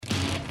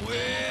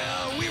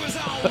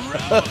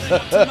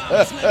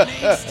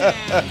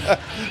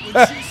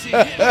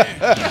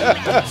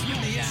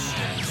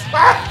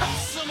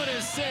Somebody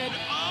said,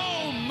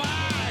 "Oh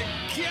my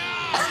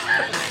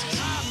God,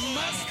 I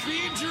must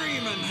be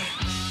dreaming."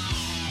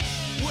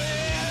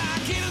 Well, I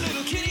get a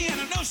little kitty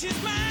and I know she's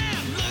mine.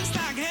 Looks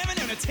like heaven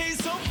and it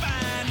tastes so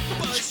fine,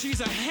 but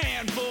she's a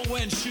handful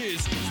when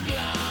she's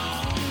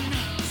blown.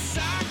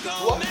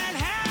 Psycho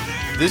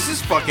Manhattan. This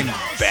is fucking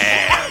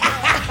bad.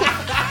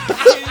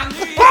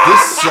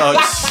 This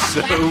sucks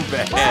so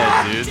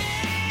bad, dude.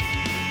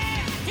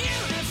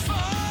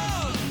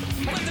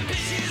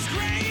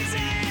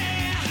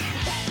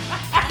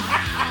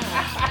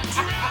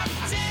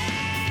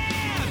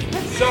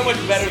 So much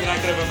better than I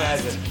could have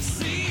imagined.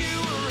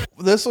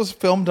 This was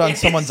filmed on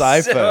someone's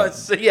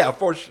iPhone. Yeah,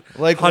 for sure.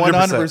 Like 100%.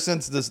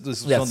 100% this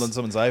was Yes. filmed on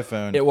someone's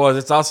iPhone. It was.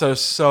 It's also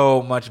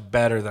so much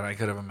better than I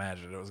could have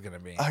imagined it was going to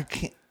be. I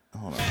can't.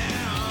 Hold on.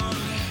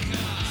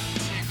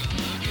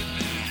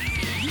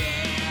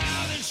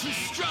 Yeah, then she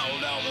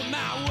strolled over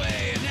my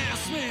way and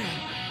asked me,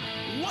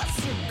 "What's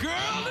a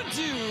girl to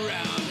do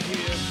around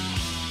here?"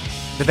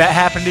 Did that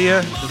happen to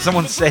you? Did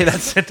someone say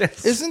that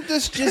sentence? Isn't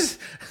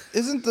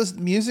this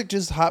music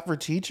just hot for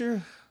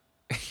teacher?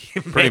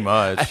 Pretty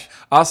much.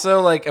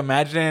 Also, like,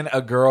 imagine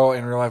a girl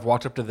in real life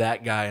walked up to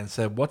that guy and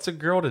said, "What's a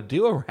girl to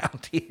do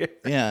around here?"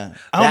 Yeah.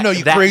 I don't know,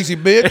 you crazy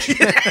bitch.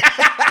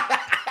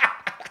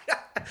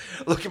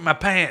 Look at my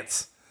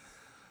pants.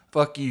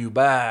 Fuck you.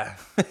 Bye.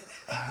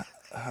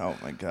 Oh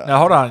my god. Now,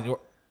 hold on.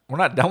 We're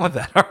not done with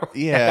that, are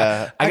we?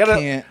 Yeah. I gotta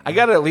can't. I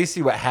gotta at least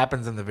see what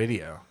happens in the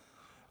video.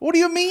 What do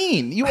you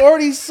mean? You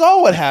already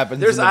saw what happens.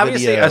 There's in the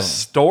obviously video. a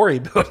story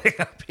building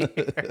up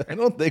here. I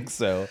don't think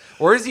so.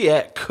 Where is he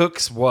at?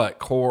 Cook's what?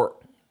 Corner?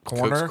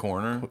 Cook's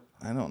Corner.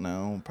 I don't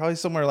know. Probably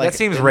somewhere like That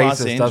seems in racist,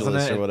 Los Angeles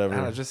doesn't it? or whatever. I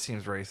don't know, it just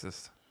seems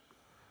racist.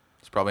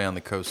 It's probably on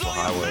the coastal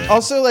highway.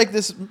 Also, like,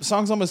 this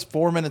song's almost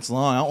 4 minutes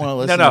long. I don't want to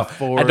listen No, to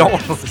 4. I don't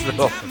want to listen to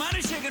the whole.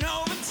 Money shaking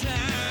all the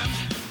time,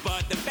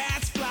 but the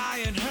bats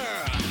fly in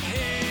her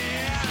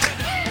head.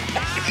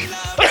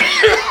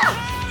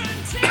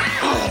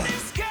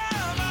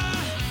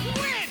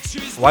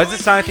 Why does it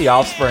sound like The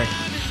Offspring?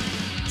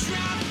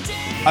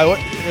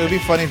 It would be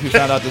funny if you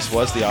found out this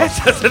was the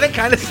Offspring. Doesn't it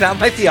kind of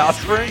sound like The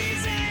Offspring?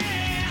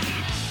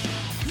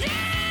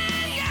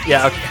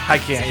 Yeah, okay, I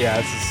can't.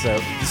 Yeah, this is so.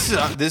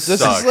 This This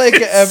sucks. is like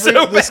every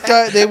so this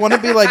guy. They want to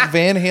be like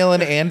Van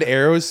Halen and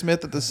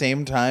Aerosmith at the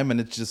same time, and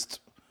it's just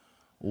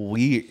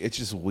weird. It's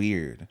just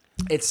weird.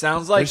 It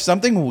sounds like There's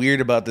something weird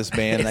about this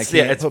band. I It's-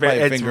 yeah, can't it's put my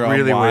it's finger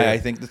really on why weird. I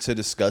think it's so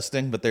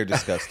disgusting, but they're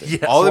disgusting.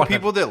 Yes, all the 100%.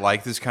 people that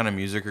like this kind of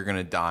music are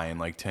gonna die in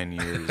like 10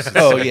 years.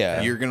 Oh,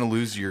 yeah. You're gonna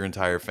lose your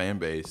entire fan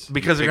base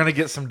because they're gonna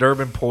get some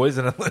Durban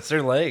poison and lose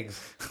their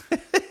legs.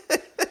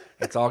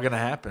 It's all gonna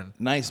happen.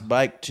 Nice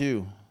bike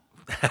too.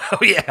 Oh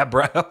yeah,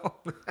 bro.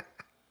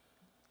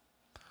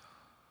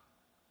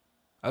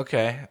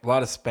 Okay, a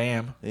lot of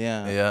spam.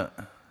 Yeah. Yeah.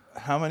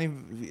 How many?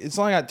 It's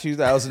only got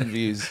 2,000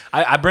 views.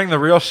 I bring the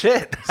real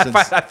shit. I Since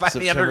find the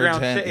September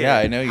underground 10th. shit. Yeah,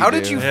 I know you How do.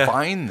 did you Yeah.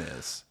 find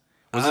this?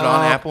 Was it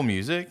on Apple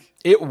Music?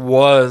 It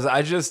was.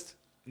 I just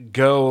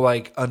go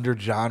like under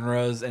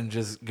genres and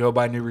just go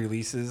by new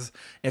releases.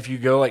 If you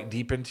go like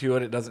deep into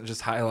it, it doesn't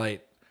just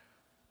highlight,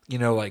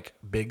 like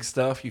big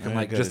stuff. You can I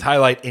like gotta- just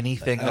highlight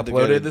anything I had to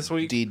go to uploaded this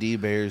week. DD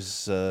Bears.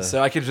 So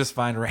I can just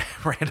find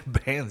random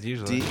bands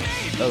usually.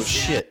 Oh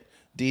shit.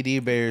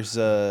 DD Bears,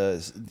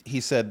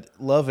 he said,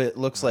 "Love it.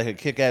 Looks like a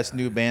kick-ass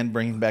new band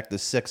bringing back the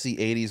sexy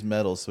 80s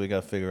metal." So we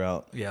got to figure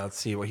out Yeah, let's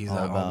see what he's all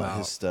all about, about.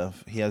 his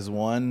stuff. He has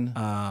one.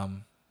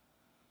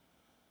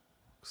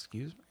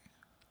 Excuse me.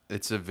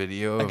 It's a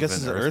video I of guess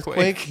it's an an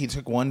earthquake. He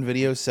took one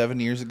video 7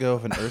 years ago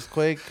of an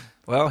earthquake.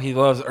 Well, he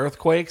loves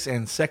earthquakes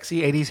and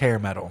sexy 80s hair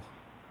metal.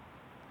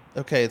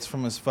 Okay, it's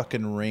from his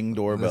fucking Ring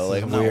doorbell.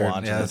 This Like, is I'm weird. not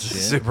watching Yeah, this this shit.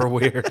 is super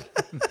weird.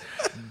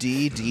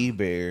 DD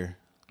Bear.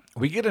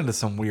 We get into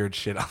some weird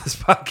shit on this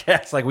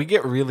podcast. Like, we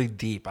get really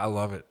deep. I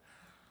love it.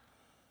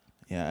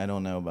 Yeah, I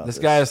don't know about This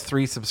guy has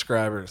 3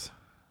 subscribers.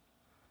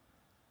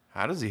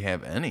 How does he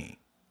have any?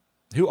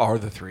 Who are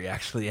the 3,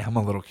 actually? I'm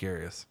a little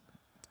curious.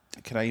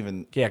 Can I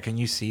even? Yeah, can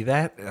you see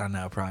that?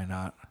 No, probably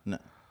not. No.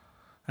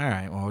 All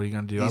right, well, what are you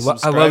going to do? He I love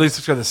subscribes- these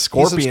subscribe to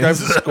Scorpions. He subscribes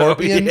to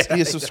Scorpions. Yeah.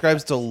 He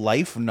subscribes to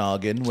Life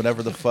Noggin,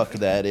 whatever the fuck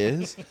that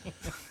is.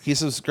 He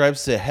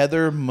subscribes to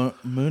Heather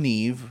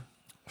Muniv.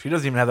 She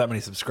doesn't even have that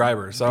many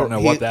subscribers, so I don't know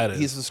what that is.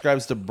 He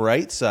subscribes to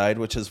Brightside,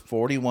 which has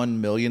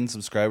 41 million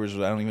subscribers.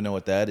 I don't even know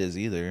what that is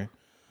either.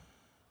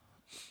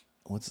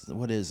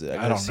 What is it? I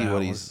gotta don't see know.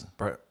 what he's.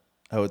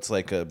 Oh, it's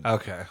like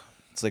Okay,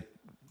 it's like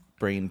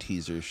brain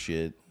teaser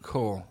shit.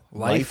 cool.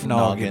 Life Life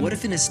Noggin. What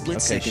if in a split Okay,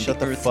 second shut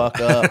the the Earth fuck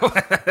up.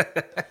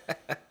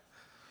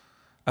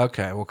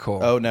 Okay, well, cool.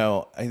 Oh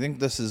no, I think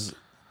this is.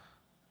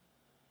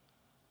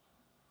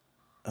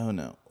 Oh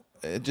no,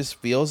 it just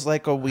feels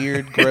like a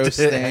weird, gross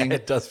thing.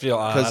 It does feel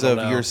odd. because I of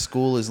don't know. your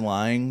school is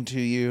lying to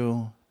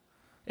you.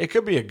 It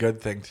could be a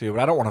good thing too,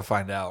 but I don't want to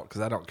find out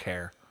because I don't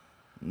care.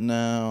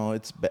 No,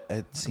 it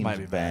It seems might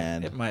be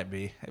bad. It might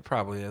be. It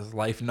probably is.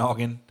 Life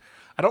Noggin.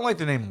 I don't like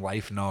the name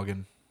Life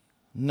Noggin.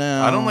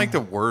 No, I don't like the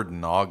word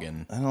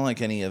noggin. I don't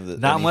like any of the.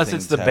 Not unless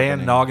it's the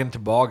band Noggin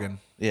Toboggan.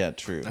 Yeah,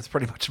 true. That's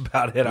pretty much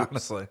about it,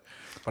 honestly.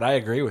 But I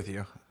agree with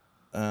you.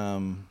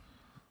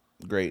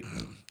 Great.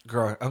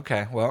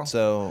 Okay, well.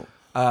 So,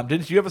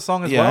 didn't you have a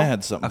song as yeah, well? I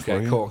had something for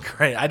Okay, you. cool.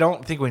 Great. I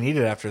don't think we need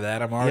it after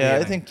that. I'm already. yeah, I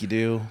getting- think you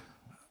do.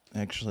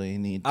 Actually,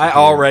 need. To I hear-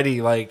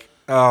 already like.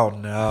 Oh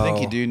no. I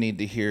think you do need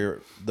to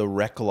hear the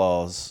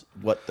Reclaws.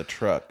 What the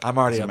truck? I'm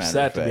already as a matter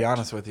upset, of to be fact.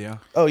 honest with you.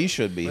 Oh, you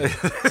should be.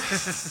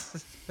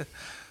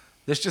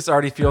 This just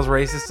already feels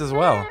racist as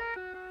well.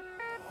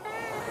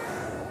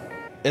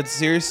 It's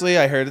seriously.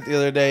 I heard it the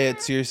other day.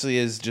 It seriously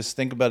is. Just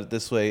think about it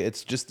this way.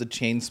 It's just the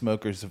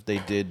Chainsmokers if they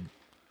did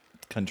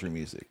country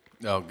music.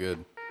 Oh,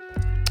 good.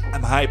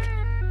 I'm hyped.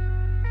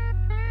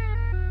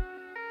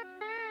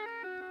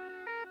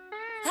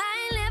 I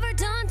ain't never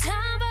done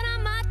time, but I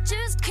might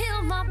just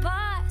kill my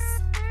boss.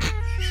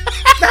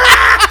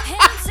 Hey,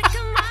 I'm sick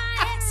of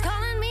my ex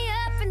calling me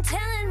up and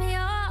telling me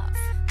off.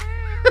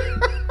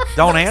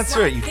 Don't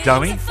answer it, you Games,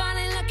 dummy. I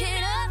finally look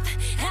it up.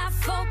 Half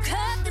full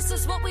cup, this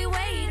is what we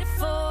waited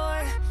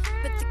for.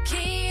 But the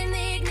key in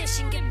the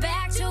ignition, get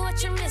back to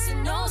what you're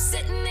missing. No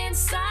sitting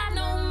inside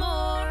no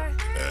more.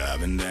 I've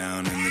been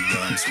down in the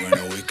dumps when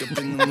I wake up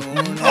in the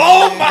morning.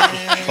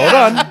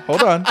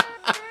 Hold on.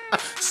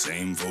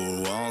 Same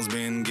four walls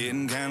been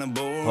getting kind of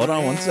bored. Hold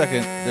on 1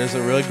 second. There's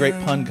a really great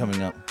pun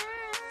coming up.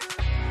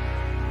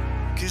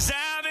 Cause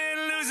I've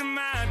been losing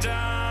my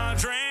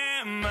Dodge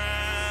Ram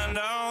mind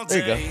all There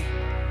you go. day.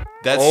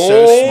 That's Oh.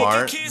 so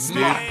smart, Kiss dude.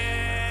 me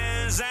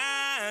as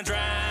I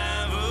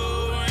drive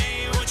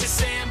away. What you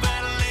saying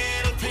about a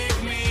little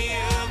pick me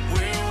up?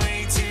 We're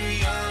way too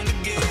young to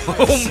get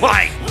Oh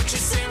my. What you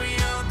say we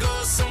all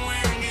go somewhere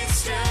and get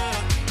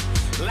stuck?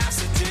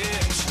 Life's a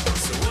ditch,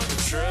 so what the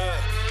truck?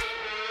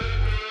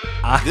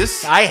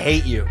 This I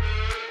hate you.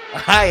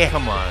 I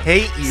Come on.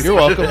 hate you. You're for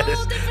welcome. this.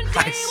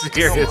 I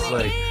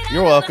seriously.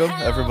 You're welcome,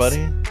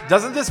 everybody.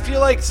 Doesn't this feel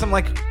like some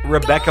like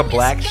Rebecca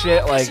Black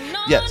shit? Like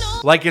Yes,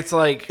 it's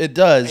like it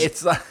does.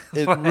 it's like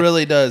It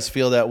really does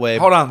feel that way.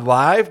 Hold on,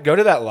 live. Go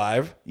to that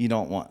live. You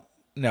don't want.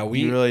 No, we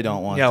You really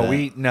don't want No,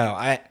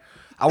 that.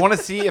 I want to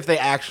see if they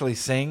actually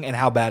sing and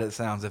how bad it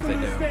sounds if they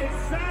do.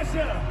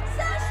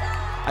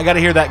 I got to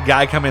hear that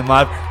guy come in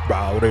live.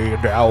 Rowdy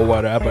now,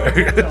 whatever.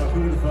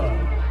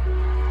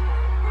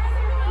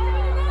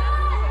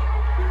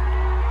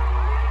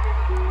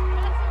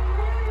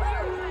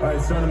 All right,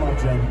 start him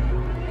off,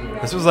 Jen.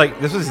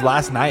 This was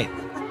last night.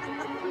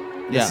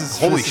 Yeah. This is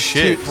Holy this is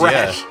shit, too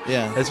fresh.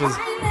 yeah. This was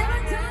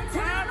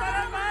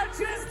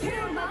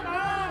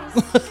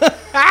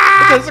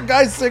There's a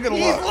guy singing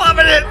along.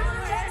 loving it.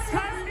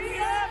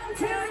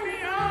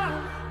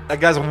 That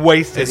guy's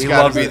wasted. It's He got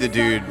to loves be it. the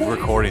dude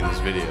recording this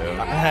video. It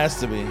has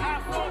to be.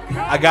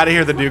 I got to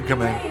hear the dude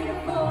come in.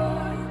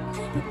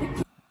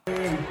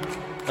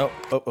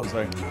 Oh,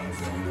 sorry.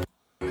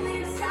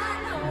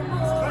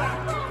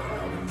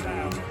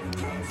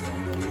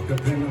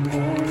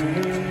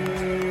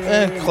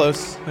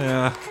 Close.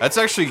 Yeah. That's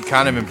actually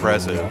kind of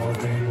impressive.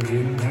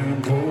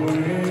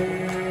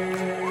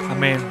 I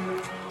mean,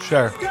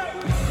 sure.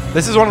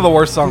 This is one of the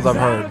worst songs I've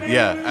heard.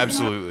 Yeah,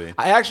 absolutely.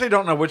 I actually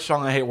don't know which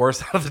song I hate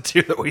worse out of the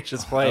two that we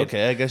just played.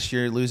 Okay, I guess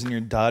you're losing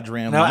your Dodge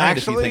Ram No, mind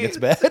if you actually- think it's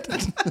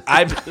bad.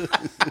 I'm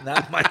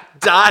not my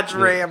Dodge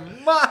Ram.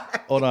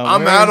 Hold on.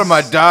 I'm out of my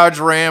where's- Dodge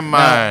Ram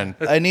mind.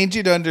 I need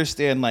you to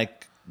understand,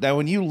 like, now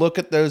when you look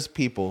at those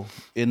people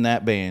in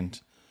that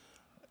band,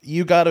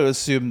 you got to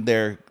assume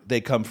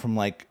they come from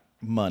like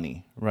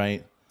money,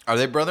 right? Are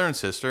they brother and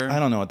sister? I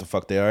don't know what the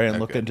fuck they are. I didn't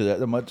look Okay. into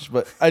that much,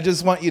 but I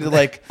just want you to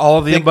like All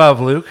of the think,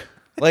 above, Luke.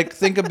 like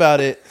think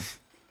about it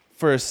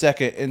for a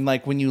second, and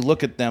like when you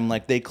look at them,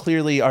 like they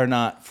clearly are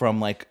not from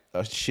like a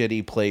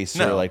shitty place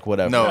or like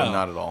whatever. No,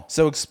 not at all.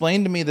 So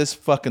explain to me this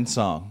fucking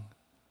song.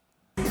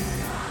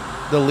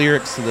 The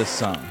lyrics to this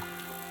song.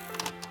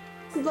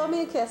 Blow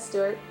me a kiss,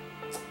 Stuart.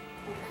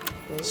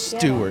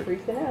 Stuart.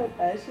 Freaking out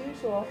as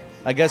usual.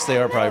 I guess they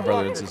are probably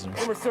brother and sister.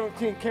 Number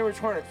 17, Cambridge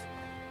Hornets.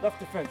 Left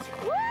defense.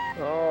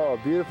 Oh,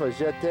 beautiful.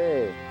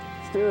 Jete.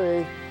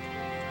 Stewie,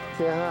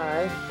 say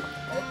hi.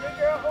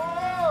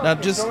 Now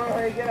just Don't know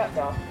how you get up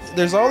now.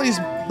 there's all these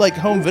like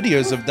home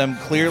videos of them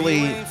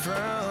clearly. From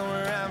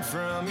where I'm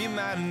from, you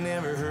might have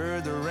never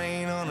heard the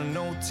rain on an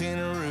old tin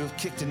roof,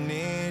 kicked an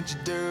inch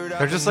of dirt.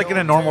 They're just like in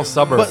a normal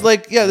suburb. But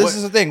like, yeah, this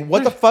is the thing.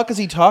 What the fuck is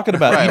he talking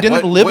about? Right, You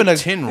didn't what- live what in a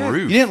tin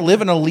roof? You didn't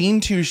live in a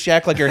lean-to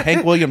shack like your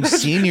Hank Williams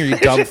Sr. You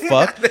dumb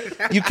fuck.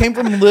 You came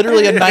from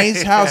literally a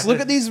nice house. Look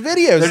at these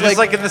videos. they're just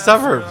like in the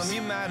suburbs.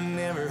 You might have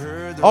never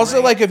heard the Also,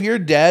 rain. like, if your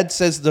dad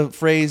says the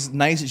phrase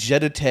 "nice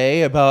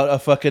jeté" about a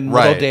fucking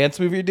little Right. dance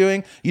move you're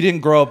doing, you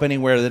didn't grow up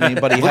anywhere that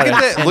anybody Look had at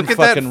a that! tin Look at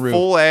that fucking roof.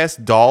 full ass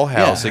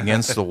dollhouse Yeah.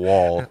 against the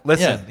wall.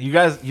 Listen, Yeah. you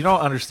guys, you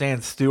don't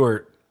understand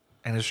Stuart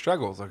and his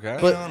struggles, okay?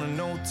 But- on an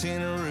old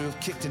tin roof,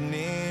 kicked an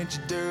inch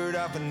of dirt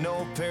off an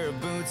old pair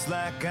of boots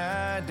like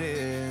I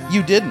did.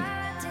 You didn't.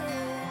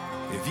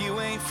 If you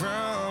ain't from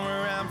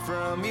where I'm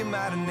from, you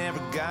might have never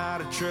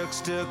got a truck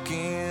stuck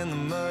in the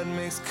mud,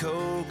 mixed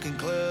coke and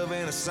club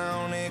in a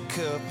Sonic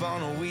cup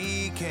on a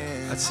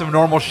weekend. That's some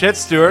normal shit,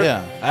 Stuart.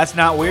 Yeah. That's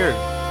not weird.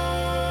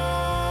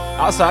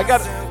 Also, I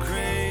got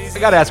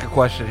to ask a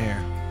question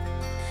here.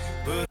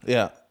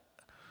 Yeah.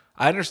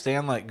 I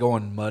understand like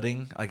going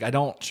mudding. Like I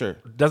don't. Sure.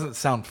 It doesn't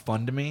sound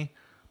fun to me.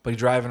 But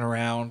driving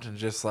around and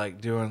just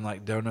like doing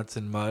like donuts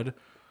in mud.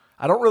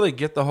 I don't really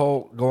get the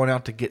whole going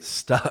out to get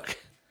stuck.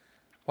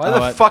 Why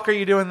the fuck are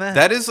you doing that?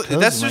 That's just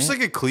man.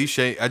 like a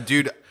cliche,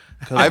 dude.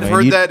 I've man,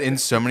 heard you- that in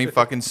so many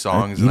fucking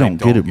songs. You and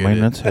don't I get it, man.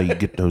 That's how you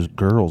get those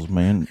girls,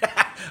 man.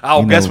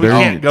 Oh, guess we they're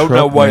in can't your go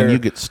truck, nowhere. Man, you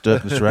get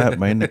stuck. That's right,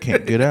 man. They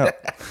can't get out.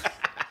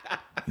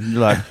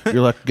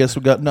 You're like, guess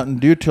we got nothing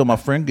to do till my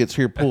friend gets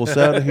here, pull us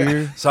out of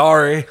here.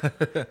 Sorry.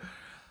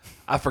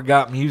 I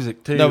forgot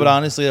music too. No, but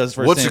honestly, that was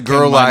the first What's thing a that came to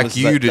girl mind like was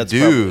you to that's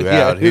do probably,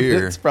 out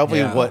here? It's probably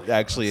Yeah. what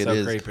actually it so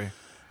is. creepy.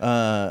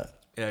 But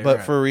you're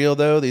right. for real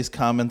though, these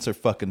comments are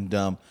fucking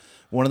dumb.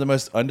 One of the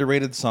most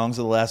underrated songs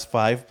of the last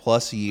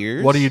 5+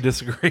 years. What do you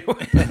disagree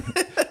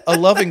with? A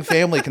loving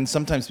family can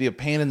sometimes be a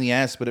pain in the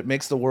ass, but it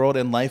makes the world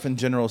and life in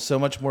general so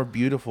much more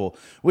beautiful.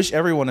 Wish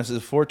everyone is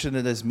as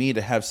fortunate as me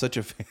to have such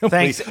a family.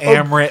 Thanks,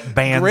 Amrit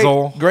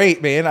Banzel.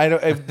 Great, man.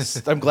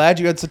 I'm glad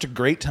you had such a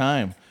great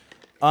time.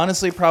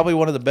 Honestly, probably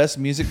one of the best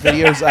music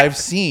videos I've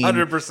seen.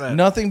 100%.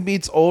 Nothing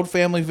beats old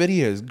family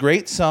videos.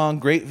 Great song,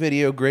 great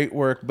video, great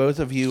work. Both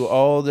of you,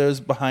 all those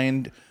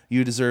behind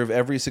you deserve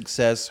every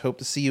success. Hope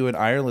to see you in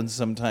Ireland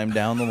sometime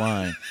down the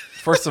line.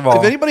 First of all,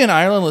 If anybody in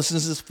Ireland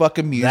listens to this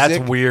fucking music,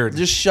 That's weird.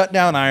 Just shut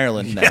down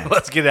Ireland now. yeah,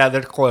 let's get out of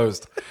there.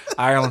 Closed.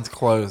 Ireland's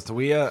closed.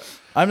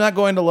 I'm not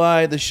going to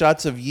lie. The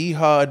shots of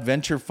Yeehaw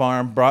Adventure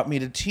Farm brought me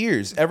to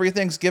tears. Every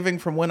Thanksgiving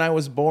from when I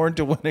was born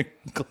to when it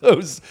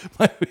closed,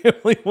 my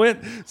family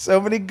went. So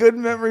many good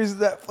memories of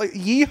that place.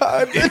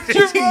 Yeehaw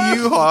Adventure Farm.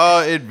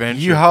 Yeehaw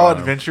Adventure Yeehaw Farm.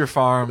 Adventure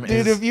Farm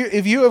Dude, is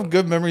if you have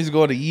good memories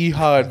going to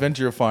Yeehaw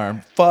Adventure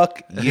Farm,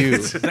 fuck you.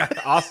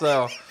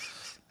 also.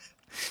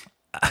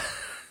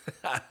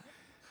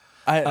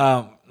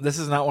 This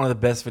is not one of the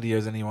best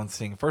videos anyone's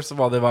seen. First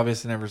of all, they've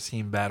obviously never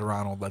seen Bad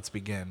Ronald. Let's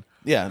begin.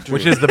 Yeah, true.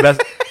 Which is the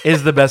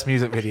best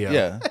music video.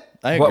 Yeah,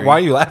 I agree. Why are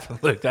you laughing,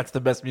 Luke? That's the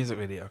best music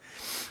video.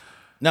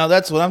 Now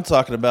that's what I'm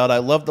talking about. I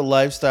love the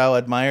lifestyle,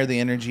 admire the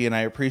energy, and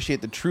I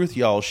appreciate the truth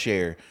y'all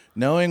share.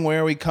 Knowing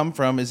where we come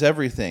from is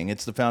everything.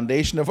 It's the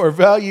foundation of our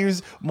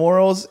values,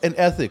 morals, and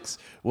ethics.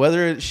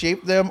 Whether it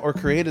shaped them or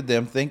created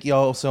them, thank you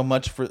all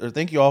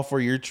for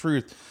your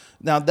truth.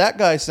 Now that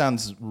guy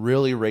sounds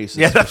really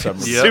racist for some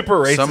reason. Yep, Super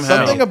racist. somehow.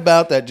 Something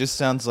about that just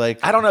sounds like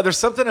I don't know. There's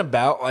something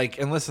about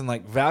and listen,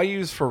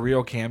 values for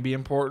real can be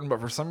important, but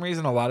for some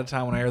reason, a lot of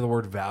time when I hear the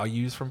word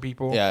values from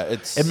people,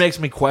 it makes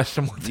me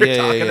question what they're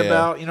talking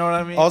about. You know what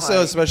I mean?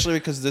 Also, especially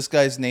because this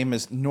guy's name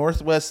is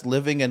Northwest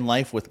Living and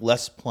Life with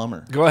Les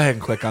Plummer. Go ahead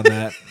and click on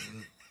that.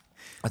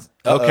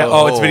 Okay.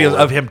 Oh, it's videos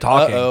of him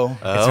talking.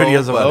 It's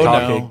videos of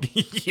him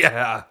talking.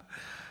 Yeah.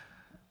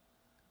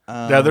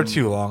 No, they're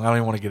too long. I don't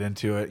even want to get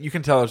into it. You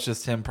can tell it's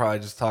just him probably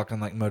just talking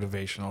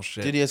motivational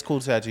shit. Dude, he has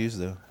cool tattoos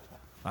though.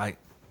 Okay.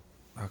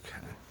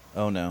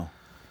 Oh no.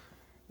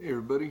 Hey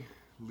everybody,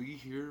 Lee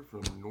here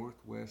from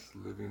Northwest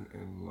Living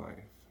and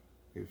Life.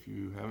 If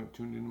you haven't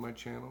tuned into my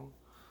channel,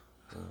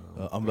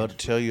 I'm about to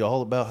tell you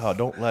all about how I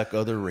don't like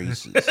other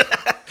races.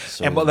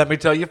 But let me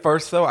tell you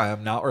first, though, I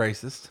am not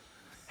racist.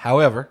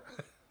 However,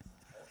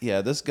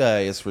 yeah, this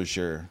guy is for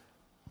sure.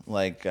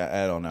 I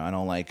don't know. I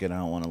don't like it. I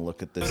don't want to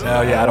look at this.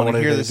 Oh yeah, I don't want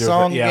to hear the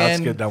song Yeah, again.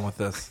 let's get done with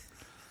this.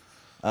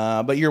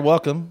 But you're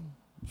welcome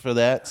for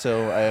that.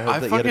 So I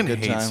hope that you had a good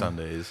hate time.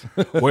 Sundays.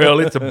 Well,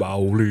 it's a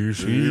bowly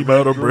she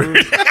about a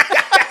break.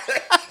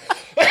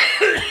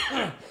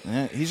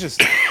 Yeah, he's just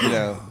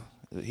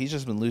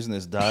been losing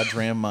his Dodge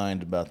Ram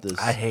mind about this.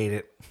 I hate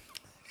it.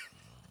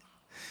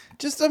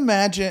 Just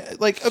imagine,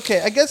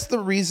 okay, I guess the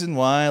reason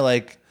why,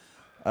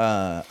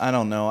 I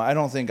don't know. I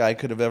don't think I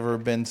could have ever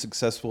been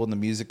successful in the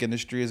music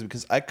industry is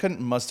because I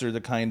couldn't muster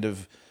the kind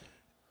of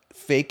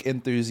fake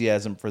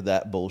enthusiasm for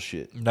that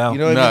bullshit. No. You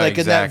know what I mean? In that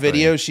exactly.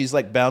 video, she's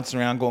bouncing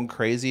around going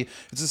crazy.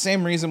 It's the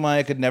same reason why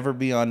I could never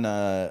be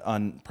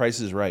on Price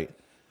is Right.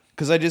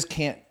 Because I just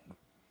can't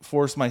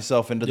force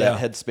myself into that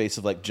headspace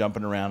of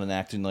jumping around and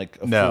acting like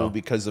a fool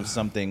because of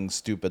something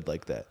stupid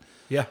like that.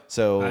 Yeah.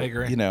 So, I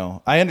agree.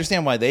 I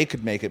understand why they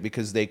could make it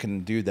because they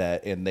can do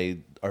that and they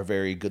are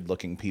very good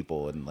looking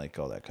people and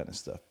all that kind of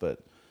stuff. But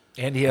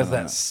And he has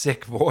that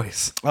sick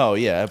voice. oh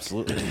yeah,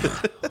 absolutely.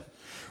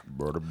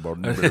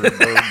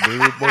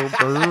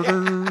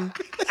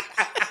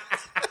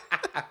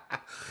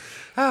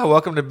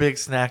 Welcome to Big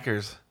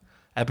Snackers,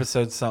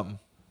 episode something.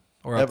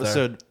 We're up there.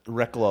 Episode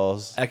Wreck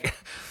Laws.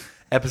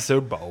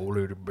 Episode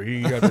Bowler to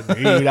be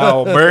underneath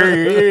all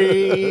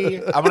me.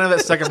 I'm gonna have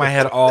that stuck in my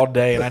head all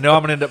day, and I know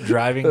I'm gonna end up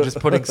driving just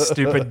putting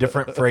stupid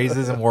different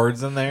phrases and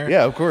words in there.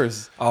 Yeah, of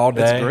course. All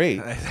day. That's great.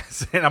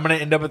 And I'm gonna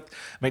end up at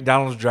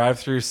McDonald's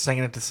drive-through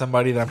singing it to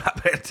somebody that I'm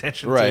not paying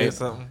attention to or Right.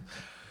 something.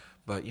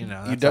 But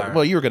that's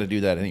Well, you were going to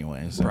do that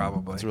anyway. So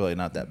Probably. It's really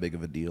not that big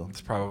of a deal.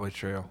 it's probably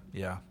true.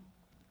 Yeah.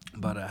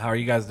 But how are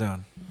you guys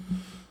doing?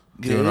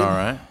 Doing all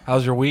right.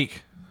 How's your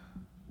week?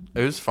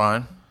 It was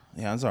fine.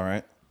 Yeah, it's all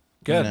right.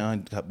 Good. You know, I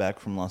got back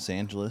from Los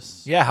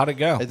Angeles. Yeah, how'd it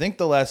go? I think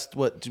the last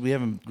we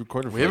haven't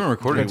recorded. We haven't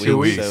recorded in 2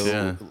 weeks. weeks, So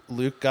yeah.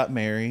 Luke got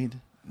married.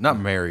 Not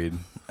married.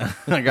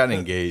 I got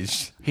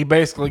engaged. He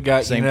basically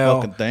got Same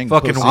fucking fucking thing,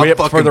 fucking pussy. whipped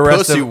I'm for the fucking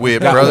rest pussy of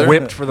whipped, got brother.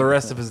 whipped for the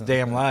rest of his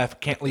damn life.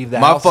 Can't leave the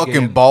My house fucking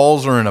again.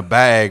 balls are in a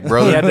bag,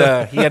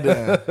 brother. He had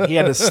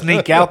to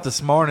sneak out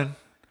this morning.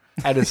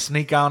 Had to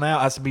sneak on out.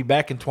 I said be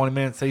back in 20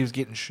 minutes. Said he was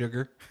getting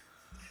sugar.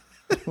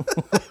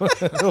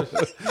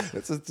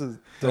 It's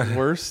the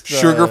worst.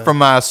 Sugar from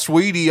my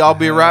sweetie. I'll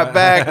be right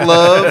back,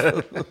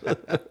 love.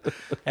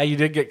 Hey, you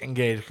did get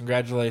engaged.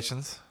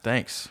 Congratulations.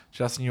 Thanks.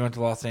 Justin, you went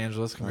to Los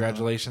Angeles.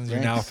 Congratulations. You're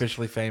now thanks.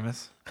 officially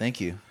famous.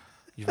 Thank you.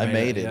 You've I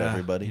made it, yeah.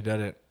 everybody. You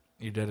did it.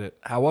 You did it.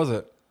 How was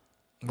it?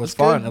 It was It's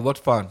fun. good. It looked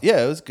fun.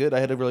 Yeah, it was good. I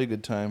had a really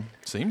good time.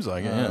 Seems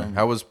like it. Yeah.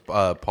 How was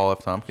Paul F.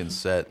 Tompkins'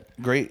 set?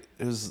 Great.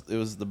 It was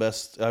the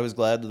best. I was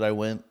glad that I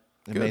went.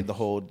 It Good. made the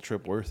whole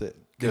trip worth it.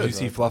 Did you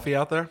see Fluffy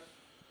out there?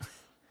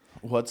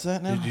 What's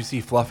that now? Did you see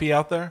Fluffy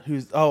out there?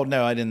 Who's? Oh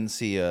no, I didn't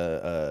see.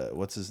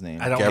 What's his name?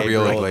 I don't.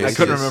 Gabriel I Iglesias.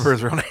 couldn't remember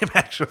his real name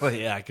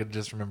actually. Yeah, I could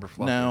just remember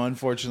Fluffy. No,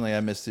 unfortunately, I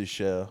missed his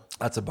show.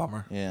 That's a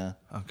bummer. Yeah,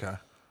 Okay.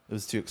 it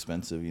was too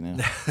expensive. You know,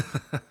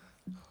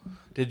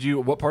 Did you?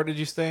 What part did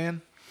you stay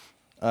in?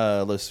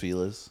 Los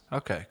Feliz.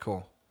 Okay,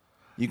 cool.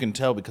 You can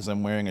tell because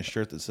I'm wearing a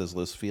shirt that says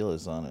Los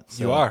Feliz on it.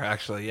 So You are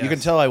actually. Yes. You can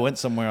tell I went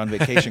somewhere on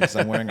vacation because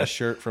I'm wearing a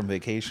shirt from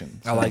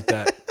vacation. I like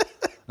that.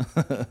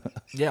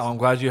 Yeah, well, I'm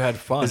glad you had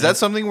fun. Is that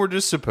something we're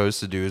just supposed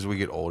to do as we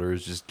get older?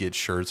 Is just get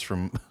shirts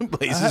from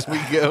places we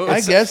go?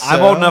 I guess I'm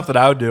so. old enough that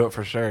I would do it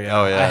for sure. Yeah.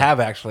 Oh, yeah. I have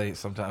actually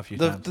sometimes a few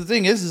The times.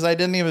 thing is I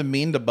didn't even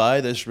mean to buy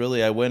this.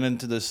 Really, I went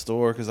into this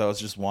store because I was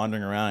just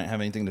wandering around. I didn't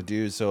have anything to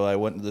do, so I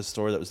went to this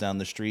store that was down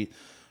the street,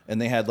 and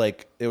they had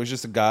it was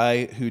just a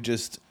guy who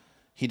just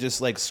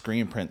like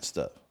screen print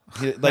stuff.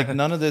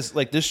 None of this,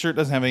 this shirt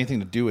doesn't have anything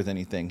to do with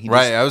anything. He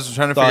Right. just I was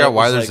trying to thought figure it out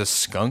why was, there's a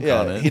skunk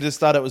yeah, on it. he just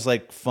thought it was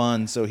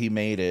fun, so he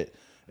made it,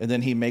 and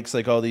then he makes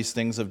all these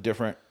things of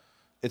different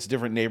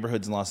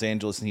neighborhoods in Los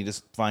Angeles, and he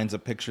just finds a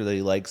picture that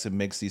he likes and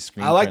makes these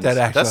screen I like prints.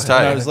 that actually. That's tight.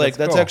 And I was like,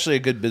 that's cool. actually a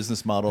good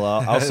business model.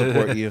 I'll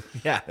support you.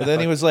 Yeah. And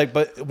then he was like,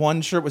 but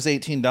one shirt was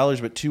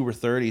 $18, but two were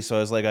 $30. So I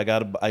was like, I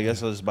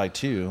guess I'll just buy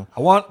two. I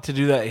want to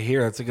do that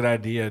here. That's a good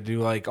idea.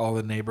 Do all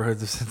the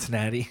neighborhoods of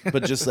Cincinnati.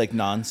 But just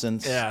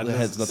nonsense. Yeah, that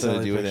has just nothing to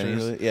silly do with any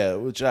pictures. of it. Yeah,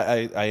 which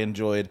I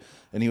enjoyed.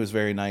 And he was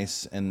very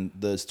nice. And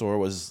the store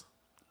was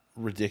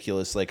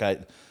ridiculous.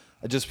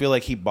 I just feel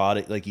like he bought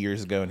it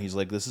years ago, and he's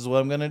like, "This is what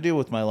I'm gonna do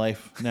with my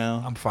life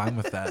now." I'm fine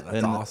with that.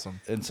 That's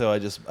awesome. And so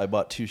I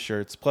bought two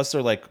shirts. Plus,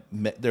 they're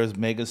there's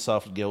Mega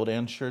Soft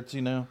Gildan shirts,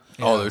 you know.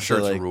 Oh, those So,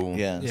 shirts rule.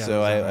 Yeah. Yeah, So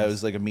those are I nice.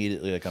 was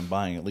immediately I'm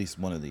buying at least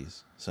one of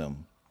these. So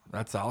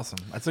That's awesome.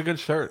 That's a good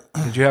shirt.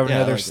 Did you have any Yeah,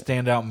 I other like it.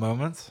 standout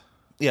moments?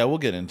 yeah, we'll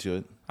get into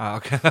it. Oh,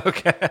 okay.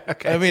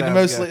 Okay. I mean, sounds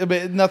mostly, good.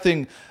 but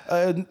nothing.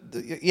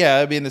 Yeah,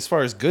 I mean, as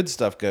far as good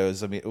stuff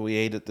goes, I mean, we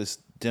ate at this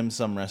dim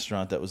sum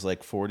restaurant that was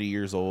 40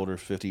 years old or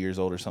 50 years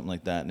old or something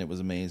like that, and it was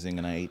amazing.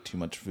 And I ate too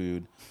much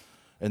food,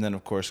 and then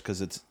of course,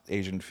 because it's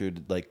Asian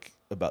food,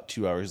 about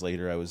 2 hours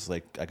later,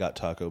 I got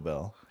Taco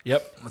Bell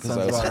Yep. That because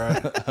sounds I was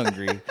about right.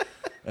 hungry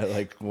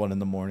at 1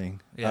 a.m.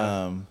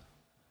 Yeah.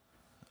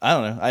 I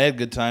don't know. I had a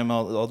good time.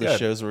 All the Good.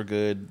 shows were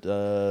good,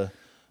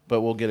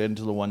 but we'll get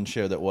into the one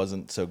show that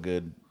wasn't so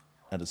good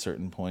at a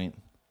certain point.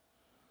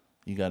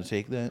 You got to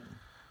take that.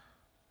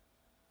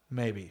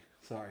 Maybe.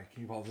 Sorry.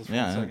 Can you pause this for a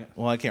Yeah. second?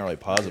 Well, I can't really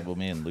pause it, but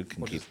me and Luke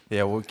can keep.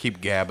 Yeah, we'll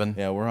keep gabbing.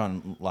 Yeah, we're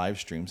on live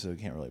stream, so we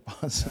can't really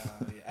pause.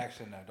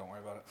 Actually, no. Don't worry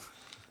about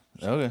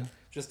it. Okay,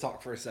 Just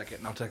talk for a second,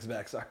 and I'll text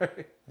back.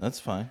 Sorry. that's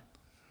fine.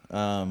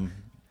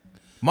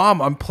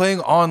 Mom, I'm playing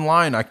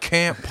online. I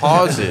can't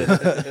pause it.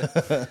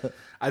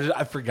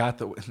 I forgot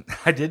that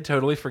I did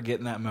totally forget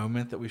in that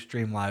moment that we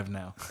stream live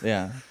now.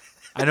 Yeah,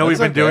 I know That's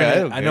we've been doing okay, I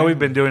it. don't I know care. we've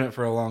been doing it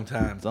for a long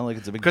time. it's not like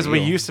it's a big Because we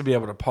deal. used to be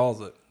able to pause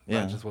it. But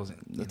Yeah, it just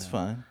wasn't. That's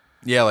fine.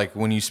 Yeah, like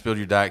when you spilled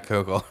your Diet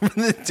Coke all over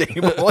the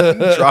table and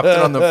dropped it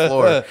on the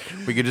floor.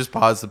 We could just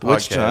pause the podcast.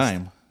 Which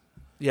time?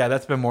 Yeah,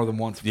 that's been more than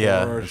once. For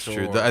Yeah, that's true.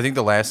 sure. I think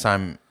the last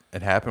time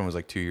it happened was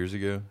 2 years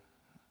ago,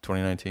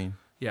 2019.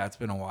 Yeah, it's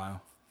been a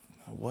while.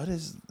 What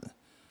is?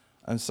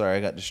 I'm sorry,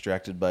 I got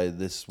distracted by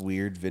this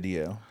weird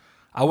video.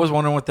 I was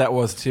wondering what that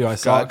was too. I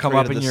saw God it come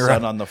up created in the your.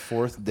 sun on the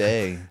 4th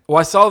day. Well,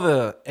 I saw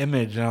the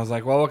image and I was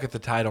like, "Well, look at the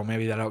title.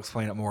 Maybe that'll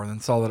explain it more." And then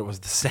saw that it was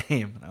the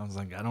same, and I was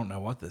like, "I don't know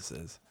what this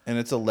is." And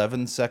it's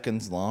 11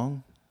 seconds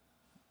long.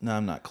 No,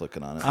 I'm not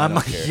clicking on it. I'm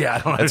I don't care. yeah, I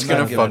don't. That's know. gonna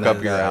Not fuck giving up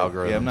it your a-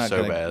 algorithm I'm not so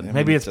gonna- bad. I mean,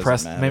 Maybe it it's doesn't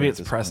Preston. matter Maybe at it's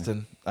this Preston.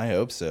 point. I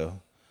hope so.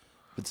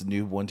 It's a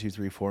new 1, 2,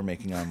 3, 4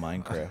 making on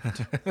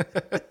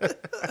Minecraft.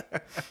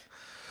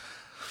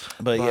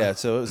 But yeah,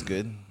 so it was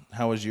good.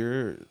 How was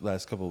your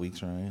last couple of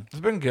weeks, Ryan? It's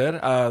been good.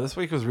 This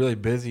week was really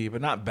busy,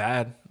 but not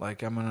bad.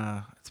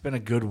 It's been a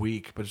good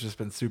week, but it's just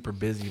been super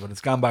busy. But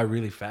it's gone by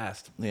really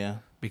fast Yeah.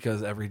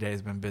 because every day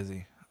has been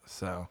busy.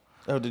 So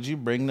Oh, did you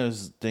bring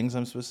those things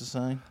I'm supposed to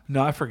sign?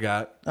 no, I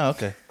forgot. Oh,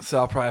 okay. So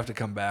I'll probably have to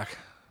come back.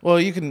 Well,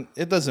 you can.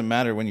 It doesn't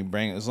matter when you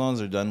bring it, as long as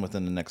they're done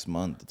within the next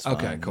month. It's fine.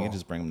 Okay, cool. You can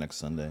just bring them next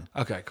Sunday.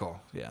 Okay, cool.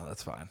 Yeah,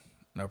 that's fine.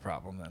 No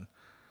problem then.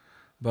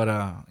 But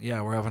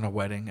yeah, we're having a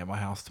wedding at my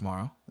house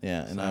tomorrow.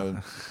 Yeah, and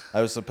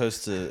I was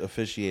supposed to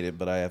officiate it,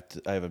 but I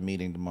have a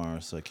meeting tomorrow,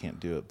 so I can't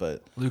do it.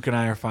 But Luke and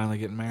I are finally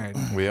getting married.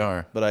 We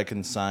are. But I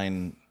can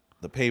sign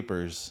the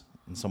papers,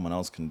 and someone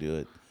else can do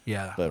it.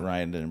 Yeah. But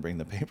Ryan didn't bring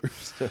the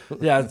papers. So.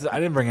 Yeah, I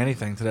didn't bring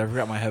anything today. I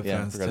forgot my headphones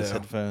Yeah, I forgot too. his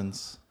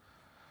headphones.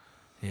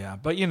 Yeah,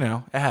 but you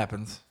know, it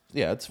happens.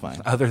 Yeah, it's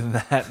fine. Other than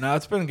that, no,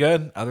 it's been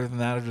good. Other than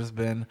that, I've just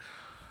been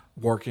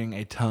working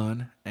a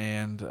ton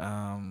and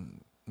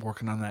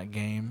working on that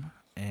game.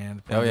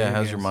 And Oh yeah,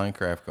 how's games. your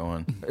Minecraft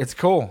going? It's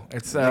cool.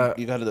 It's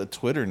you got a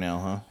Twitter now,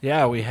 huh?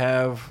 Yeah, we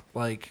have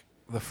like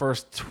the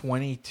first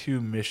 22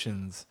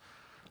 missions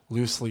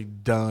loosely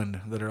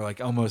done that are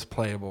like almost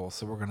playable.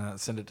 So we're gonna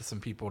send it to some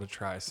people to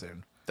try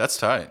soon. That's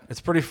tight.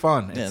 It's pretty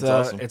fun. Yeah, It's it's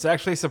awesome. It's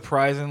actually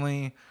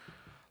surprisingly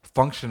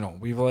functional.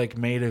 We've like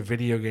made a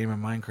video game in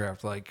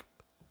Minecraft. Like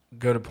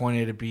go to point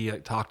A to B,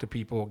 like talk to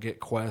people, get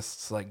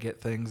quests, like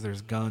get things.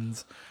 There's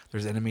guns.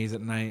 There's enemies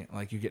at night.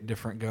 Like you get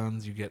different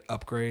guns. You get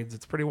upgrades.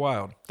 It's pretty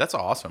wild. That's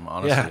awesome,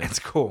 honestly. Yeah, it's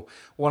cool.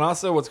 Well, and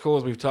also what's cool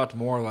is we've talked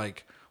more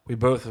like we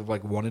both have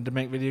like wanted to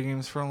make video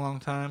games for a long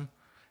time,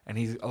 and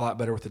he's a lot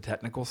better with the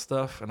technical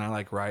stuff, and I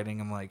like writing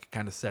and like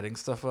kind of setting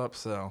stuff up.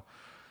 So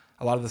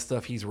a lot of the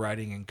stuff he's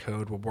writing in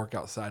code will work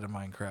outside of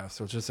Minecraft.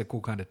 So it's just a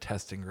cool kind of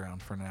testing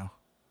ground for now.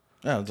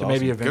 Yeah, it's So awesome.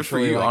 maybe eventually, Good for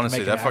you, like, honestly.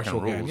 make That an fucking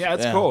actual game. rules. Yeah,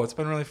 it's Yeah. cool. It's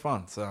been really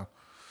fun. So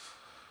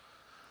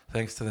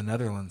thanks to the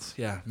Netherlands,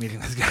 yeah, meeting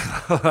this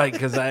guy, like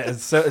because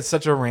it's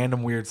such a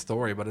random weird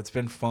story, but it's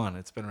been fun.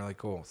 It's been really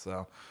cool.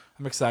 So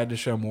I'm excited to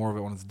show more of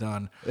it when it's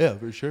done. Yeah,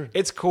 for sure.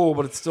 It's cool,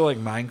 but it's still like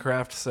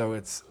Minecraft, so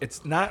it's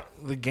not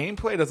the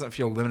gameplay doesn't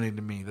feel limiting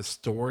to me. The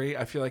story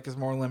I feel like is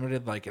more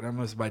limited. Like it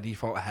almost by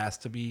default has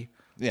to be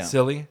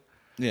silly.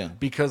 Yeah.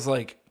 Because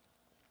like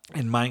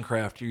in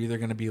Minecraft, you're either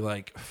going to be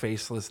like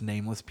faceless,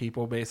 nameless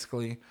people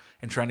basically,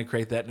 and trying to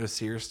create that into a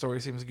serious story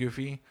seems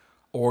goofy,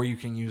 or you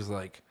can use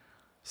like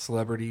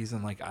celebrities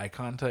and like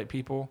icon type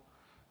people,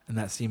 and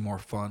that seem more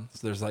fun.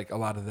 So there's like a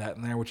lot of that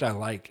in there, which I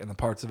like, and the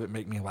parts of it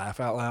make me laugh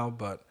out loud.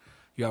 But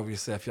you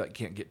obviously, I feel like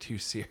can't get too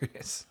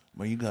serious.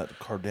 Well, you got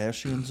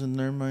Kardashians in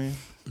there, man.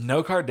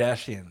 No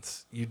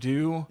Kardashians. You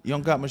do. You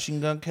don't got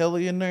Machine Gun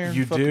Kelly in there?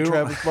 You Fucking do.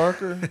 Travis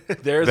Barker?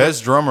 There's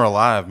Best drummer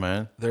alive,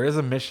 man. There is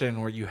a mission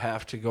where you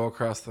have to go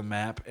across the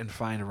map and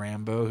find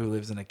Rambo, who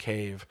lives in a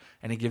cave,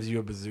 and he gives you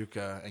a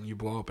bazooka, and you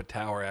blow up a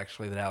tower.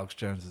 Actually, that Alex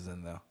Jones is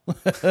in though.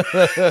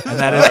 And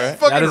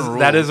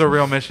that is a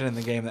real mission in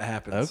the game that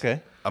happens.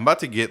 Okay. I'm about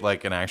to get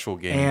like an actual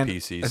gaming And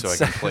PC so I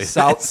can play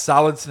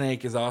Solid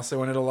Snake is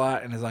also in it a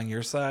lot and is on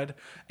your side,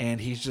 and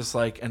he's just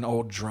like an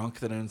old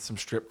drunk that owns some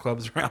strip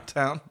clubs around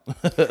town.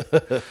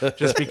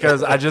 Just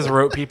because I just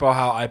wrote people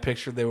how I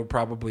pictured they would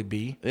probably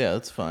be. Yeah,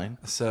 that's fine.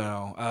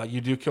 So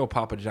you do kill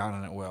Papa John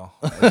and it will.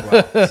 As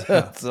well. So,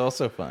 That's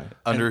also fine.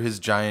 under his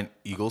giant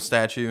eagle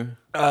statue.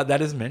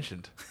 that is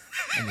mentioned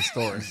in the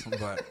story,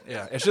 but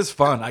yeah, it's just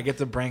fun. I get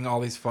to bring all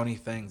these funny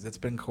things. It's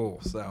been cool,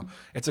 so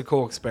it's a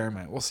cool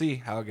experiment. We'll see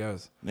how it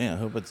goes. Yeah,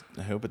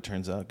 I hope it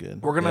turns out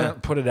good. We're gonna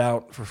put it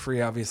out for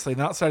free, obviously,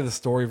 not outside of the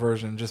story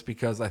version, just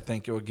because I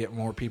think it would get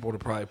more people to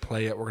probably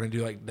play it. We're gonna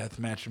do like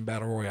deathmatch and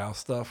battle royale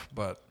stuff,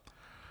 but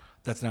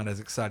that's not as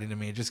exciting to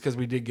me, just because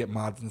we did get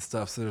mods and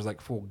stuff. So there's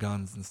like full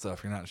guns and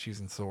stuff. You're not just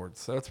using swords,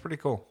 so it's pretty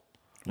cool.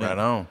 Right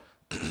on.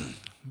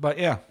 But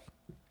yeah,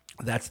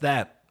 that's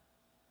that.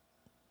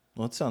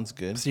 Well, it sounds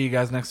good. See you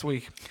guys next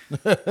week.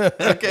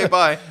 Okay,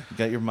 bye. You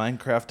got your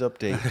Minecraft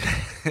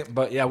update.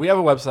 But yeah, we have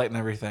a website and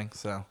everything,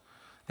 so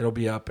it'll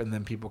be up, and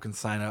then people can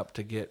sign up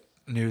to get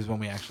news when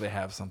we actually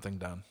have something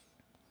done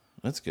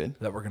That's good.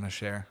 that we're gonna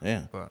share.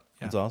 Yeah. But yeah,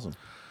 That's awesome.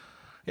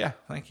 yeah,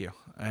 thank you.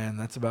 And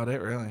that's about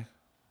it, really.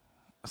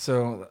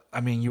 So,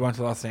 I mean, you went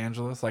to Los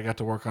Angeles. I got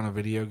to work on a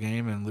video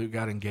game, and Luke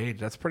got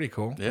engaged. That's pretty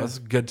cool. Yeah. That's a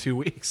good 2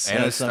 weeks.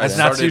 And That's That's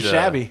not too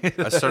shabby.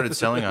 I started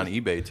selling on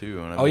eBay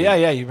too. And Oh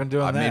yeah, you've been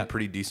doing I've that. made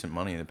pretty decent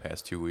money in the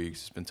past 2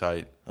 weeks. It's been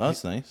tight. Oh,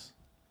 that's nice.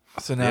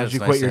 So now Yeah, did it's you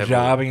nice quit to your have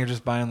job a- and you're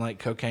just buying like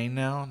cocaine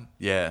now?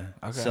 Yeah.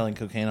 Okay. Selling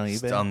cocaine on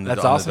It's eBay? on the- That's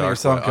on the awesome. You're dark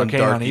selling web- on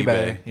cocaine on dark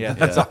eBay. Yeah,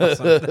 that's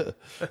awesome.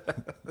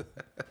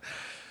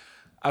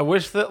 I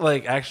wish that,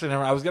 like, actually,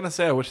 I was going to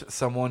say, I wish that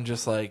someone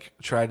just, like,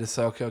 tried to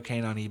sell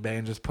cocaine on eBay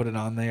and just put it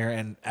on there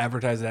and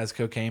advertise it as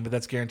cocaine, but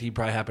that's guaranteed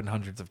probably happened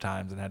hundreds of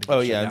times and had to get Oh,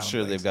 shut yeah, I'm down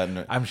sure and they've things.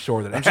 gotten. I'm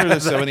sure that I'm sure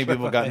there's so many actually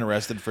people gotten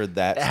arrested for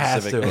that It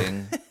has specific to.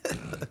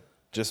 thing,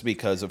 just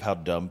because of how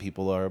dumb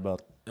people are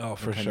about. Oh,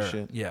 for that kind of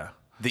sure. shit. Yeah.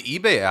 The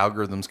eBay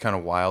algorithm's kind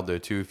of wild though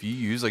too. If you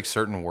use like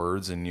certain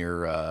words in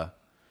your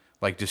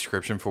like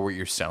description for what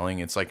you're selling,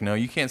 it's like no,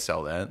 you can't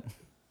sell that.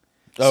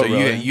 Oh, so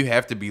really? you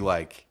have to be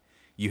like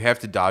you have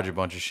to dodge a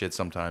bunch of shit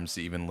sometimes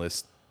to even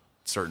list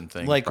certain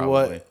things. Like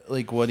probably. what?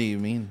 Like what do you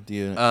mean? Do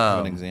you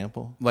have an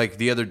example? Like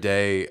the other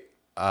day,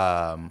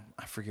 I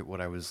forget what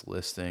I was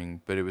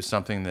listing, but it was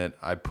something that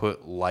I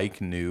put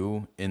like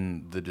new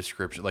in the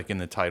description, like in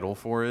the title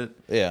for it.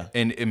 Yeah.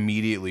 And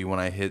immediately when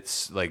I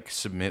hit like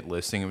submit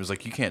listing, it was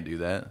like, you can't do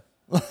that.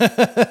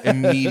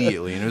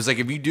 immediately. And it was like,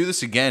 if you do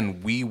this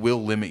again, we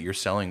will limit your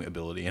selling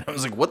ability. And I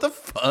was like, what the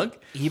fuck?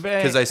 eBay.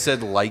 Because I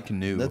said like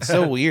new. That's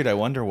so weird. I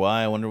wonder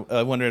why. I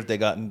wonder if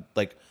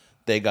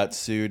they got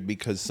sued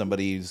because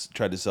somebody's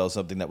tried to sell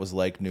something that was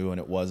like new and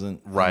it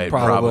wasn't. Right,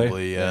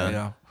 probably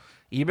yeah.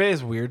 eBay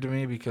is weird to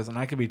me because, and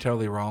I could be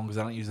totally wrong because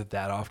I don't use it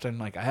that often.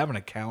 Like, I have an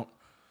account.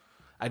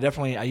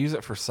 I use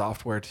it for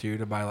software too,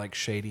 to buy like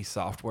shady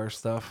software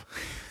stuff.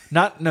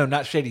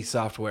 Not shady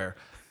software.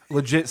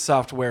 Legit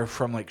software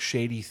from like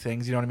shady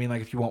things. You know what I mean?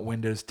 Like if you want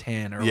Windows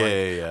 10 or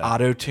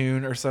Auto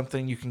Tune or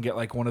something, you can get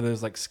like one of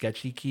those like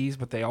sketchy keys,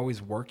 but they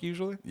always work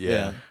usually.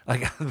 Yeah.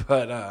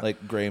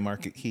 Like gray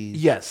market keys.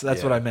 Yes,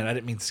 that's what I meant. I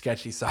didn't mean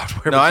sketchy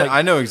software. No,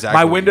 I know exactly.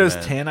 My what Windows you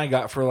meant. 10 I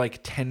got for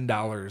like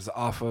 $10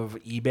 off of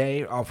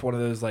eBay, off one of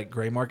those like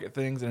gray market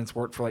things, and it's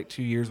worked for like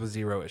 2 years with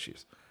 0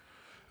 issues.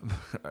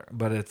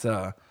 But it's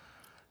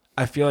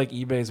I feel like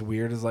eBay's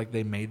weird is like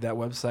they made that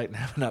website and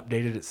haven't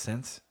updated it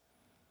since.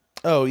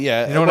 Oh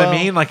yeah, you know what I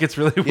mean? Like it's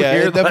really weird. Yeah,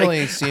 it definitely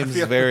like, seems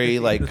very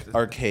like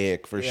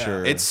archaic for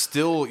sure. It's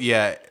still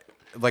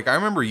like I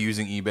remember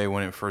using eBay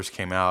when it first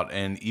came out,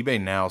 and eBay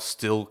now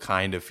still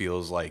kind of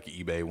feels like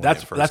eBay when it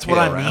first came out. That's what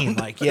I mean.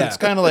 Like, yeah, it's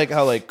kind of like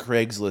how like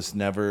Craigslist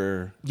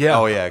never. Yeah.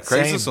 Oh yeah,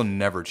 Craigslist will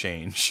never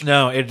change.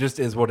 No, it just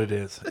is what it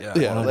is. Yeah.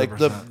 Yeah, 100%. like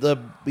the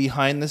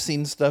behind the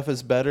scenes stuff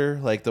is better.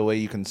 Like the way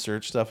you can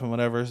search stuff and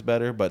whatever is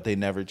better, but they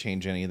never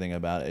change anything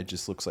about it. It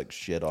just looks like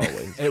shit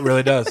always. It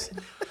really does.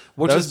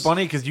 Which is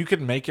funny because you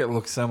could make it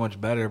look so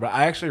much better, but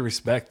I actually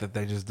respect that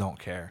they just don't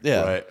care.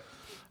 Yeah. Right.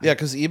 Yeah,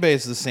 because eBay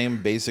is the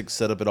same basic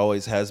setup it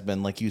always has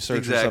been. Like you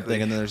search for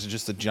something and then there's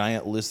just a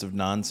giant list of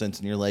nonsense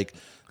and you're like,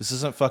 this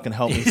doesn't fucking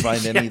help me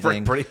find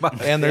anything. Pretty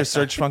much. And their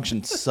search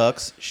function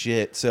sucks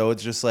shit. So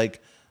it's just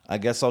like, I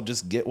guess I'll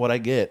just get what I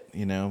get,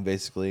 you know,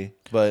 basically.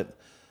 But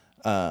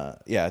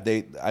yeah,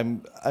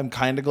 I'm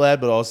kind of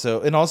glad, but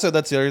also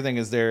that's the other thing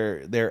is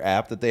their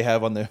app that they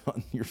have on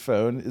your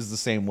phone is the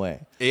same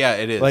way. Yeah,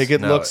 it is. Like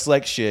it looks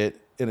like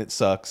shit and it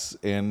sucks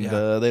and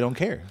they don't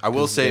care. I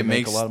will say they it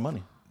make makes a lot of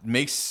money.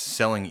 Makes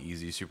selling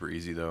super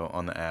easy though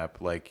on the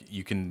app. Like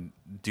you can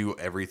do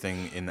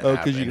everything in the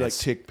app. Because you and like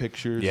take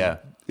pictures. Yeah,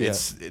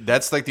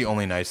 that's like the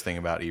only nice thing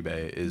about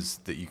eBay is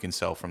that you can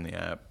sell from the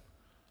app.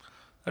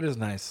 That is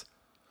nice.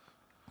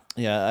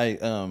 Yeah,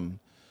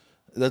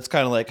 that's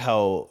kind of like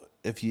how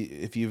if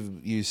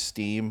you've used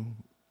Steam,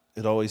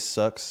 it always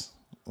sucks.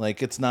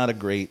 Like it's not a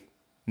great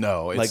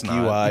it's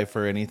not. UI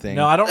for anything.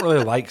 No, I don't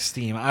really like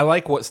Steam. I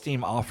like what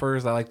Steam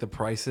offers. I like the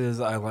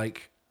prices. I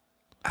like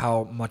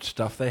how much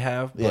stuff they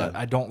have, but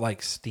I don't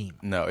like Steam.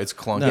 No, it's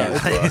clunky. No,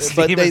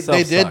 but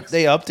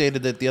they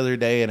updated it the other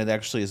day, and it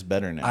actually is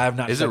better now. I have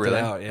not. Is it really?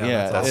 It out.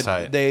 Yeah, that's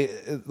tight. They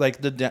like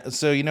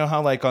so you know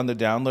how like on the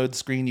download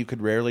screen you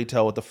could rarely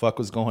tell what the fuck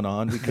was going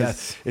on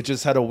because it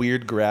just had a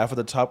weird graph at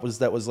the top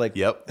that was like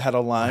had a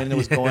line that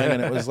was going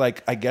and it was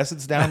like I guess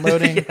it's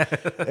downloading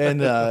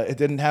and it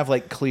didn't have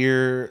like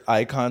clear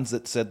icons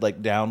that said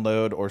like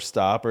download or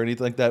stop or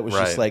anything like that. It was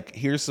just like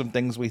here's some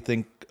things we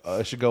think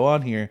should go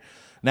on here.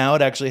 Now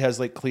it actually has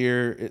like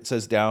it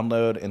says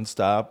download and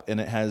stop, and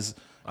it has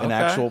an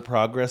actual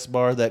progress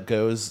bar that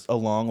goes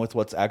along with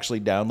what's actually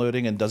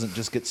downloading and doesn't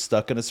just get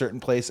stuck in a certain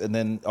place and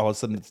then all of a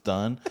sudden it's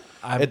done.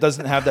 It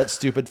doesn't have that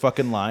stupid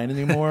fucking line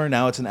anymore.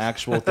 Now it's an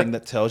actual thing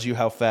that tells you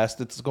how fast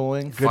it's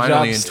going. Good finally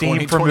job, in Steam,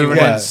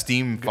 2021,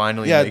 Steam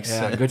finally makes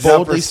sense. Good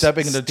job boldly for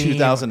stepping into Steam.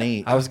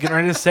 2008. I was getting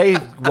ready to say,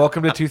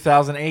 welcome to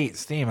 2008,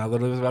 Steam. I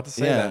literally was about to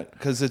say that.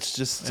 Because it's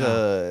just,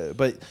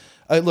 but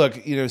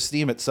look, you know,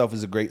 Steam itself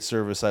is a great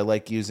service. I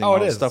like using all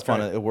the stuff on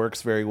it. It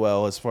works very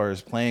well as far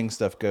as playing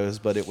stuff goes,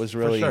 but it was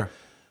really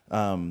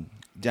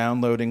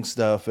downloading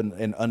stuff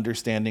and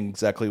understanding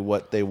exactly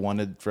what they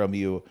wanted from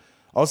you.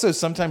 Also,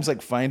 sometimes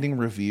like finding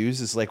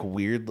reviews is like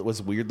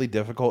was weirdly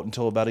difficult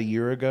until about a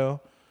year ago.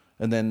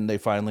 And then they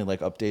finally like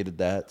updated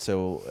that.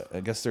 So I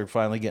guess they're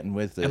finally getting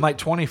with it. And like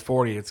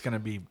 2040, it's going to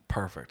be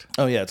perfect.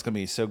 Oh yeah, it's going to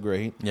be so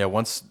great. Yeah,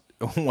 once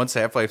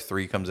Half-Life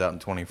 3 comes out in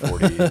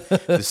 2040,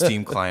 the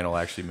Steam client will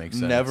actually make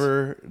sense.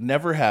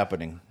 Never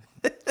happening.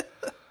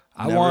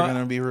 Never going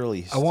to be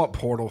released. I want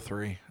Portal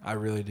 3. I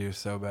really do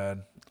so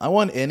bad. I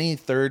want any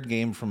third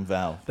game from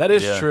Valve. That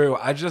is true.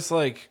 I just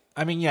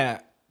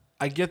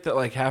I get that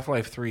like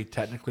Half-Life 3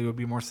 technically would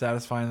be more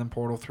satisfying than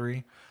Portal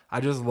 3. I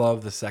just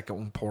love the second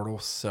one, Portal,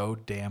 so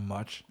damn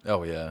much.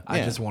 Oh yeah,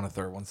 I just want a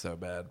third one so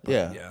bad. But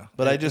yeah.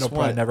 But I just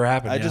want never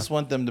happen. I just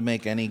want them to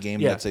make any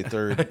game that's a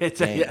third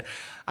game.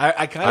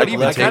 I kind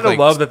of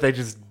love that they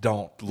just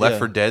don't. Left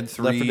 4 Dead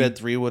 3. Left 4 Dead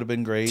 3 would have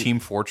been great. Team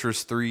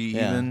Fortress 3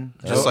 even.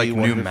 That Just would like be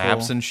new wonderful.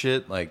 maps and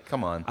shit. Like,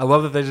 come on. I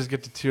love that they just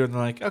get to 2 and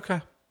they're like,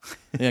 okay.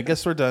 Yeah, I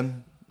guess we're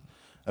done.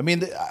 I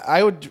mean,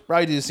 I would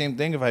probably do the same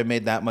thing if I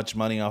made that much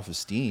money off of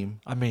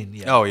Steam. I mean,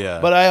 yeah. Oh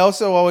yeah. But I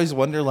also always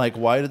wonder, like,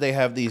 why do they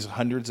have these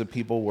hundreds of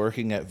people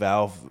working at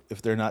Valve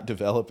if they're not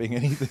developing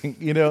anything?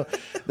 You know,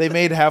 they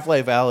made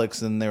Half-Life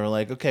Alyx, and they were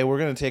like, okay, we're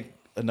going to take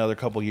another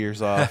couple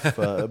years off.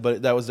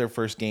 But that was their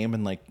first game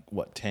in, like,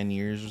 what, 10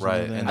 years or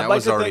something? Right, and that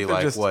was already,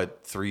 like,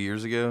 what, 3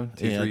 years ago?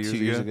 2 3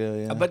 years ago?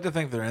 Yeah. I'd like to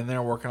think they're in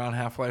there working on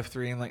Half-Life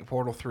 3 and, like,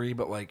 Portal 3,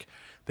 but, like,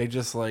 they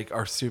just like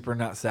are super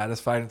not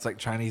satisfied. It's like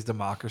Chinese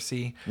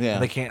democracy. Yeah.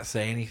 And they can't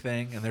say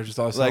anything, and they're just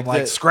always Like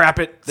like, the- scrap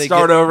it, They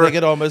start get, over. They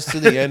get almost to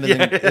the end,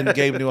 and then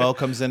Gabe Newell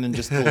comes in and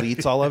just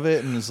deletes all of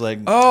it, and is like,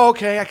 oh,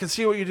 okay, I can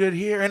see what you did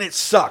here, and it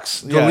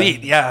sucks. Yeah.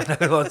 Delete. Yeah.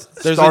 Let's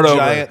there's start a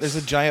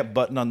over. giant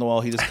button on the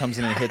wall. He just comes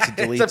in and hits and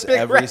deletes big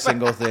every red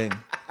single thing.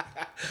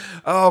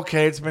 Oh,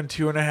 okay, it's been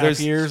 2.5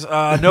 There's- years.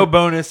 No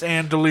bonus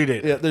and delete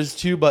it. Yeah, there's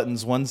 2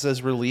 buttons. One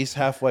says release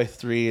Half-Life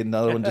 3, and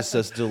another one just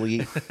says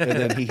delete. And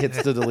then he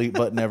hits the delete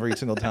button every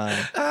single time.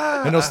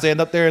 And he'll stand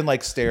up there and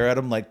like stare at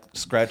him, like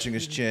scratching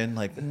his chin,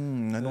 like, I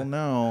don't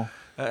know.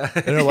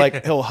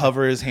 And he'll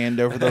hover his hand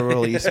over the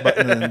release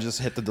button and then just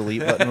hit the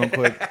delete button real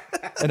quick.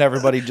 And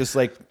everybody just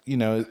like,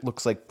 it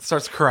looks like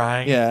Starts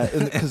crying. yeah,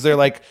 because they're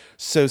like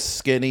so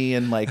skinny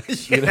and like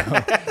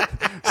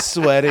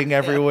sweating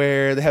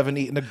everywhere. They haven't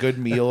eaten a good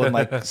meal in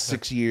like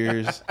 6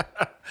 years.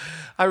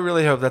 I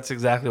really hope that's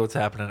exactly what's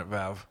happening at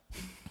Valve.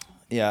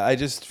 Yeah, I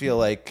just feel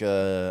like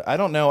I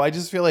don't know. I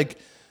just feel like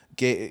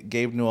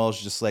Gabe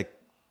Newell's just like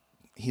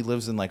he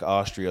lives in like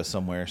Austria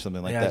somewhere or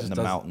something like Yeah, that just in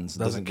the mountains.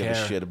 Doesn't give a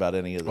care. shit about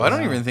any of this. Well, I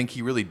don't even think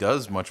he really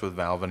does much with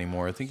Valve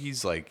anymore. I think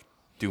he's like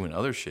doing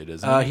other shit,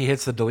 isn't he? He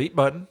hits the delete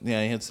button.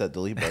 Yeah, he hits that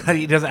delete button.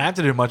 He doesn't have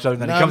to do much other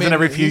than No, he comes I mean, in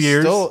every few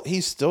years.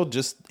 He's still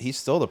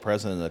the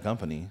president of the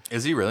company.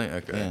 Is he really?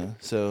 Okay. Yeah,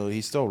 so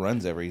he still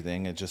runs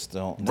everything. It just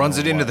don't Runs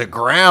know it into why. the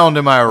ground,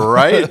 am I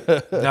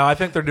right? No, I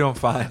think they're doing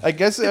fine. I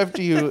guess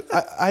after you,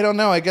 I don't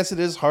know. I guess it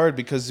is hard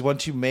because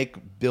once you make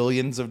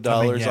billions of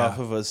dollars yeah. off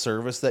of a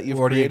service that you've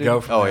Where do you created, go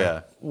from Oh, there?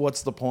 yeah.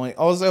 what's the point?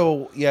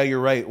 Also, yeah,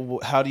 you're right.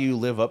 How do you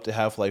live up to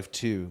Half-Life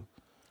 2?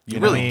 You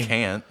know, really I mean,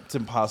 can't. It's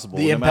impossible.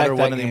 The No impact matter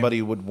what that game-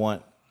 anybody would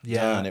want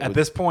Yeah, done. at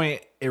this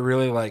point, it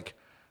really like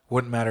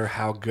wouldn't matter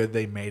how good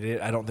they made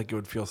it. I don't think it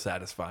would feel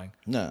satisfying.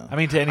 No. I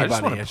mean to I anybody,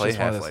 just want to it's play just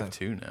one of those Half-Life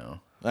things. 2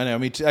 now. I know.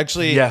 Me too.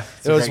 Actually, Yeah,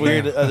 it's it a was great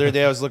weird. game. The other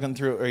day I was looking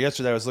through, or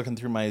yesterday I was looking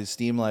through my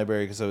Steam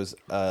library because I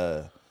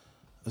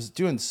was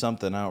doing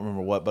something. I don't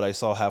remember what, but I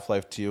saw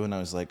Half-Life 2 and I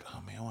was like,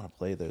 oh man, I want to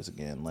play those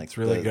again. Like It's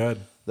really good.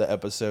 The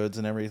episodes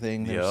and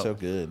everything, they're Yep. so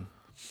good.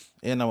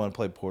 And I want to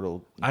play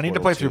Portal. I need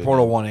to play 2 through again.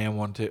 Portal 1 and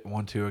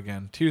 1, 2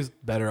 again. 2's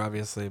better,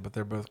 obviously, but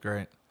they're both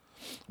great.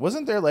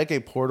 Wasn't there like a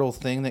Portal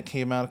thing that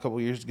came out a couple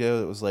years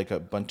ago? It was like a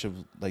bunch of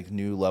like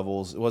new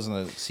levels. It wasn't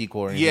a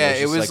sequel or anything. Yeah,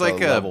 it was like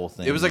a level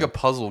thing. it was like a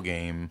puzzle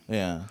game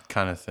yeah.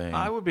 kind of thing.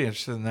 I would be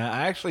interested in that.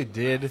 I actually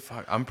did.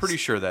 Fuck, I'm pretty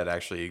sure that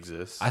actually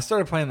exists. I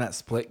started playing that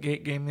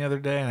Splitgate game the other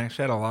day and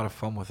actually had a lot of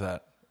fun with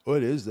that.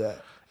 What is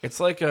that? It's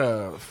like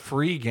a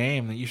free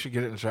game that you should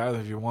get it and try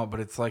with if you want,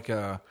 but it's like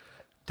a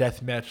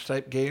deathmatch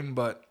type game.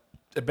 But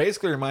it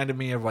basically reminded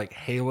me of like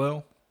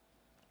Halo,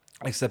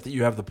 except that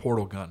you have the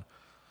portal gun.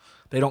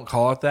 They don't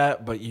call it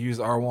that, but you use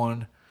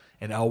R1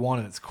 and L1,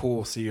 and it's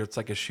cool. See, it's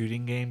like a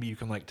shooting game, but you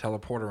can like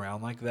teleport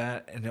around like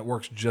that, and it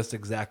works just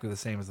exactly the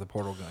same as the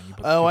portal gun. You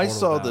put Oh, two I portals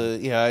saw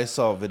down. I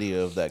saw a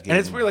video of that game. And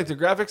it's weird, like the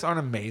graphics aren't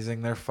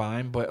amazing; they're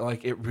fine, but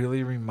like it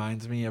really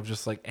reminds me of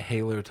just like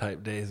Halo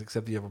type days,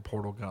 except you have a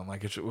portal gun.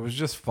 Like it was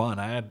just fun.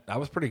 I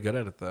was pretty good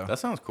at it though. that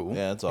sounds cool.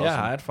 Yeah, it's awesome.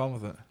 Yeah, I had fun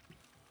with it.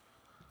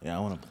 Yeah, I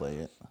want to play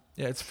it.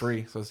 Yeah, it's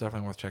free, so it's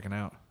definitely worth checking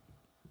out.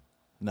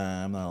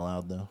 Nah, I'm not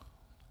allowed though.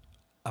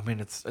 I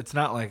mean, it's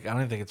not like I don't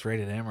even think it's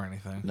rated M or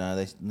anything.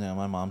 No,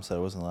 my mom said I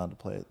wasn't allowed to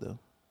play it though.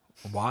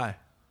 Why?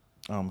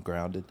 I'm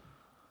grounded.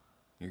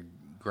 You're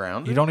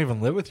grounded. You don't even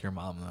live with your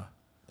mom though.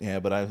 Yeah,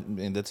 but I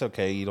mean that's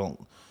okay. You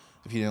don't.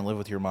 If you didn't live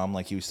with your mom,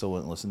 like you still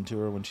wouldn't listen to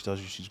her when she tells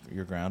you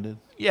you're grounded.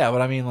 Yeah,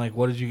 but I mean, like,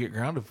 what did you get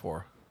grounded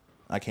for?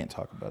 I can't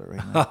talk about it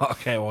right now.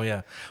 Okay, well,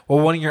 yeah. Well,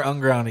 when you're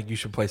ungrounded, you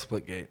should play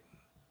Splitgate.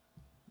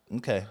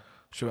 Okay.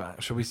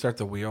 Should we start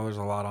the wheel? There's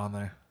a lot on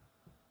there.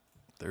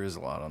 There is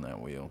a lot on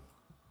that wheel.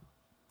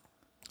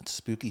 It's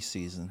spooky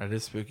season. It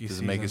is spooky Does it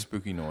season. make a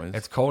spooky noise?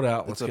 It's cold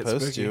out. It's Let's get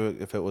supposed spooky. to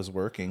if it was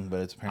working, but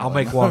it's apparently I'll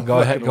make not one. Go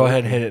ahead. fucking Go ahead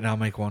and working. hit it, and I'll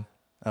make one.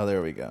 Oh,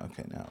 there we go.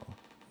 Okay, now.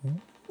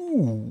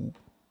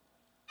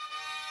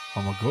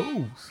 I'm a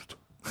ghost.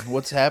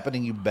 What's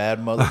happening, you bad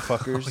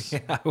motherfuckers? Yeah,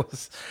 I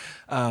was.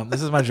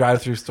 This is my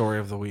drive-through story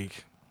of the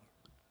week.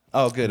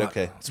 Oh, good.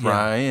 Okay. It's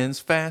Ryan's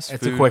fast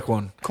It's food a quick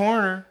one.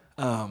 corner.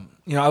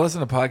 You know, I listen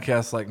to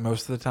podcasts like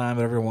most of the time,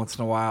 but every once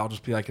in a while I'll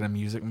just be like in a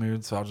music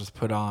mood, so I'll just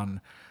put on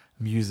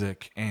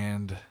music.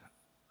 And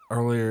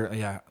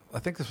I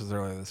think this was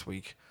earlier this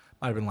week.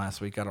 Might have been last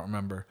week. I don't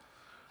remember.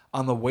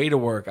 On the way to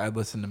work, I'd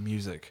listen to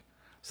music.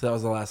 So that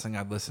was the last thing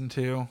I'd listen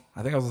to.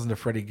 I think I was listening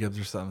to Freddie Gibbs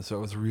or something, so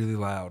it was really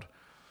loud.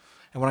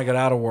 And when I got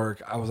out of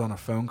work, I was on a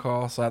phone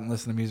call, so I hadn't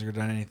listened to music or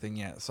done anything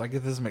yet. So I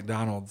get this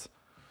McDonald's,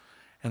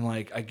 and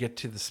like I get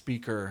to the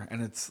speaker,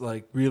 and it's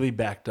like really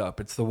backed up.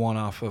 It's the one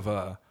off of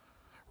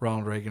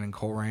Ronald Reagan and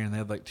Coleraine, and they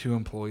had like 2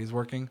 employees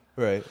working.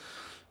 Right.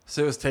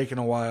 So it was taking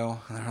a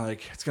while, and they're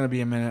like, it's going to be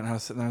a minute. And I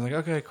was sitting there, I was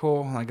like, okay,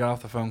 cool. And I got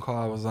off the phone call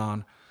I was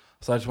on.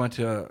 So I just went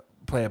to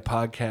play a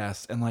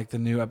podcast, and like the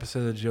new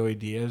episode of Joey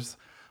Diaz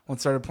when it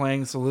started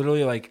playing. So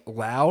literally like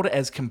loud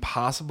as can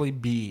possibly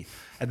be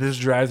at this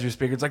drive-through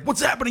speaker. It's like,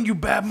 what's happening, you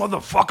bad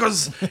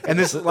motherfuckers? And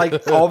this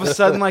like all of a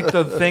sudden like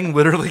the thing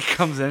literally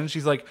comes in. And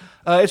she's like,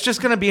 it's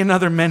just gonna be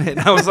another minute.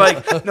 And I was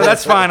like, no,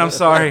 that's fine. I'm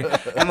sorry.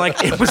 And like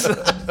it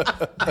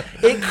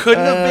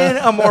couldn't have been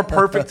a more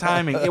perfect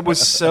timing. It was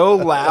so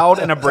loud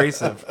and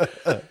abrasive.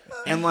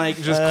 And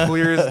like just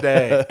clear as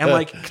day, and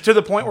like to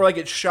the point where like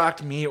it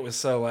shocked me. It was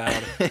so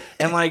loud,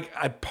 and like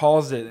I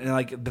paused it, and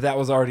like that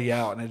was already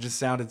out, and it just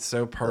sounded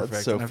so perfect.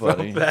 That's so and I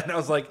funny. felt bad, and I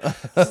was like,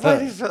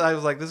 I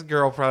was like, this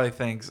girl probably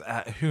thinks,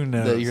 who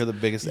knows, that you're the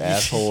biggest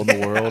asshole in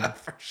the world.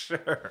 for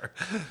sure.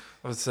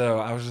 So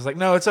I was just like,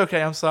 no, it's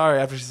okay. I'm sorry.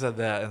 After she said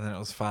that, and then it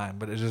was fine,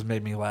 but it just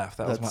made me laugh.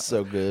 That's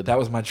so good. That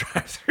was my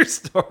drive-through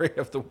story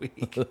of the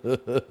week,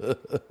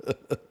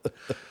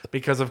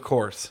 because of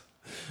course.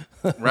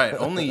 Right,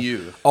 only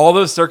you. All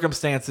those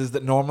circumstances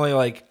that normally,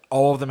 like,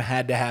 all of them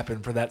had to happen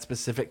for that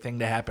specific thing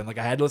to happen. Like,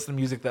 I had to listen to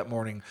music that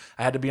morning.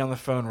 I had to be on the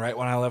phone right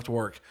when I left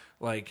work.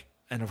 Like,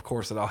 and of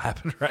course, it all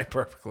happened right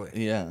perfectly.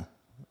 Yeah,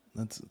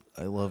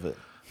 I love it.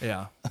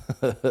 Yeah.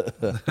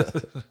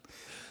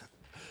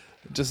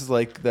 Just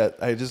like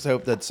that. I just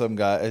hope that some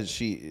guy,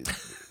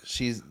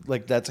 she's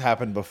like, that's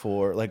happened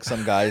before. Like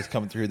some guy's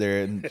come through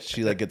there and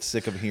she like gets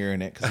sick of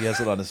hearing it because he has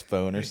it on his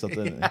phone or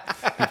something. Yeah.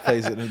 He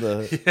plays it into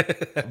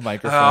the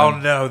microphone. Oh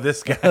no,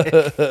 this guy.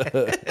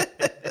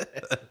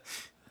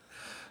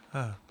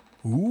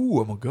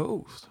 Ooh, I'm a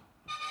ghost.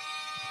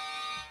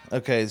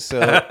 Okay, so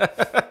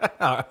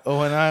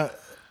when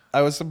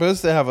I was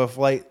supposed to have a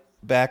flight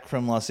back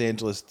from Los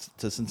Angeles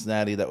to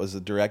Cincinnati that was a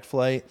direct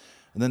flight,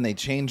 and then they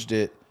changed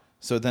it.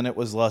 So then it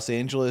was Los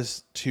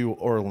Angeles to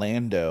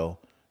Orlando,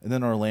 and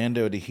then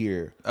Orlando to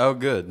here. Oh,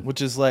 good.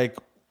 Which is like,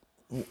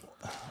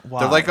 wow.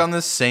 They're like on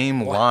the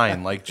same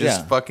line. Like,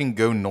 just fucking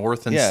go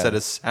north instead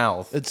of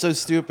south. It's so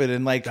stupid,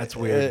 and like that's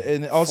weird.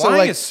 And also, flying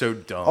like, is so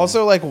dumb.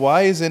 Also, like,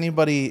 why is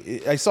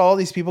anybody? I saw all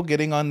these people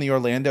getting on the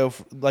Orlando,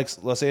 like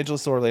Los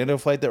Angeles to Orlando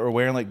flight that were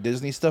wearing like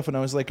Disney stuff, and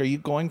I was like, are you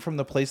going from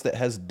the place that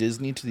has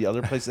Disney to the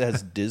other place that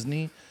has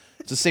Disney?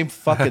 It's the same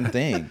fucking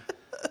thing.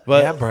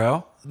 But yeah,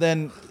 bro.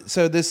 Then,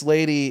 so this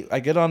lady, I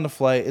get on the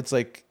flight. It's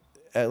like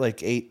at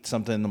like 8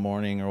 something in the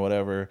morning or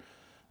whatever,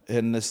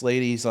 and this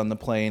lady's on the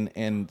plane,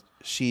 and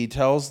she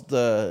tells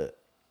the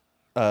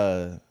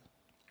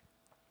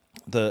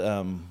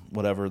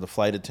whatever, the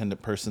flight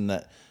attendant person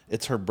that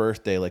it's her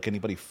birthday. Like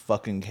anybody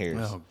fucking cares.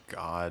 Oh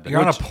God!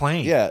 You're on a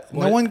plane. Yeah,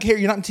 What? No one cares.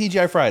 You're not in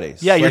TGI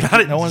Fridays. Yeah, you're Like, not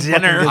at no one's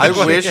dinner.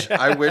 fucking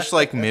I wish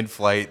like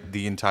mid-flight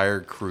the entire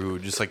crew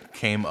just like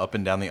came up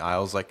and down the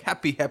aisles like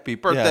happy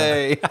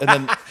birthday.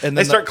 And then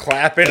They start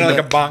clapping like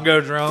a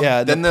bongo drum.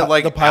 Yeah, Then the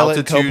like pilot and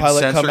altitude co-pilot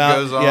sensor come out.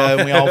 goes off. Yeah,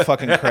 and we all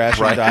fucking crash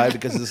Right. and die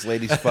because of this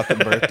lady's fucking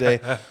birthday.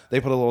 They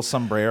put a little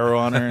sombrero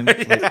on her and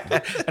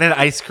and an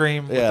ice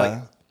cream. with, yeah,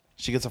 like,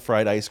 she gets a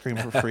fried ice cream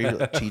for free,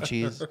 like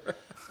Chi-Chi's.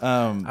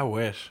 I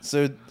wish.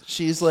 So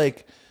she's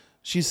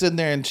sitting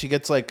there and she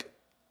gets like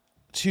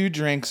 2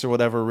 drinks or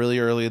whatever really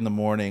early in the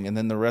morning, and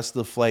then the rest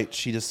of the flight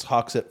she just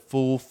talks at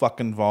full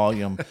fucking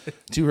volume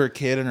to her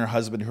kid and her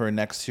husband who are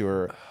next to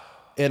her.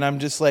 And I'm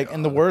just like,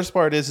 and the worst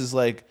part is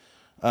like,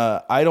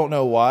 I don't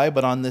know why,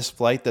 but on this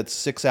flight that's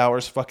 6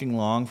 hours fucking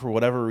long, for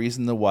whatever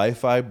reason, the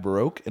Wi-Fi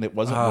broke and it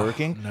wasn't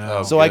working.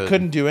 no. So I Good.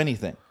 couldn't do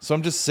anything. So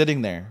I'm just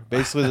sitting there,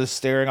 basically just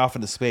staring off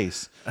into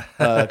space,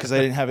 because I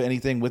didn't have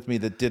anything with me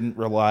that didn't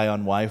rely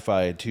on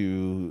Wi-Fi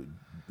to,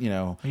 you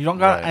know. You don't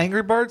got Right.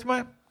 Angry Birds,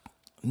 man?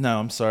 No,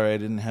 I'm sorry, I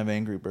didn't have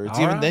Angry Birds.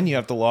 All Even right. then, you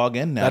have to log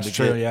in now That's to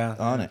true, get yeah.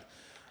 on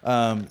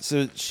it.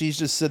 So she's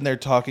just sitting there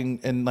talking,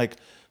 and like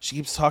she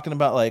keeps talking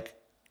about like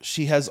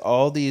she has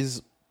all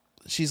these.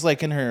 She's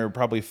like in her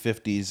probably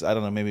 50s, I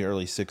don't know, maybe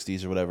early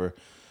 60s or whatever.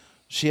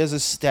 She has a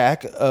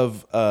stack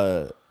of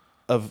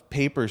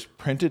papers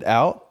printed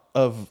out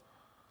of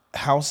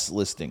house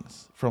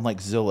listings from like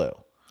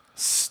Zillow.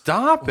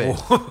 Stop it.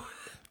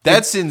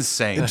 That's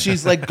insane. And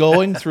she's like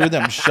going through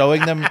them,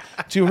 showing them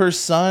to her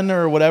son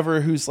or whatever,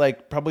 who's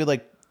like probably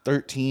like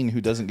 13,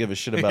 who doesn't give a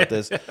shit about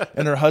this,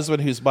 and her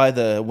husband who's by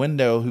the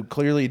window, who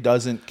clearly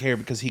doesn't care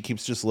because he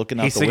keeps just looking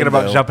out He's the thinking window.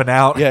 about jumping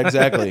out. Yeah,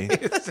 exactly.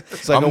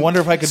 It's like, I wonder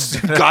if I could.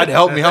 God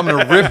help me, I'm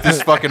gonna rip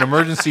this fucking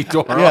emergency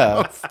door Yeah.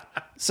 off.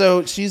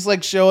 So she's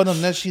like showing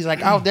them this. She's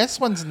like, "Oh, this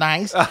one's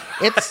nice.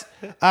 It's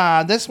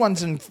this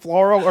one's in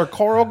Floral or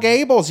Coral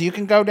Gables. You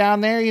can go down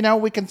there. You know,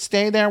 we can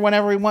stay there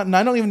whenever we want." And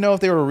I don't even know if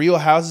they were real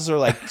houses or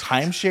like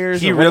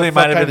timeshares. He or what really the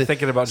fuck might have kind been of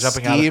thinking about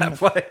jumping out of scheme. that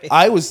place.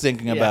 I was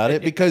thinking about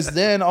it because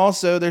then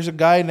also there's a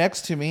guy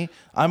next to me.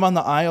 I'm on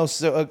the aisle.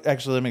 So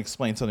actually, let me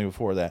explain something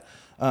before that.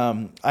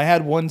 I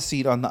had one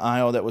seat on the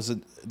aisle that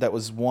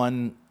was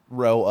one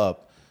row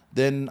up.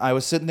 Then I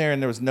was sitting there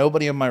and there was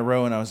nobody in my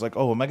row, and I was like,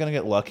 "Oh, am I gonna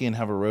get lucky and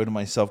have a row to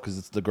myself because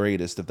it's the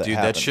greatest if that Dude,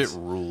 happens?" that shit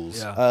rules.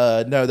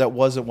 Yeah. No, that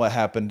wasn't what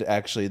happened.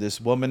 Actually,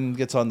 this woman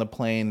gets on the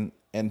plane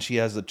and she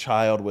has a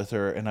child with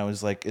her, and I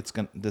was like,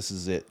 this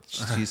is it.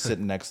 She's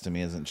sitting next to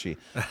me, isn't she?"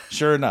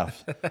 Sure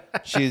enough,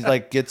 she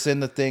like gets in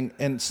the thing,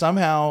 and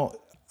somehow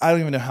I don't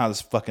even know how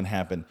this fucking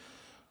happened.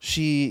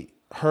 She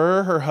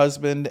her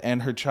husband,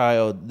 and her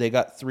child, they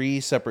got 3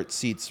 separate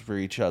seats for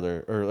each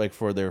other, or like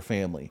for their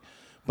family.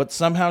 But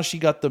somehow she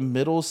got the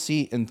middle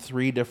seat in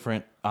 3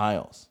 different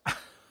aisles.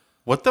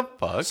 What the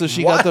fuck? So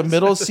she got the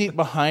middle seat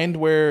behind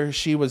where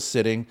she was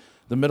sitting,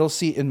 the middle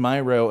seat in my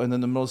row, and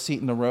then the middle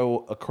seat in the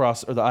row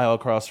across, or the aisle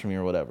across from me,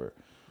 or whatever.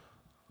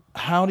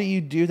 How do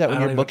you do that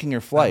when you're booking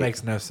your flight? That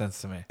makes no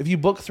sense to me. If you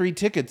book 3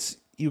 tickets,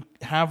 you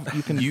have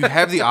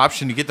the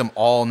option to get them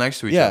all next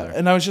to each other. Yeah,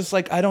 and I was just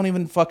like, I don't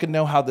even fucking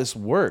know how this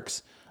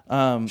works.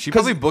 She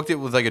probably booked it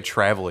with like a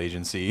travel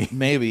agency.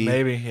 Maybe,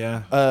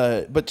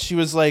 yeah. But she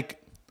was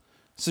like,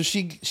 so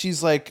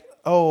she's like,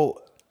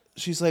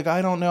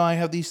 I don't know. I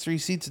have these 3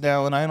 seats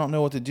now, and I don't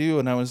know what to do.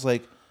 And I was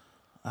like,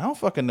 I don't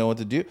fucking know what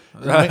to do.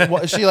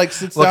 She like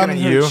sits down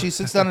she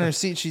sits down in her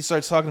seat. She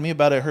starts talking to me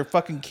about it. Her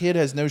fucking kid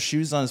has no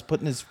shoes on, is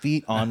putting his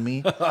feet on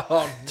me,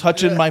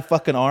 touching my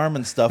fucking arm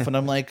and stuff. And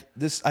I'm like,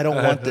 I don't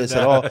want this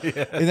at all.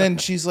 Yeah. And then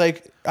she's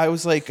like,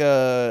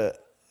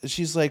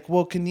 she's like,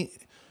 well, can you?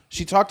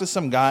 She talked to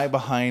some guy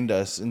behind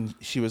us, and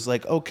she was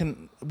like, oh,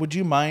 would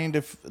you mind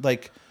if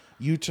like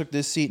you took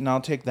this seat and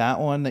I'll take that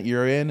one that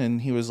you're in?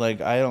 And he was like,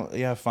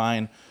 yeah,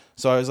 fine.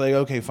 So I was like,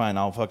 okay, fine,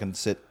 I'll fucking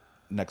sit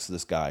next to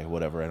this guy,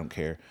 whatever, I don't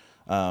care.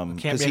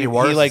 Can't be any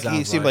worse.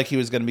 He seemed like he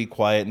was gonna be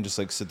quiet and just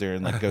like sit there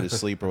and like go to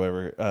sleep or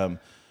whatever.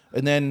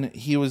 And then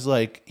he was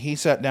like, he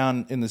sat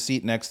down in the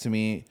seat next to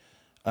me,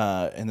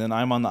 and then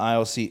I'm on the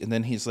aisle seat, and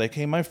then he's like,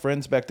 hey, my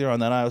friend's back there on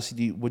that aisle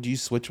seat. Would you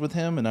switch with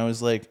him? And I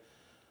was like,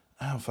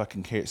 I don't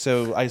fucking care.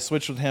 So I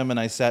switched with him and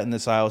I sat in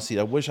this aisle seat.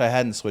 I wish I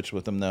hadn't switched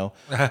with him though,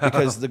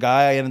 because the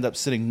guy I ended up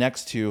sitting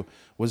next to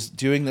was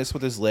doing this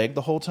with his leg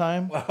the whole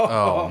time.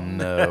 Oh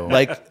no.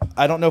 Like,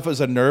 I don't know if it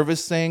was a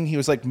nervous thing. He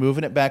was like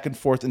moving it back and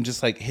forth and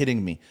just like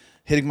hitting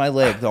my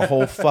leg the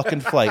whole fucking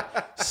flight.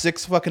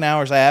 6 fucking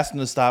hours. I asked him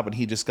to stop and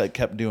he just like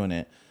kept doing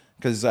it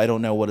because I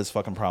don't know what his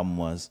fucking problem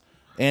was.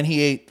 And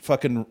he ate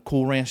fucking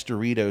Cool Ranch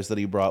Doritos that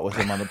he brought with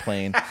him on the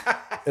plane.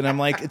 And I'm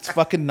like, it's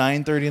fucking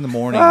 9:30 in the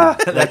morning.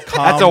 Like,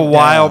 that's a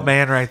wild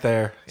man right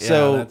there.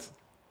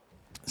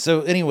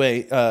 So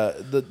anyway,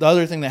 the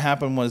other thing that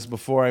happened was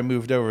before I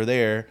moved over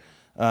there,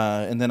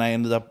 and then I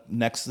ended up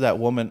next to that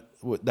woman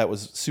that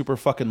was super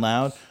fucking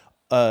loud,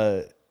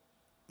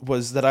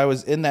 was that I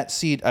was in that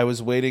seat. I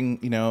was waiting,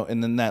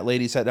 and then that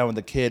lady sat down with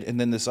the kid, and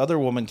then this other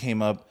woman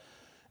came up,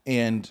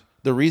 and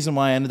the reason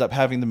why I ended up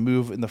having to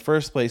move in the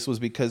first place was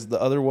because the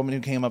other woman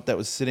who came up that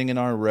was sitting in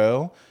our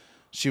row,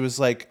 she was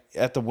like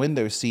at the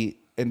window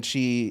seat, and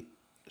she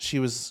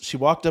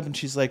walked up and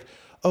she's like,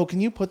 oh,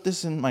 can you put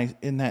this in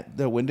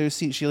the window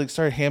seat? She like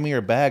started handing me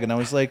her bag, and I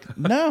was like,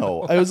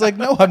 no. I was like,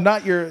 no, I'm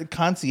not your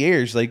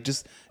concierge. Like,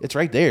 just, it's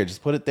right there.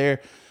 Just put it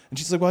there. And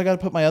she's like, well, I got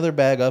to put my other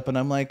bag up. And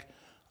I'm like,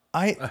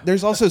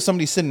 there's also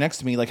somebody sitting next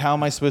to me. Like, how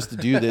am I supposed to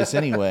do this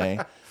anyway?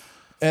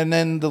 And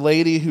then the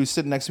lady who's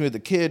sitting next to me with the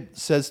kid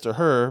says to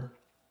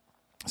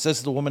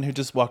the woman who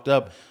just walked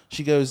up,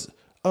 she goes,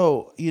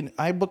 oh,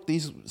 I booked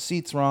these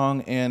seats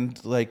wrong,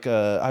 and like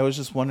I was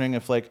just wondering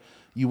if like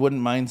you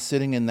wouldn't mind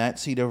sitting in that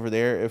seat over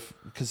there,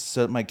 because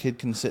so my kid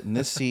can sit in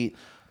this seat,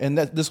 and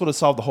this would have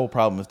solved the whole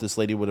problem if this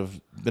lady would have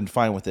been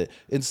fine with it.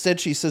 Instead,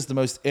 she says the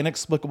most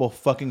inexplicable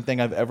fucking thing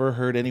I've ever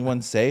heard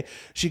anyone say.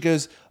 She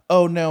goes,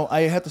 oh no,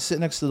 I have to sit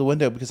next to the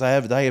window because I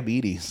have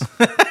diabetes.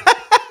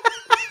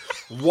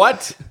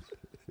 What?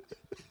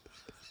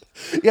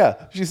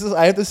 Yeah, she says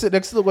I have to sit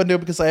next to the window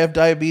because I have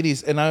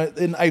diabetes, and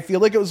I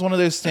feel like it was one of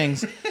those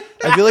things.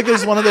 I feel like it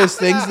was one of those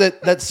things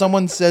that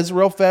someone says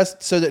real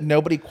fast so that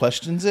nobody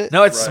questions it.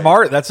 No, it's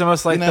smart. That's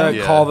almost like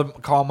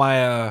call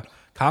my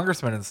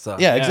congressman and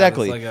stuff. Yeah,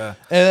 exactly. Like and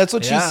that's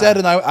what she said,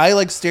 and I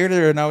like stared at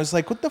her, and I was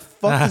like, "What the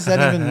fuck does that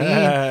even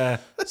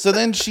mean?" So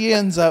then she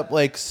ends up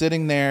like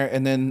sitting there,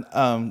 and then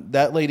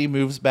that lady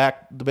moves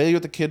back. The lady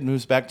with the kid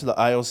moves back to the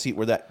aisle seat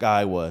where that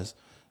guy was.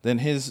 Then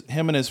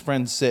him and his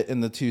friends sit in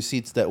the 2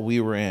 seats that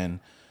we were in.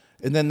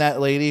 And then that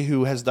lady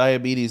who has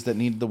diabetes that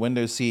needed the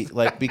window seat,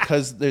 like,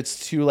 because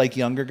it's 2 like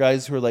younger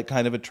guys who are like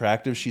kind of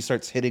attractive, she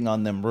starts hitting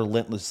on them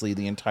relentlessly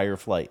the entire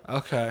flight.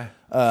 Okay.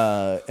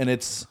 And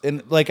it's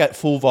like at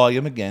full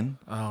volume again.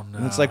 Oh no.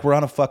 And it's like, we're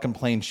on a fucking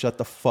plane. Shut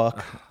the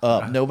fuck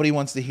up. Nobody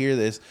wants to hear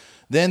this.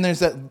 Then there's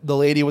the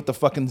lady with the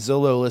fucking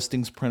Zillow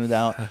listings printed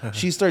out.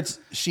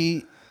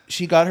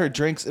 She got her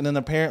drinks, and then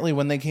apparently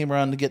when they came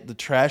around to get the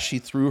trash, she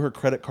threw her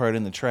credit card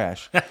in the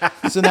trash.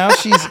 So now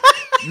she's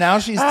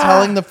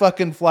telling the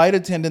fucking flight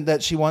attendant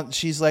that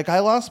she's like, I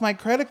lost my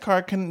credit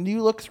card. Can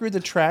you look through the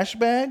trash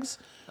bags?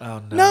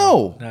 Oh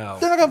no.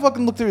 They're not gonna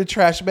fucking look through the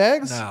trash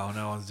bags. No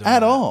one's doing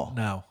at that. all.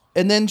 No.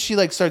 And then she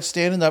like starts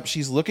standing up.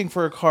 She's looking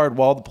for a card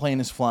while the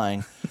plane is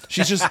flying.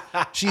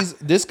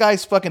 This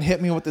guy's fucking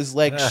hit me with his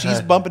leg.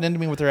 She's bumping into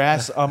me with her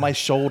ass on my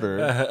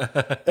shoulder.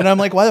 And I'm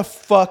like, why the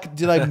fuck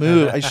did I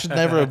move? I should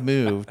never have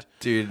moved.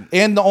 Dude.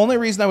 And the only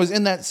reason I was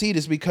in that seat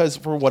is because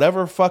for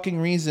whatever fucking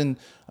reason,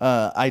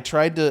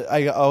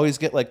 I always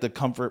get like the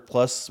Comfort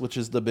Plus, which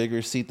is the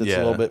bigger seat that's a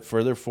little bit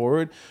further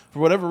forward. For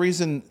whatever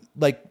reason,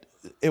 like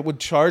it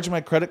would charge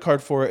my credit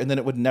card for it, and then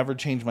it would never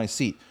change my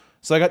seat.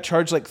 So I got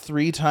charged like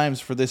 3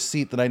 times for this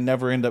seat that I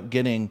never end up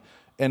getting.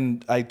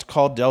 And I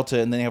called Delta,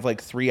 and then they have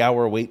like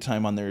 3-hour wait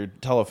time on their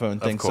telephone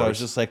thing. So I was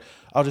just like,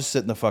 I'll just sit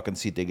in the fucking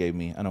seat they gave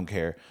me. I don't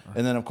care.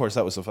 And then, of course,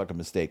 that was a fucking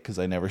mistake because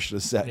I never should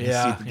have sat in the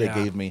seat that they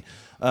gave me.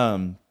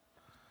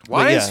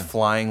 Why is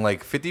flying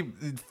like 50?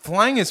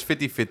 Flying is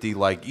 50-50,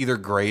 like either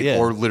great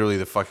or literally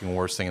the fucking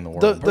worst thing in the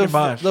world.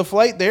 The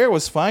flight there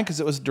was fine because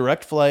it was a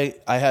direct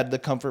flight. I had the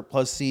Comfort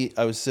Plus seat.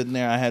 I was sitting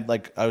there.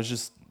 I was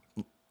just,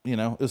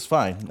 it was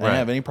fine. I didn't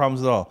have any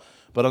problems at all.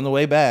 But on the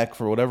way back,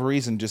 for whatever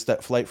reason, just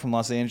that flight from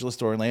Los Angeles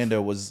to Orlando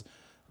was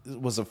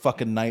a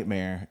fucking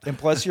nightmare. And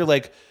plus, you're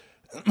like,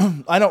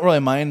 I don't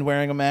really mind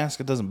wearing a mask.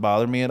 It doesn't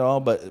bother me at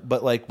all.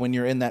 But like when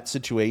you're in that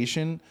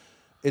situation,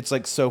 it's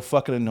like so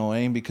fucking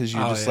annoying because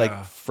you're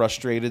like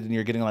frustrated and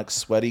you're getting like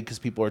sweaty because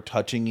people are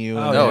touching you. You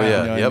know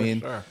what I mean?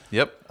 Sure.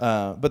 Yep.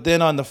 But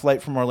then on the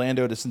flight from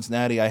Orlando to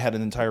Cincinnati, I had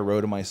an entire row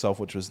to myself,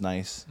 which was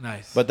nice.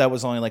 Nice. But that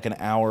was only like an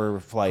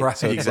hour flight. Right.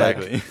 So it's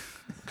Exactly. like,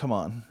 come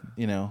on,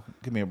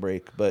 give me a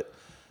break. But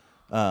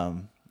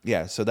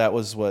so that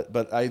was what.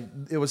 But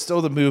it was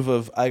still the move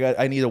of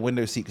I need a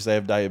window seat because I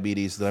have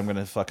diabetes that I'm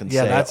gonna fucking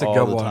say that's a all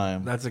good the one.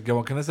 time. That's a good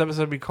one. Can this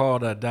episode be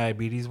called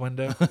Diabetes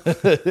Window?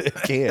 It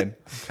can.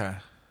 Okay.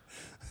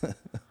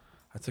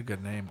 That's a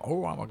good name.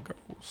 Oh, I'm a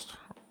ghost.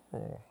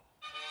 Oh.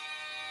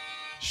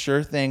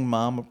 Sure thing,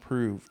 Mom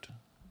approved.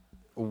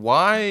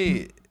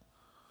 Why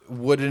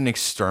would an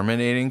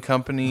exterminating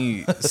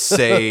company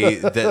say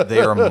that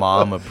they are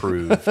mom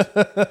approved?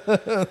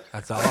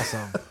 That's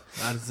awesome.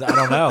 I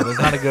don't know. There's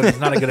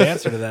not a good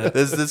answer to that.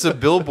 There's a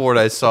billboard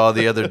I saw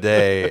the other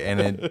day, and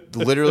it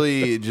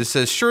literally just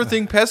says "Sure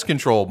Thing Pest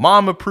Control,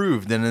 Mom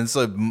approved," and it's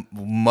a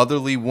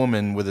motherly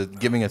woman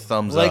giving a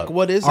thumbs up. Like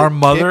what is Are it?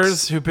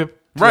 mothers Kicks? who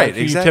Right,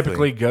 you exactly.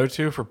 typically go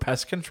to for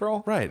pest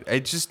control? Right.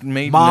 It just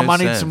made Mom, no I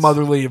need sense. some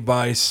motherly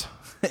advice.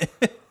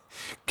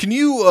 Can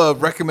you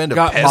recommend a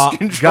pest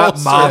control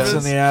got mops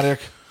service? in the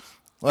attic.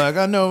 Like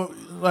I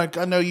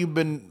know you've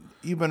been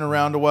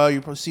around a while.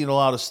 You've seen a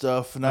lot of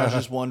stuff, and I was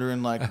just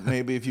wondering, like,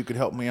 maybe if you could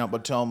help me out by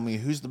telling me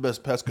who's the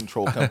best pest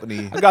control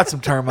company. I got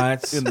some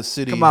termites in the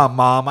city. Come on,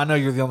 Mom. I know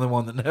you're the only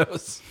one that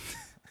knows.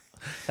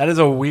 That is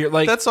a weird,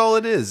 like. That's all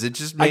it is. It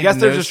just. I guess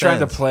they're just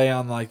trying to sense. play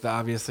on like the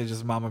obviously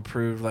just mom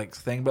approved like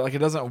thing, but like it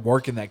doesn't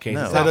work in that case.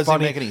 No. It's That not doesn't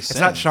funny. make any It's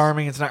not sense.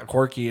 charming. It's not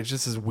quirky. It's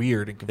just as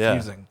weird and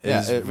confusing. It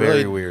is it very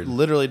really, weird.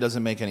 Literally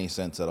doesn't make any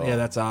sense at all. Yeah,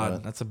 that's odd.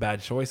 But That's a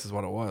bad choice, is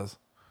what it was.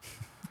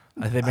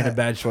 I think they made a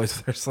bad choice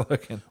with their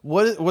slogan.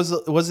 what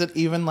was it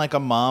even like a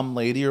mom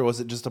lady, or was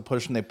it just a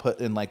person they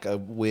put in like a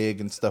wig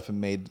and stuff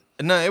and made?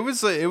 No, it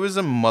was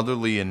a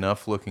motherly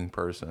enough looking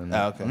person.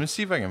 Oh, okay. Let me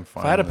see if I can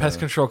find. If I had a pest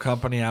control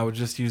company, I would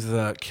just use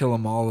the Kill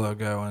 'Em All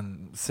logo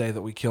and say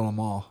that we kill them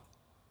all.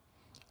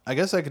 I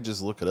guess I could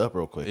just look it up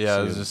real quick. Yeah, I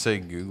See was what- just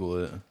saying Google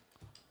it.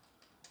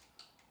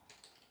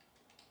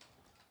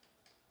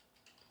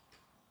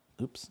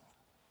 Oops.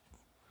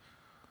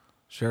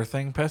 Sure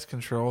thing, pest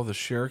control, the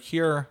sure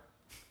cure.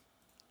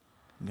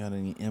 Got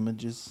any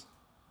images?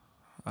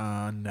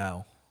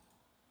 No.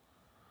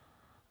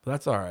 But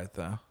that's all right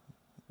though.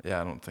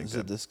 Yeah, I don't think Is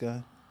it this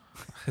guy?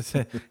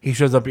 He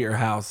shows up at your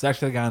house. It's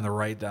actually the guy on the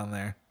right down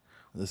there.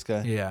 This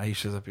guy? Yeah, he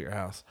shows up at your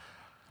house.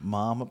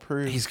 Mom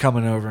approved. He's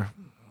coming over.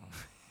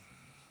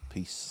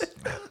 Peace.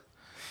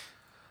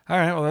 All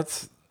right, well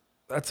that's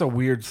a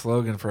weird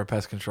slogan for a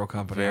pest control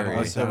company. I don't Very. I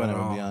like was that hoping at it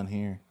would all. be on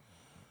here.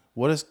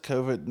 What is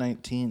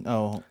COVID-19?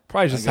 Oh,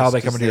 Probably I just guess how they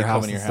 'cause come into your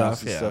house and house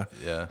stuff.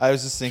 Yeah. I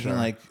was just thinking Sure.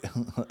 like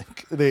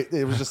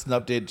it was just an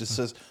update. Just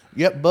says,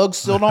 "Yep, bugs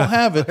still don't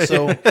have it,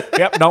 so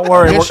Yep, don't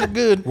worry. guess We're, you're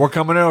good. we're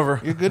coming over.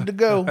 You're good to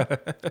go."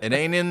 It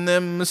ain't in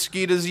them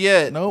mosquitoes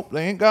yet. Nope,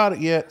 they ain't got it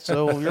yet,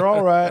 so you're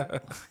all right.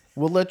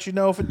 We'll let you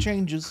know if it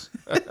changes.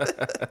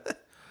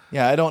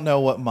 Yeah, I don't know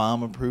what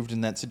mom approved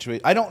in that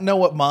situation. I don't know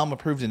what mom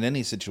approved in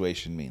any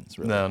situation means.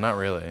 Really. No, not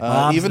really.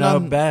 Moms even know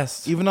on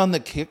best. Even on the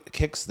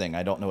kicks thing,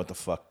 I don't know what the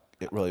fuck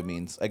it really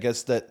means. I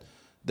guess that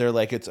they're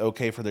like it's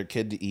okay for their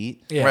kid to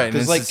eat. Yeah. Right, and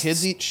Because it's like just-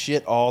 kids eat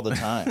shit all the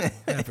time.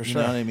 for You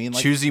sure. know what I mean?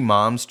 Like Choosy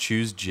moms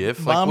choose Jif.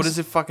 Like, what Moms- does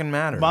it fucking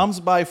matter? moms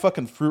buy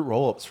fucking fruit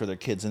roll-ups for their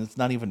kids, and it's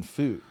not even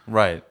food.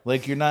 Right.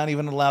 Like you're not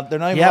even allowed. They're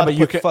not even Yeah, allowed but to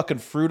you put can- fucking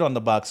fruit on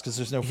the box because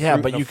there's no. Yeah,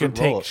 fruit but in a you can fruit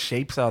take roll-up.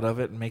 shapes out of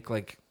it and make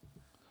like.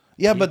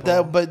 Yeah, but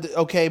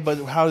okay,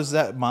 but how is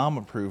that mom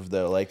approved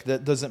though? Like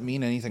that doesn't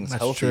mean anything's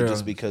That's healthy true.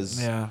 just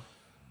because Yeah.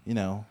 you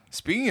know.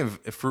 Speaking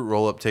of fruit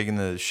roll up taking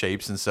the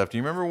shapes and stuff, do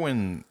you remember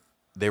when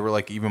they were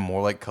like even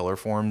more like color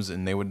forms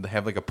and they would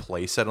have like a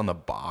play set on the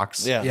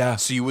box? Yeah. Yeah.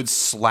 So you would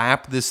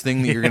slap this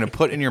thing that you're going to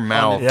put in your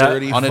mouth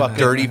dirty on a fucking-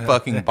 dirty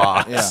fucking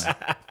box. Yeah.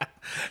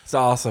 It's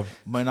awesome.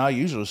 Man, I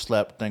usually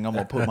slap the thing. I'm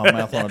gonna put my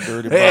mouth on a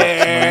dirty box.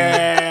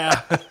 Man.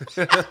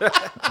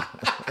 Yeah.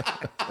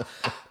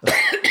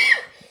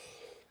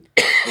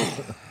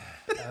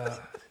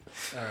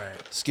 All right.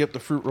 Skip the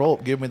fruit roll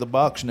up. Give me the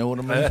box. Know what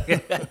I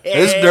mean?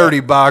 This dirty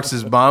box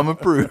is bomb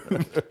approved.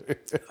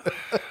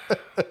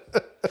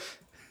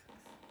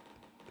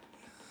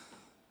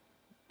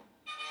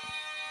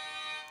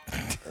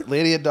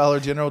 Lady at Dollar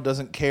General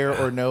doesn't care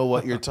or know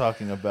what you're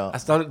talking I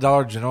about. started at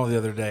Dollar General the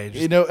other day.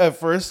 Just, You know, at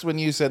first when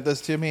you said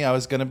this to me, I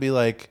was gonna be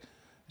like,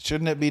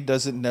 shouldn't it be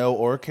doesn't know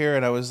or care?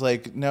 And I was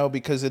like, no,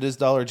 because it is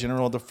Dollar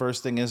General. The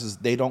first thing is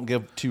they don't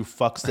give two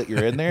fucks that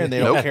you're in there, and they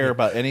don't care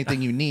about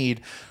anything you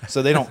need.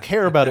 So they don't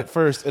care about it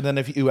first. And then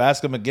if you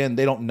ask them again,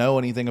 they don't know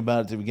anything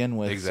about it to begin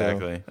with.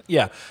 Exactly. So.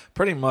 Yeah,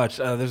 pretty much.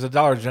 There's a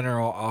Dollar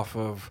General off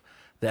of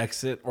the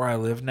exit where I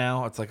live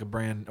now. It's like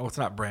it's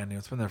not brand new.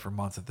 It's been there for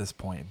months at this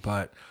point,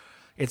 but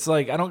it's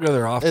like I don't go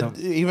there often.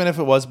 Even if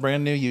it was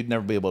brand new, you'd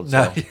never be able to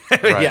tell.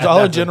 Right. Yeah,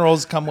 Dollar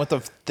Generals come with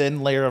a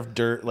thin layer of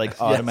dirt, like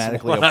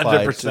automatically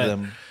applied to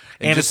them.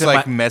 And just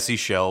like messy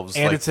shelves.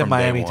 And like it's in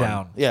Miami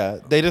town. Yeah,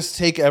 they just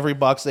take every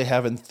box they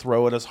have and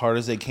throw it as hard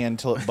as they can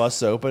until it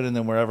busts open, and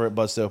then wherever it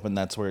busts open,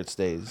 that's where it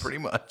stays. Pretty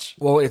much.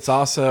 Well, it's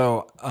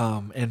also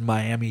in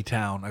Miami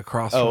town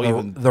across from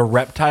even the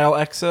Reptile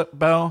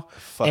Expo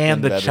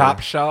and the better. Chop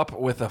Shop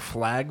with a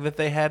flag that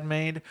they had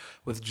made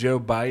with Joe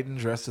Biden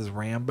dressed as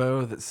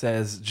Rambo that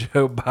says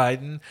Joe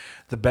Biden,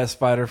 the best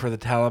fighter for the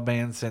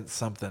Taliban since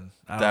something.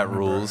 I don't remember.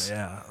 Rules.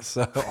 Yeah.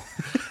 So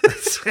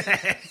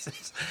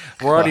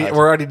we're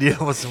already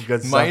dealing with some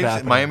good stuff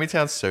happening. Miami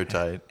town's so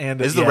tight. And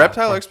is the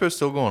Reptile Expo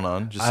still going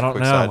on? Just I don't a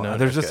quick know. side note.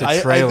 There's just Okay.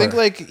 a trailer. I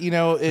think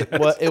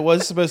it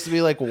was supposed to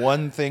be like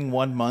one thing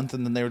 1 month,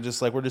 and then they were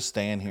just like, we're just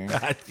staying here.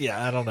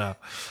 I don't know.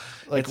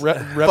 Like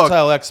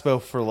Reptile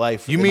Expo for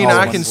life. You in mean all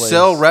I one can place.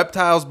 sell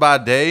reptiles by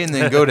day and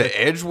then go to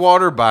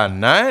Edgewater by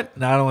night?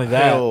 Not only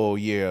that, Oh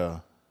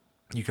yeah.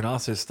 you can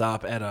also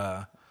stop at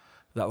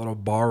that little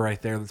bar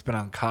right there that's been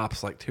on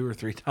Cops like 2 or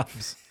 3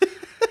 times.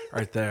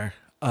 Right there.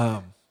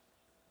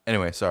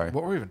 Anyway, sorry.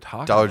 What were we even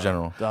talking Dollar about?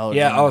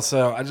 General.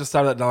 Also, I just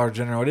thought of that Dollar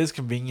General. It is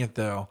convenient,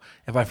 though,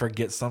 if I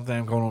forget something,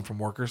 I'm going home from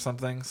work or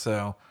something.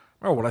 So,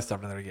 or what I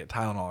stopped in there to get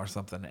Tylenol or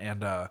something.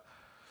 And the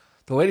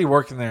lady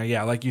working there,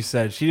 yeah, like you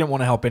said, she didn't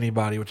want to help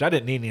anybody, which I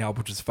didn't need any help,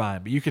 which is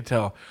fine. But you could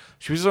tell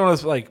she was one of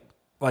those like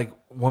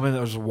woman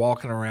that was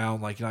walking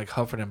around like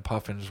huffing and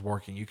puffing, just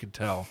working. You could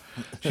tell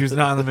she was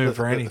not in the mood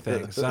for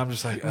anything. So I'm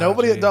just like,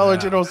 Nobody at Dollar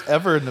General's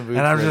ever in the mood.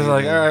 and I'm for just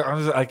like, anything. all right. I'm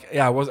just like,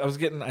 yeah, I was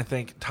getting, I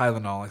think,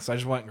 Tylenol. Like, so I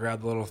just went and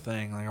grabbed the little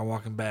thing. Like, I'm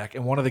walking back,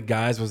 and one of the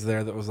guys was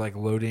there that was like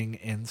loading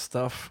in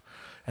stuff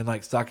and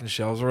like stocking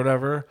shelves or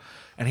whatever.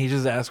 And he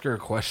just asked her a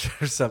question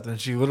or something.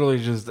 She literally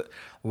just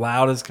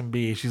loud as can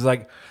be. She's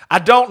like, I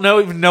don't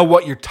even know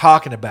what you're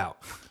talking about.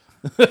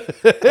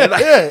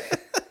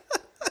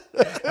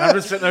 I'm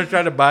just sitting there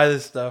trying to buy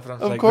this stuff, and I'm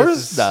just like,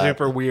 this is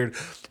super weird.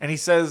 And he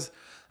says,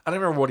 I don't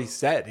remember what he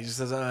said. He just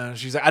says,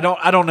 she's like, I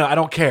don't know. I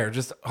don't care.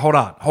 Just hold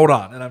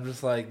on. And I'm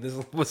just like,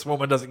 this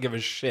woman doesn't give a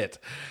shit.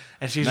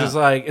 And she's just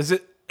like, is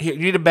it, here, you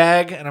need a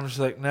bag? And I'm just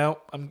like, no,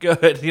 I'm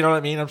good. You know what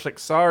I mean? I'm just like,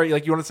 sorry.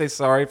 Like, you want to say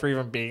sorry for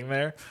even being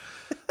there?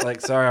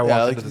 Like, sorry, I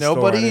walked into the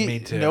store. I didn't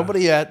mean to.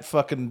 Nobody at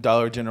fucking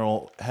Dollar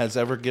General has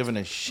ever given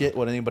a shit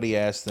what anybody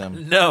asked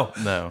them. No.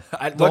 The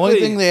only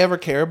thing they ever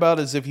care about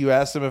is if you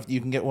ask them if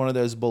you can get one of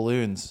those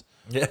balloons.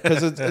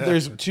 Because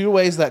there's 2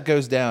 ways that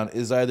goes down.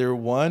 Is either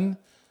one,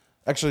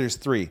 actually there's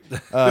 3.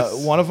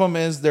 One of them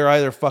is they're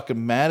either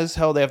fucking mad as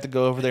hell they have to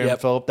go over there and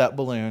fill up that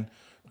balloon.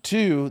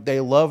 2,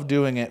 they love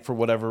doing it for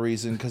whatever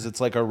reason because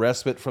it's like a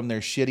respite from their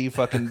shitty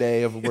fucking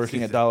day of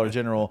working at Dollar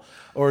General.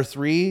 Or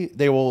 3,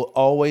 they will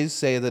always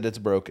say that it's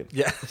broken.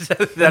 Yeah.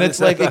 And it's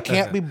like, it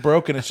can't be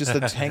broken. It's just a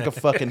tank of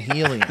fucking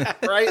helium.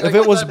 Right? If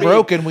it was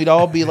broken, we'd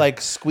all be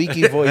like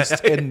squeaky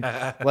voiced and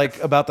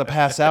like about to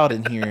pass out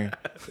in here.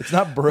 It's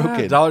not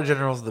broken. Dollar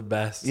General's the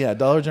best. Yeah,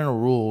 Dollar General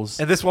rules.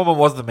 And this woman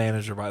was the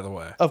manager, by the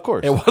way. Of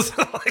course. It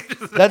wasn't like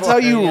That's how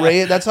you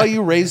raise. That's how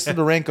you raise to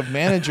the rank of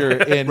manager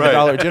in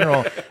Dollar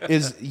General.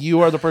 Is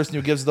you are the person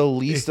who gives the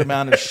least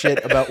amount of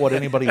shit about what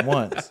anybody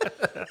wants.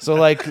 So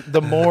like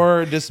the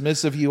more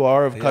dismissive you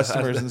are of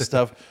customers and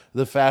stuff,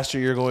 the faster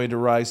you're going to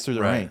rise through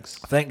the ranks.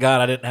 Thank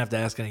God I didn't have to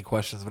ask any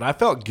questions, but I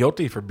felt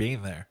guilty for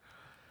being there.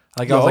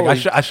 Like I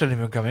was like, I shouldn't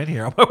even come in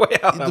here on my way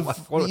out. I'm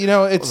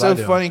like, it's so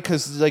funny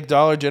because like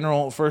Dollar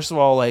General. First of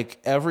all, like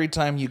every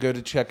time you go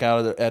to check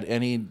out at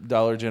any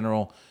Dollar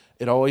General,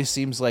 it always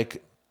seems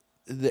like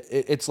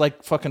it's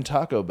like fucking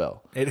Taco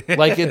Bell.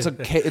 Like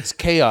it's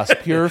chaos,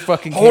 pure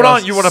fucking chaos. Hold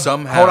on, you want to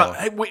somehow. Hold on,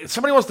 hey, wait,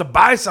 somebody wants to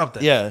buy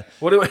something. Yeah.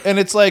 And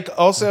it's like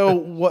also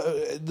what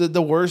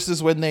the worst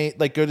is when they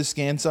like go to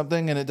scan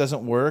something and it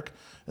doesn't work.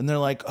 And they're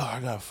like, oh, I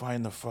gotta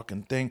find the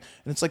fucking thing.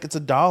 And it's like, it's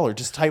 $1.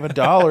 Just type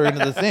 $1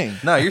 into the thing.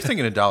 No, you're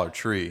thinking of Dollar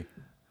Tree.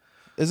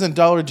 Isn't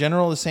Dollar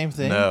General the same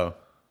thing? No.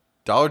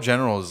 Dollar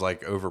General is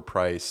like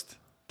overpriced.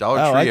 Dollar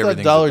I Tree, thought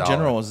everything's Dollar $1.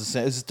 General is the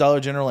same. Is Dollar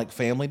General like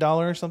Family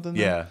Dollar or something?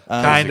 Yeah.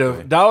 Kind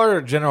basically. of.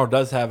 Dollar General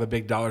does have a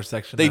big dollar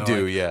section. They though.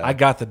 do, Like, yeah. I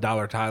got the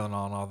dollar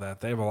Tylenol and all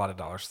that. They have a lot of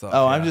dollar stuff.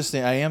 Oh,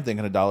 yeah. I am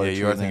thinking of Dollar Tree. Yeah,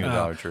 you are thinking of then.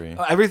 Dollar Tree.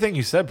 Everything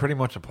you said pretty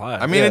much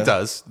applies. I mean, it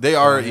does. They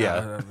are,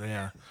 yeah.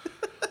 Yeah.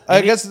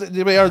 I guess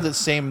they are the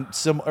same,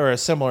 or a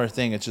similar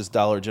thing. It's just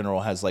Dollar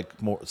General has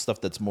like more stuff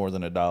that's more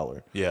than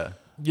 $1. Yeah.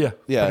 Yeah.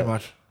 Yeah. Pretty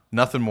much.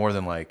 Nothing more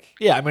than like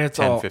Yeah, I mean, it's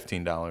 $10, all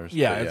 $15.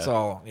 Yeah, but it's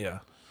all. Yeah.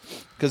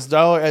 Because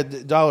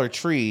Dollar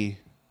Tree,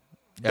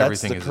 That's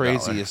everything the is $1.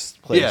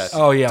 craziest place. Yeah.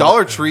 Oh, yeah.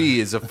 Dollar Tree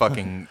is a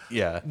fucking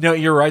No,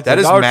 you're right. That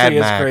The is Dollar Mad Tree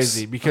is Max.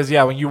 crazy because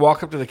when you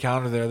walk up to the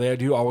counter there, they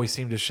do always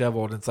seem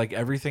disheveled. It's like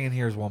everything in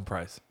here is one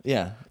price.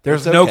 Yeah.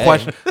 There's It's no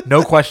okay.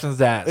 no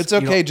questions asked. It's You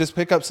okay. Just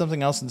pick up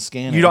something else and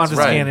scan it. You don't It's have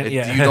to fine. scan it.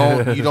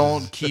 Yeah. You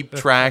don't keep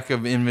track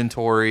of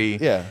inventory.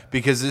 Yeah.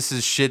 Because this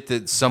is shit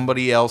that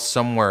somebody else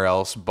somewhere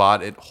else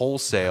bought at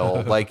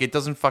wholesale. Like it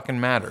doesn't fucking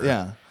matter.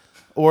 Yeah.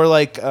 Or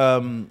like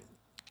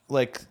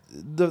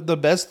the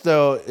best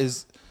though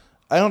is,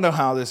 I don't know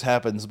how this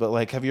happens, but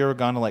like, have you ever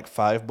gone to like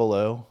Five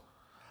Below?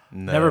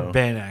 No. Never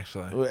been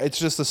actually. It's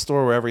just a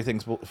store where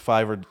everything's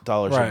 $5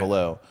 or Right.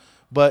 below.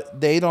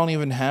 But they don't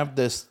even have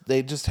this.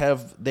 They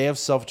have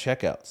self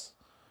checkouts,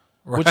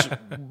 which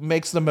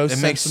makes the most It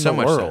sense makes in so the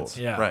much world. sense.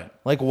 Yeah. Right.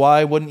 Like,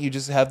 why wouldn't you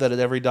just have that at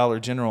every Dollar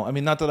General? I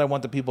mean, not that I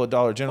want the people at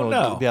Dollar General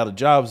Well, no. to be out of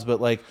jobs,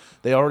 but like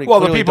they already. Well,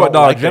 the clearly people at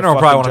don't Dollar like their General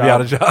probably fucking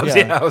want to be out of jobs.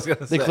 Yeah, I was gonna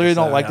They say, clearly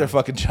don't so, like yeah. their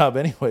fucking job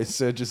anyway,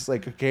 so just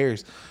like who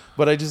cares?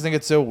 But I just think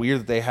it's so weird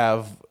that they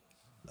have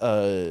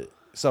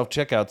self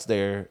checkouts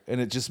there,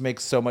 and it just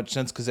makes so much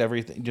sense because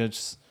everything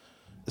just.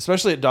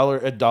 Especially at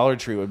Dollar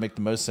Tree would make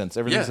the most sense.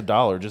 Everything's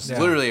 $1. Just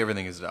Literally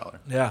everything is $1.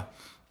 Yeah.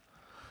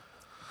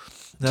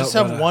 just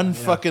No, have but, one yeah.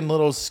 fucking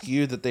little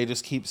SKU that they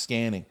just keep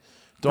scanning.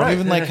 Don't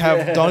even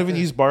don't even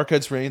use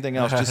barcodes for anything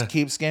else. Just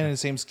keep scanning the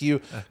same SKU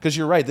because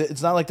you're right.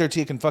 It's not like they're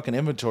taking fucking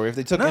inventory. If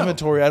they took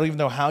inventory, I don't even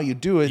know how you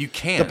do it. You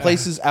can't. The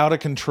place is out of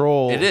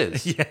control. It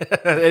is. It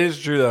is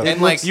true though.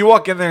 And, like, you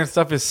walk in there and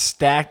stuff is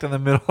stacked in the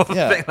middle of the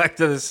Yeah. thing, like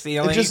to the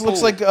ceiling. It just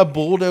looks like a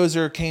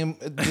bulldozer came.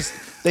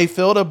 They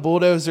filled a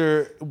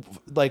bulldozer,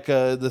 like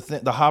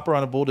the hopper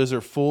on a bulldozer,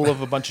 full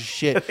of a bunch of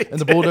shit, and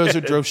the bulldozer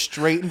drove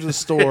straight into the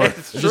store. and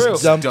true.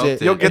 Just dumped Dumped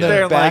it. it. You'll get and then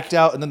there and, backed like-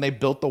 out, and then they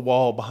built the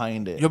wall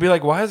behind it. You'll be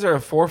like, why is there a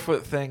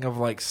 4-foot thing of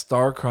like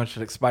Star Crunch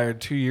that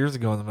expired 2 years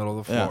ago in the middle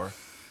of the Yeah. floor?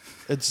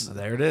 It's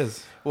There it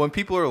is. When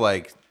people are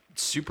like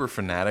super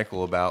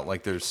fanatical about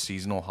like their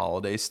seasonal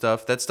holiday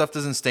stuff, that stuff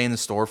doesn't stay in the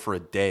store for a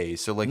day.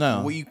 So like,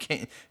 No. you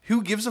can't.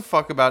 Who gives a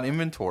fuck about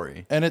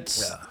inventory?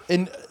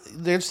 and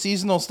their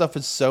seasonal stuff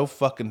is so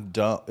fucking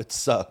dumb. It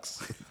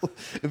sucks.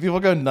 If people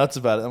go nuts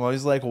about it, I'm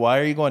always like, why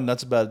are you going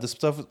nuts about it? This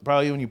stuff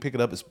probably when you pick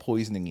it up is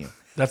poisoning you.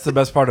 That's the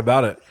best part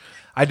about it.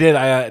 I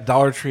at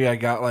Dollar Tree, I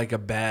got like a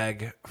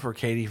bag for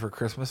Katie for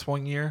Christmas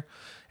one year.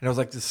 And it was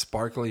like this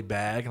sparkly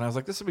bag. And I was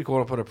like, this would be cool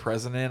to put a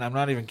present in. I'm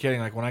not even kidding.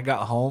 Like when I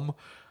got home,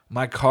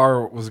 my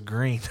car was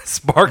green.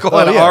 Sparkle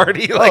had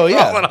already like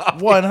fallen off.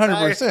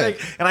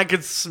 100%. And I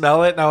could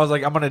smell it. And I was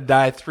like, I'm going to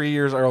die 3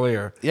 years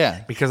earlier.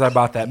 Yeah. Because I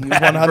bought that You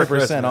bag. 100% for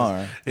Christmas.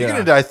 are. You're Yeah.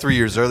 gonna die 3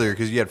 years earlier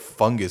because you had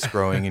fungus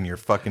growing in your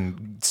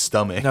fucking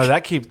stomach. No,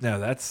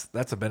 that's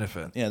a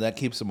benefit. Yeah, that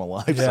keeps them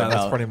alive. Yeah, somehow.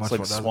 that's pretty much it's like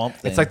what does. Swamp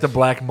Thing. It's like the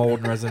black mold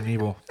in Resident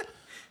Evil.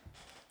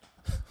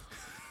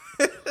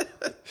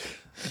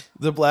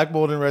 the black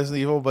mold in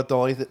Resident Evil, but the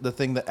only the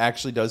thing that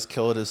actually does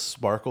kill it is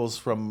sparkles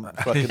from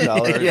fucking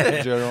Dollar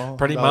General.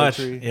 Pretty Dollar much.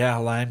 Tree. Yeah,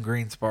 lime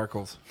green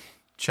sparkles.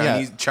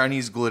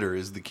 Chinese glitter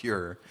is the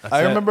cure.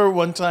 I remember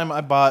one time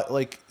I bought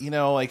like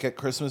at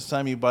Christmas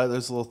time you buy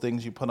those little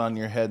things you put on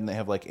your head and they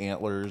have like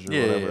antlers or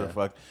whatever the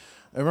fuck.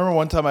 I remember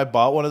one time I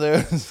bought one of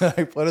those and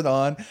I put it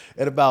on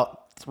and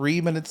about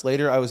 3 minutes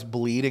later I was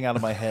bleeding out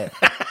of my head.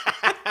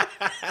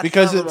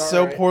 Because it's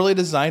so poorly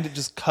designed it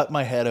just cut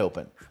my head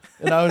open.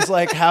 And I was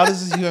like, how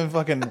does this even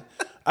fucking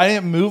I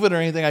didn't move it or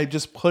anything. I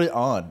just put it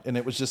on, and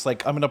it was just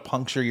like, I'm gonna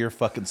puncture your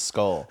fucking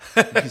skull,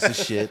 you piece of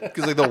shit.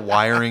 Because like the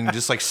wiring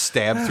just like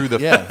stabbed through the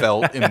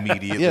felt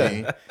immediately.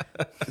 Yeah.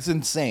 It's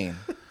insane.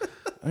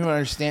 I don't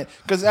understand.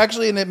 Because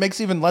actually, and it makes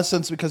even less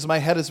sense because my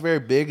head is very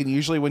big, and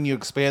usually when you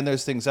expand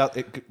those things out,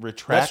 it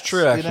retracts. That's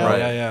true, actually. You know?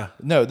 Yeah.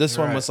 No, this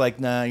You're one right. was like,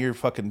 nah, you're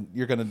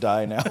gonna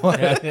die now.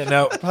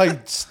 No. Probably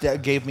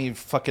gave me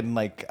fucking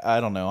like,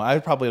 I don't know. I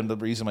probably am the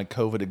reason my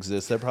COVID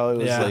exists. That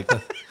probably was like.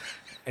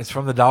 It's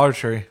from the Dollar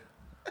Tree.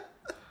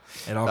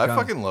 I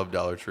fucking love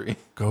Dollar Tree.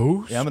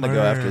 Ghost. Yeah, I'm gonna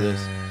go after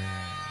this.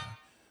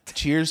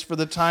 Cheers for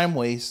the time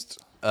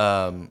waste.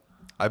 I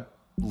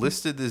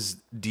listed this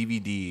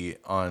DVD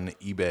on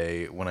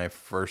eBay when I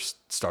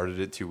first started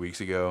it 2 weeks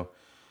ago.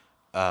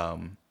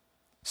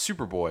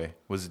 Superboy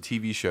was a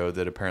TV show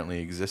that apparently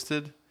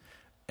existed,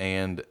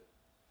 and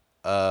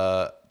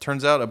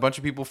turns out a bunch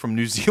of people from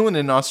New Zealand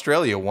and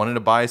Australia wanted to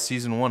buy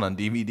season 1 on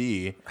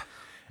DVD,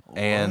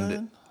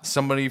 and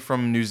somebody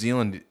from New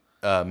Zealand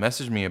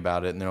messaged me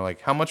about it, and they're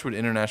like, how much would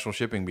international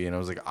shipping be? And I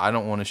was like, I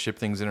don't want to ship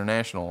things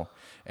international.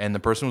 And the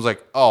person was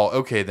like, oh,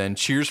 okay, then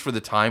cheers for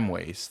the time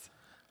waste.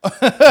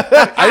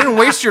 I didn't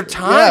waste your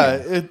time.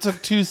 Yeah, it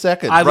took 2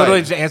 seconds. I literally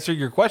just answered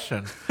your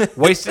question.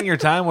 Wasting your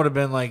time would have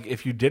been like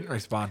if you didn't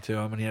respond to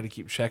him and you had to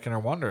keep checking or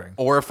wondering.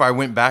 Or if I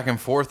went back and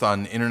forth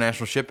on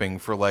international shipping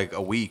for like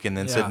a week and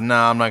then Yeah. said,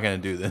 nah, I'm not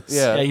going to do this.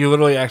 Yeah. Yeah, you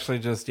literally actually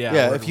just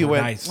Yeah, were- if you were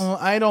went, nice. well,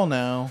 I don't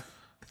know,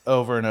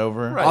 over and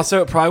over.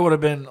 Also, it probably would have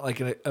been like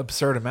an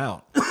absurd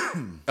amount.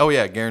 Oh,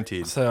 yeah,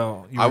 guaranteed.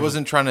 So you I were-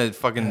 wasn't trying to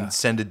fucking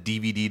send a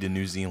DVD to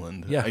New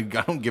Zealand. Yeah. I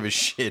don't give a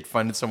shit.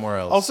 Find it somewhere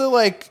else. Also,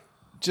 like,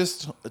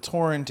 just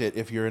torrent it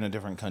if you're in a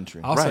different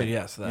country. Also, Right.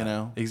 yes, that. You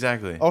know.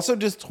 Exactly. Also,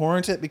 just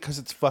torrent it because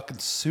it's fucking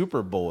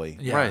Superboy.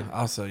 Yeah, Right.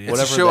 Also, yes. It's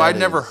Whatever a show that I'd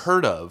never is.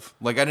 heard of.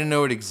 Like I didn't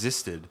know it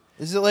existed.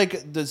 Is it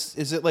like this?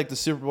 Is it like the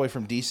Superboy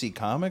from DC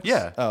Comics?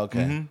 Yeah. Oh,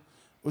 okay.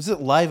 Was it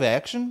live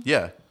action?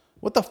 Yeah.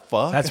 What the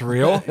fuck? That's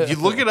real? You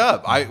look it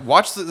up. I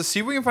watched see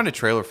if we can find a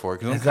trailer for it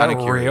because I'm Is that kind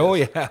of curious. real?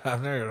 Yeah,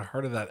 I've never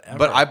heard of that ever.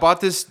 But I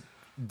bought this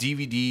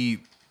DVD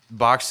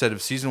box set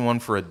of season 1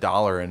 for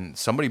 $1, and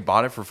somebody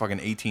bought it for fucking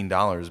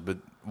 $18. But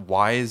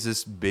why is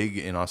this big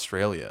in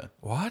Australia?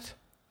 What?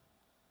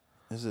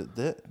 Is it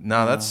that?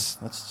 No, that's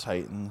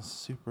Titans.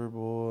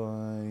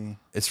 Superboy.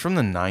 it's from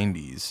the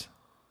 90s,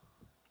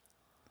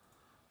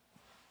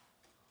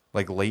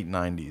 like late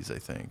 90s, I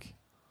think.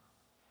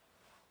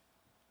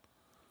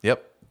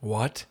 Yep.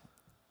 What?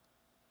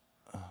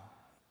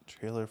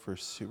 Trailer for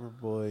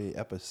Superboy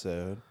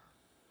episode.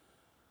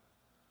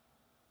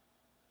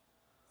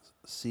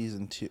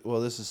 Season 2. Well,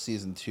 this is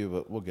season 2,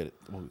 but we'll get it.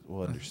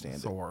 We'll understand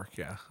This'll it. work,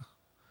 yeah.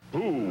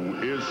 Who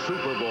is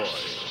Superboy?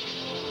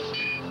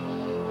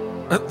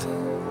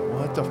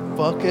 What the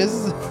fuck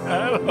is?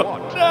 What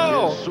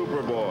know. is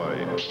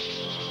Superboy?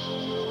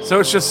 So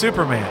it's just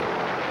Superman.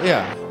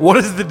 Yeah. What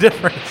is the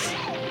difference?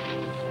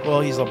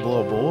 Well, he's a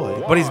little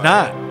boy. But he's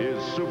not.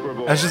 Is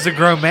Superboy? That's just a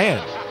grown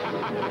man.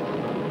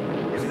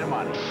 Give me the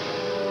money.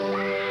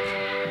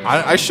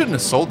 I shouldn't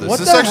have sold this. What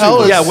This the actually hell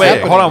looks is Yeah, wait, sick.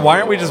 happening? hold on. Why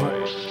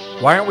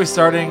aren't we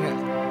starting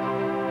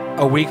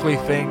a weekly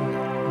thing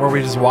where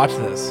we just watch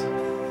this?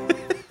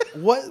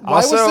 What? Why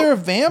was there a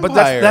vampire? But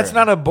that's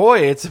not a boy.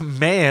 It's a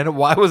man.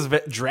 Why was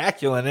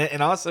Dracula in it?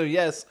 And also,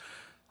 yes,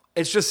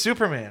 it's just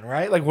Superman,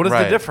 right? Like, what is the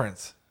Right.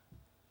 difference?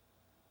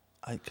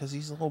 Because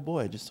he's a little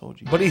boy. I just told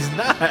you. But he's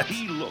not.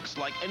 He looks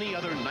like any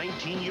other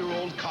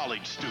 19-year-old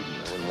college student.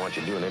 I wouldn't want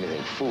you doing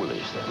anything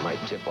foolish that might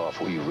tip off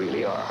who you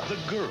really are. The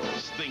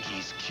girls think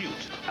he's cute,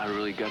 I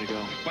really gotta go.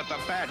 but the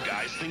bad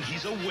guys think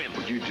he's a wimp.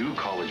 What you do,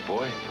 college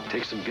boy?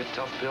 Take some Get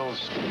Tough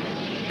pills.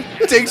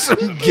 Take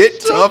some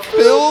Get Tough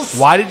pills.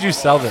 Why did you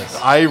sell this?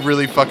 I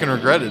really fucking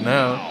regret it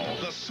now. Now,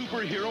 the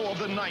superhero of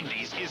the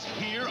 90s is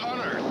here on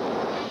Earth.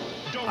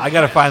 Don't I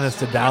gotta miss find this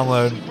to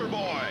download.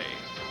 Superboy.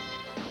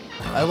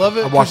 I love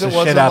it I watched because it the shit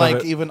wasn't out of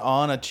like it. even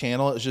on a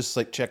channel. It's just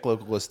like check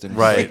local listings.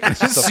 Right. Like, it's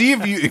just a- See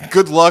if you.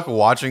 Good luck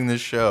watching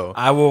this show.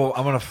 I'm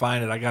gonna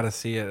find it. I gotta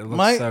see it. It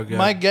looks so good.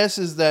 my guess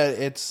is that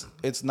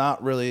it's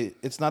not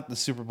the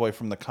Superboy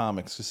from the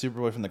comics. Because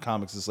Superboy from the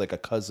comics is like a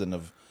cousin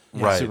of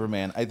Right.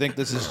 Superman. I think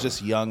this is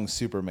just young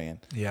Superman.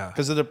 Yeah.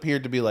 Because it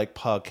appeared to be like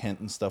Pa Kent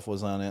and stuff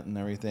was on it and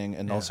everything,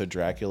 and also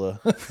Dracula.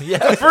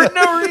 Yeah, for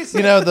no reason.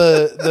 You know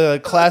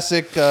the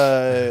classic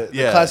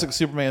Yeah. classic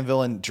Superman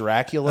villain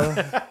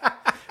Dracula.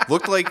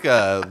 Looked like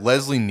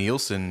Leslie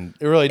Nielsen.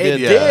 It really It did.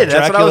 did.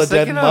 That's what I was Dead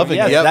thinking and of. Loving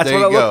Yes, It. Yep, that's there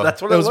what you it go. looked.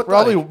 That's what It it was looked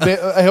probably. like.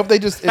 I hope they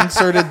just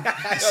inserted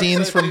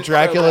scenes from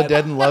Dracula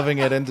Dead and Loving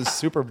It into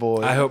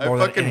Superboy. I hope I more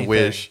than fucking anything.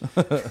 wish.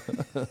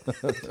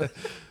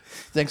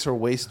 Thanks for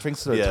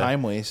the Yeah.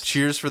 time waste.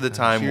 Cheers for the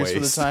time Cheers waste. for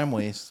the time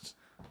waste.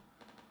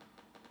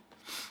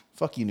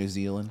 Fuck you, New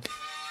Zealand.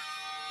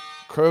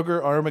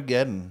 Kroger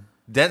Armageddon.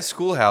 Dent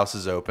Schoolhouse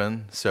is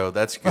open, so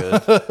that's good.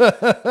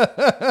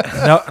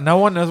 No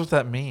one knows what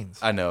that means.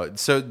 I know.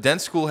 So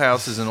Dent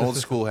Schoolhouse is an old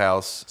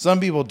schoolhouse. Some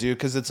people do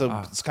because it's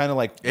kind of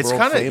like It's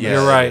world kinda- famous. yeah.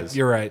 You're it right. is.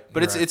 You're right.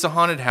 But it's a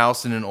haunted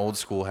house in an old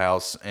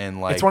schoolhouse,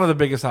 and like It's one of the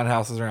biggest haunted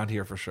houses around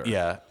here for sure.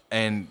 yeah,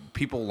 and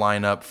people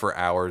line up for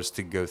hours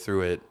to go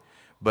through it.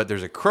 But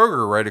there's a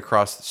Kroger right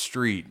across the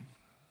street,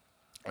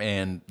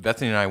 and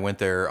Bethany and I went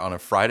there on a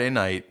Friday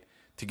night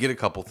to get a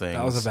couple things.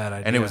 That was a bad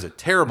and it idea. was a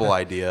terrible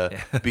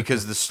idea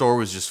because the store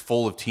was just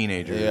full of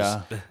teenagers.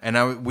 Yeah.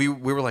 And we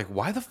were like,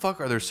 why the fuck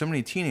are there so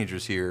many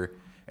teenagers here?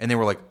 And they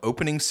were like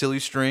opening silly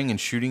string and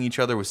shooting each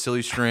other with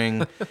silly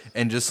string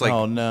and just like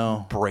Oh,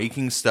 no.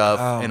 breaking stuff.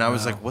 Oh, and I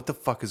was no. like, what the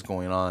fuck is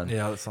going on?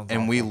 Yeah, that sounds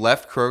And we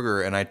left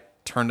Kroger, and I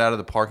turned out of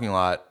the parking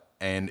lot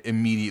and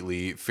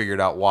immediately figured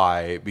out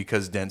why,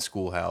 because Dent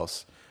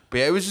Schoolhouse. But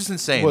yeah, it was just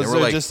insane. Was There were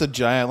there like, just a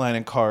giant line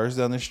of cars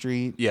down the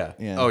street? yeah.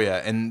 Oh yeah,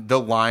 and the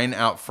line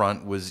out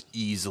front was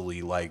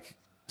easily like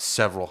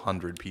several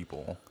hundred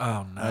people.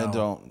 Oh no. I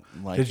don't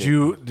like Did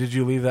it.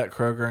 you leave that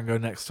Kroger and go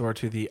next door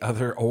to the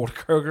other old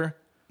Kroger?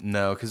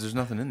 No, because there's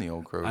nothing in the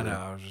old Kroger. I know.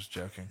 I was just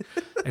joking.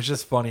 It's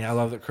just funny. I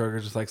love that Kroger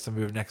just likes to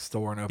move next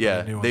door and open Yeah,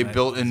 a new one. they that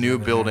built a is new in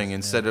there. building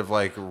instead of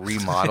like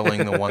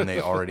remodeling the one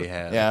they already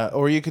had. Yeah,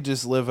 or you could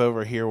just live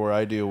over here where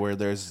I do, where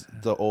there's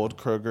the old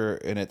Kroger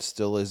and it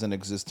still is in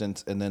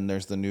existence, and then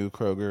there's the new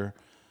Kroger,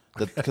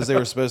 because they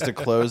were supposed to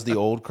close the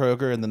old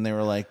Kroger, and then they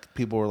were like,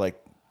 people were like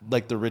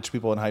the rich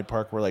people in Hyde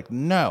Park were like,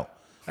 no,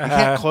 we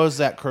can't close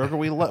that Kroger.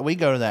 We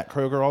go to that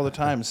Kroger all the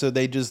time, so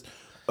they just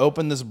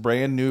opened this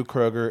brand new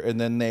Kroger, and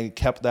then they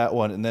kept that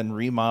one, and then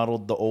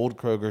remodeled the old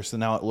Kroger, so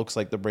now it looks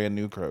like the brand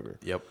new Kroger.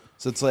 Yep.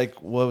 So it's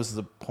like, what was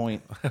the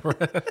point?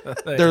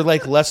 They're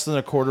like less than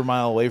a quarter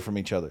mile away from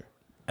each other.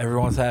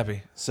 Everyone's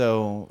happy.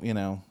 So,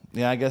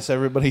 yeah, I guess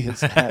everybody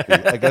is happy.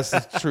 I guess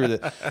it's true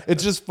that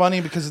it's just funny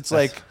because it's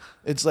like,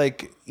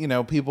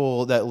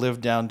 people that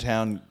live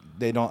downtown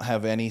they don't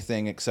have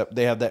anything except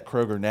they have that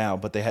Kroger now,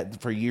 but they had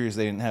for years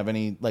they didn't have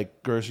any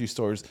like grocery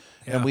stores,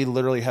 and we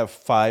literally have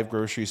 5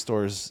 grocery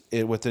stores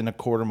within a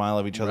quarter mile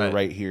of each other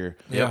right here.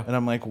 Yeah, and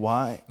I'm like,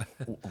 why?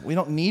 We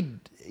don't need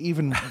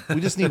even.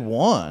 We just need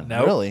one.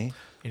 Nope. Really.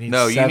 You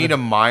need a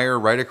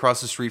Meijer right across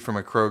the street from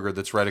a Kroger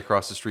that's right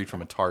across the street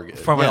from a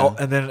Target.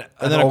 And then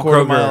a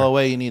quarter mile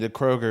away, you need a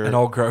Kroger. An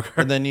old Kroger.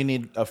 And then you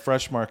need a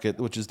Fresh Market,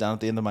 which is down at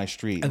the end of my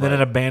street. And then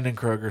an abandoned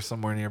Kroger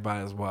somewhere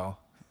nearby as well.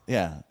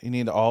 Yeah, you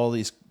need all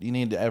these. You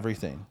need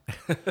everything.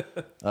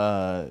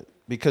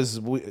 Because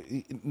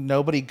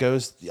nobody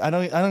goes. I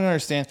don't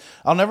understand.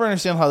 I'll never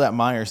understand how that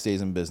Meijer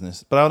stays in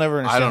business. But I'll never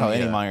understand how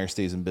any Meijer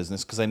stays in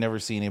business because I never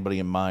see anybody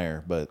in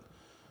Meijer.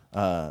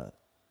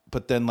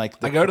 But then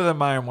like I go to the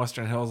Meijer in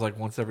Western Hills like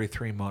once every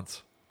 3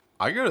 months.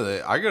 I go to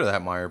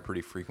that Meijer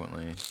pretty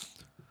frequently.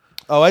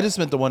 Oh, I just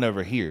meant the one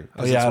over here.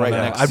 Oh, yeah, it's right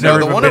next. I've never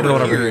been to the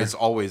one over here. Is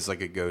always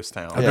like a ghost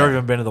town. I've never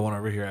even been to the one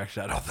over here.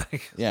 Actually, I don't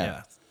think.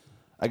 Yeah.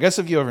 I guess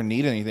if you ever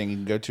need anything, you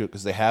can go to it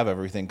because they have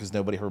everything because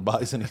nobody ever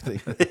buys anything.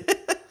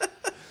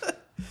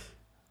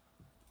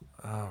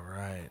 All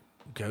right,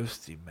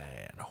 Ghosty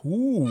Man.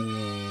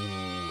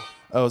 Ooh.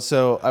 Oh,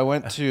 so I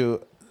went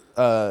to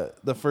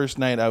the first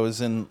night I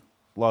was in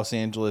Los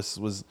Angeles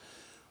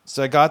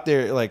so I got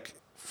there like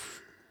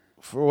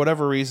for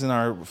whatever reason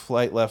our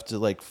flight left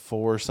at like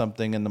 4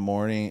 something in the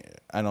morning.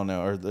 I don't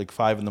know, or like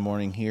 5 in the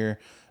morning here.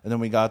 And then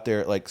we got there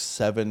at like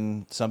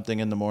 7 something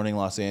in the morning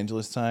Los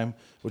Angeles time,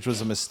 which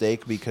was a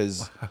mistake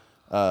because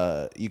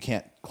you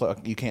can't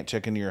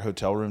check into your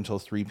hotel room till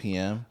 3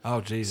 p.m.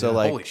 Oh, geez. So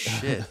like, holy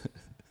shit.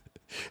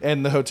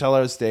 And the hotel I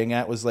was staying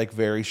at was like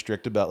very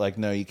strict about like,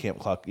 no, you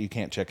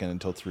can't check in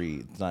until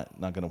 3. It's not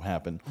going to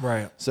happen.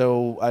 Right.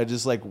 So I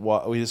just like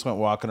we just went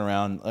walking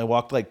around. I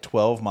walked like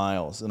 12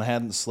 miles and I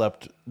hadn't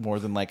slept more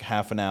than like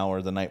half an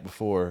hour the night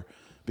before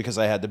because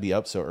I had to be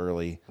up so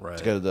early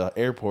to go to the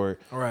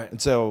airport. Right. And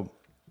so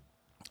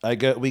we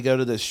go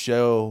to this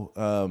show.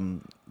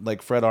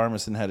 Like Fred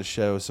Armisen had a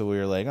show, so we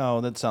were like,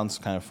 oh, that sounds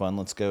kind of fun.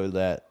 Let's go to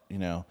that.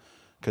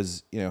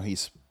 Because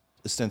he's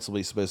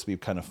ostensibly supposed to be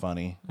kind of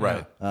funny.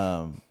 Right.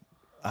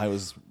 I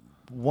was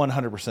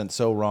 100%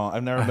 so wrong.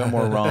 I've never been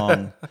more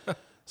wrong.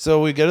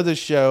 So we go to this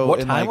show.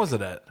 What time was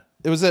it at?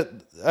 It was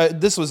at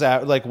this was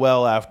at like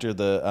well after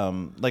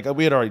the like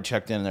we had already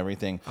checked in and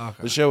everything.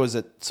 Okay. The show was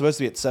supposed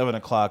to be at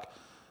 7:00.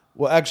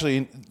 Well,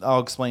 actually,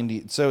 I'll explain to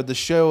you. So the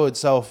show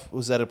itself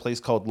was at a place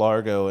called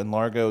Largo, and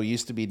Largo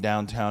used to be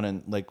downtown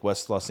in like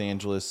West Los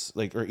Angeles,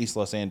 or East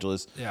Los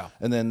Angeles. Yeah.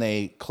 And then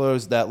they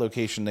closed that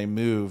location. They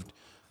moved.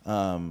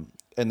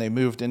 And they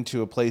moved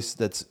into a place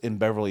that's in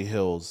Beverly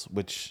Hills,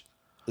 which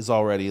is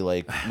already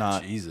like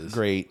not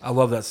great. I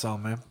love that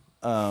song, man.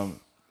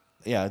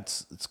 Yeah,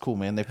 it's cool,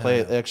 man. They play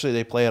it. Actually,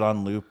 they play it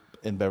on loop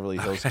in Beverly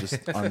Hills,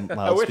 just on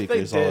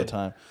loudspeakers all the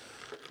time.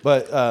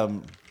 But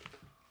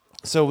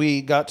so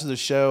we got to the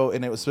show,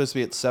 and it was supposed to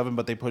be at 7,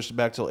 but they pushed it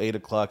back till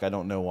 8:00. I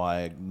don't know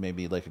why.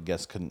 Maybe like a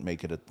guest couldn't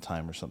make it at the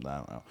time or something. I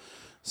don't know.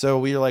 So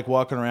we were like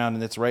walking around,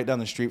 and it's right down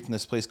the street from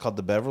this place called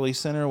the Beverly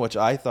Center, which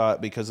I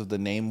thought because of the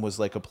name was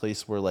like a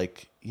place where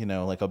like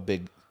like a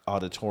big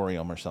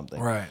auditorium or something.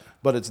 Right.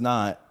 But it's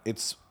not.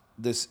 It's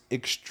this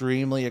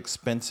extremely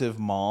expensive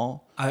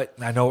mall. I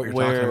know what you're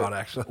talking about,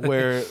 actually.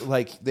 Where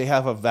like they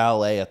have a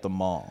valet at the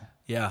mall.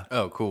 Yeah.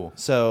 Oh, cool.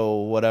 So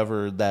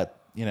whatever that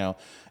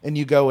and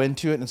you go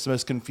into it, and it's the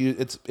most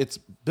it's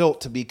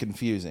built to be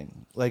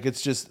confusing. Like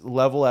it's just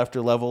level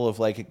after level of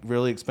like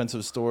really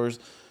expensive stores.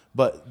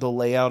 But the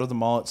layout of the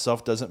mall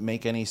itself doesn't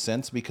make any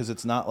sense because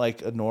it's not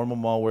like a normal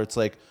mall where it's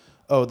like,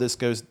 oh,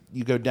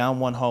 you go down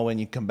one hallway and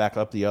you come back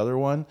up the other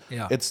one.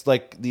 Yeah. It's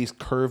like these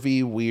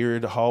curvy,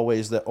 weird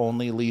hallways that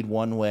only lead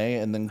one way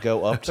and then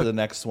go up to the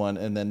next one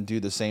and then do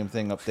the same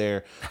thing up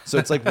there. So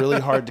it's like really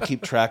hard to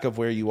keep track of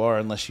where you are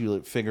unless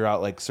you figure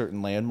out like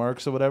certain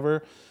landmarks or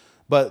whatever.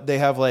 But they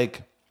have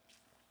like,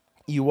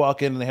 you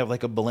walk in and they have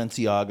like a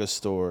Balenciaga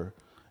store.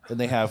 And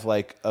they have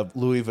like a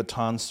Louis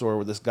Vuitton store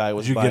where this guy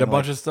was. Did you buying get a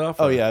bunch of stuff?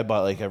 Oh yeah, I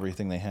bought like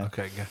everything they had.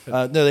 Okay,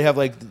 good. No, they have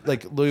like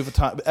Louis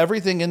Vuitton.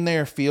 Everything in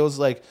there feels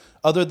like,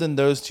 other than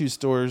those 2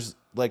 stores,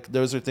 like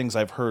those are things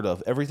I've heard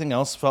of. Everything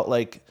else felt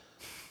like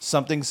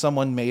something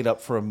someone made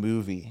up for a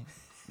movie.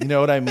 You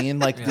know what I mean?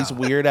 Like these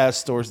weird ass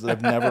stores that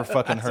I've never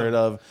fucking heard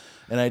of,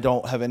 and I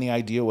don't have any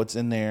idea what's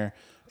in there.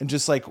 And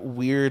just like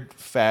weird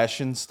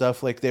fashion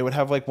stuff. Like they would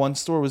have like one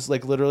store was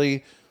like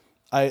literally.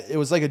 It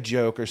was like a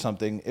joke or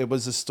something. It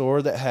was a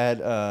store that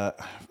had, I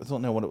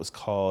don't know what it was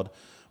called,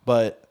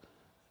 but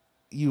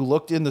you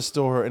looked in the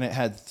store and it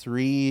had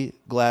 3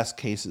 glass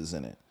cases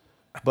in it.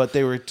 But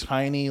they were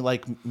tiny,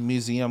 like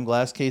museum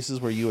glass cases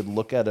where you would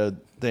look at a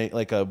thing,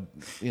 like a,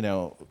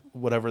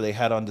 whatever they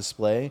had on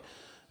display.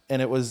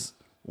 And it was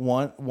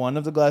one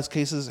of the glass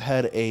cases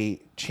had a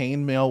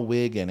chainmail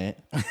wig in it.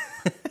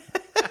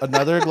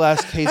 Another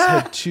glass case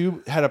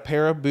had a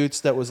pair of boots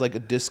that was like a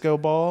disco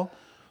ball.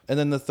 And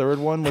then the third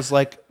one was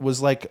like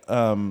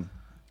I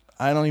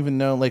don't even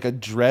know, like a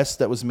dress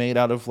that was made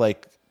out of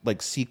like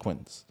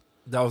sequins.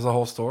 That was the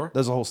whole store? That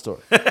was the whole store.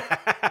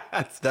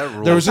 That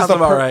rules. There was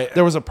just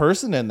there was a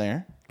person in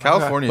there.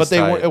 California, but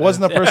it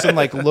wasn't a person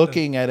like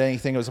looking at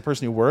anything. It was a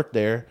person who worked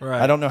there.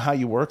 Right. I don't know how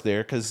you work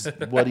there because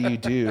what do you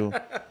do?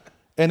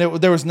 And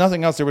there was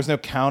nothing else. There was no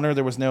counter.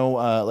 There was no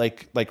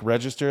like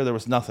register. There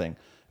was nothing.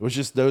 It was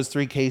just those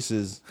 3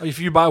 cases. If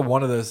you buy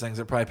one of those things,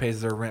 it probably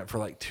pays their rent for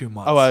like 2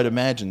 months. Oh, I would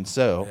imagine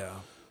so. Yeah.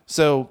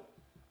 So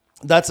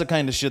that's the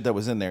kind of shit that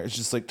was in there. It's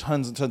just like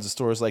tons and tons of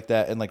stores like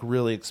that and like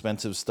really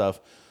expensive stuff.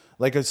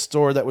 Like a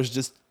store that was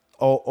just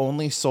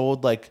only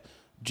sold like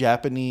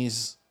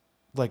Japanese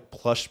like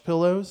plush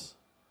pillows.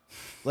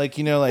 Like,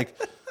 you know,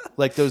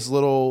 like those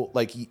little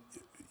like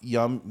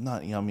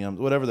not yum yums,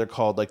 whatever they're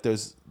called. Like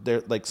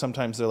they're like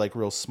sometimes they're like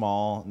real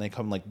small and they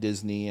come like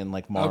Disney and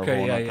like Marvel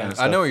and that kind of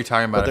stuff. I know what you're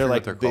talking about. But they're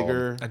like they're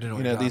bigger. called. I do know what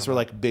you know, you're these talking were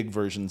like big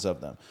versions of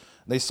them.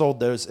 They sold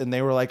those and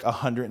they were like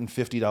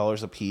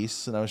 $150 a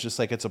piece. And I was just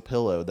like, it's a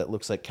pillow that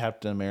looks like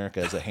Captain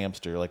America as a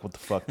hamster. Like, what the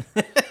fuck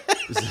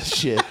is this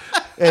shit?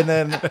 And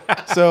then,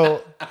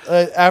 so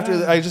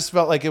after I just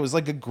felt like it was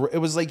like it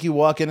was like you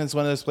walk in, it's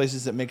one of those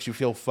places that makes you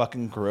feel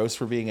fucking gross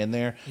for being in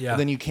there. Yeah. And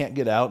then you can't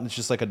get out and it's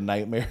just like a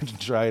nightmare to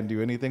try and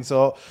do anything.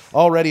 So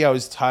already I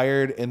was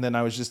tired. And then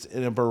I was just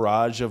in a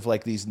barrage of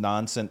like these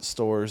nonsense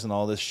stores and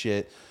all this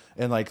shit.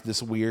 And like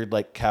this weird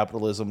like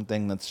capitalism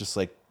thing that's just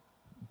like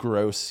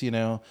gross, you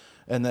know?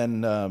 And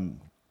then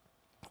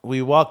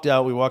we walked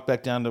out, we walked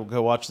back down to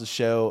go watch the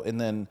show. And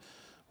then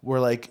we're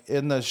like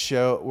in the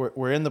show,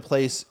 we're in the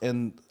place.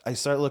 And I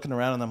start looking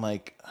around and I'm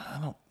like,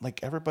 I don't like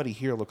everybody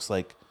here looks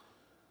like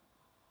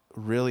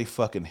really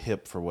fucking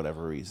hip for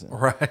whatever reason.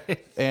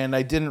 Right. And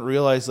I didn't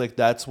realize like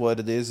that's what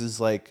it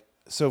is like,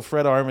 so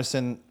Fred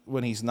Armisen,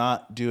 when he's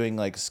not doing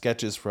like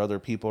sketches for other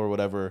people or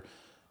whatever,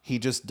 he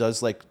just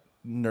does like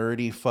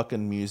nerdy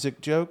fucking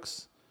music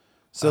jokes.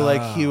 So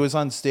like he was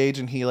on stage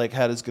and he like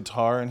had his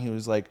guitar and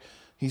he's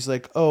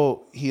like,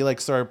 oh, he like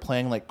started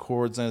playing like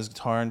chords on his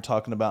guitar and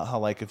talking about how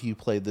like if you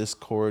play this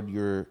chord,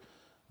 you're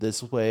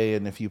this way,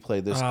 and if you play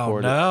this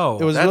chord, no,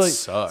 it was that really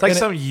sucks. It's like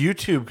some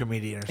YouTube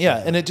comedian or something.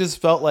 yeah, and it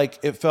just felt like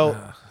it felt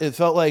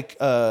like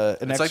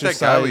an It's exercise. like that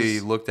guy we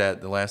looked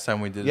at the last time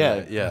we did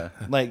that. Yeah.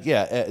 Like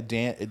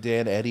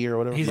Dan Eddy or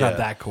whatever. He's not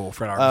that cool.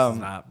 Fred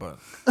Armisen's not, but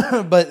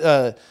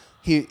but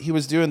he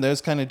was doing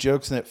those kind of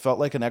jokes, and it felt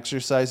like an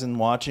exercise in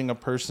watching a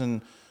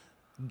person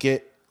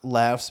get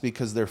laughs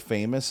because they're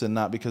famous and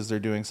not because they're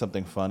doing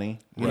something funny.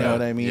 You know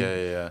what I mean?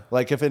 Yeah.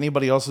 Like if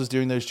anybody else was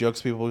doing those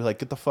jokes, people would be like,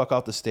 "Get the fuck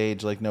off the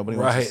stage!" Like nobody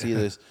wants to see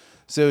this.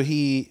 So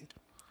he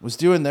was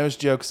doing those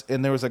jokes,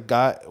 and there was a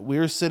guy. We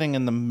were sitting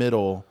in the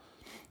middle,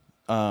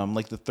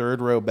 like the third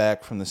row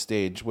back from the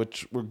stage,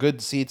 which were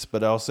good seats,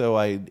 but also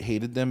I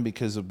hated them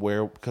because of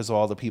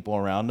all the people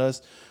around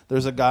us.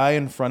 There's a guy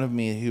in front of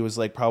me who was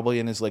like probably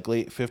in his like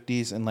late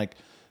 50s, and like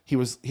he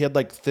had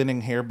like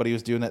thinning hair, but he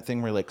was doing that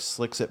thing where he like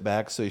slicks it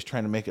back, so he's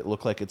trying to make it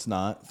look like it's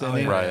not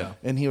thinning. Right.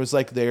 And he was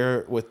like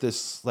there with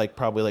this like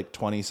probably like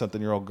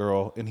 20-something-year-old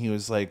girl, and he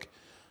was like,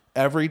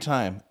 every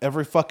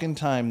fucking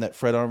time that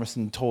Fred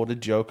Armisen told a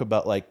joke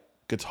about like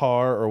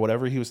guitar or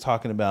whatever he was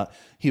talking about,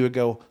 he would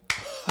go,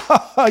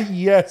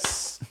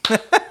 yes.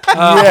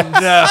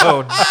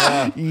 No.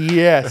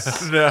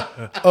 Yes. No.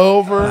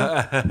 Over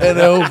and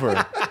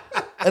over.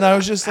 And I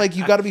was just like,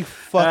 you got to be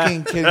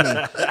fucking kidding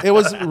me. It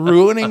was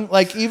ruining,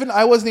 like,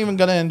 I wasn't even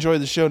going to enjoy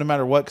the show no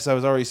matter what because I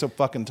was already so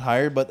fucking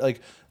tired. But,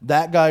 like,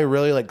 that guy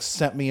really, like,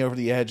 sent me over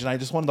the edge. And I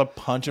just wanted to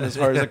punch him as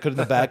hard as I could in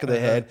the back of the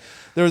head.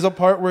 There was a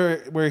part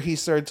where he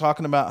started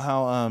talking about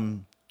how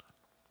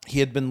he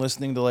had been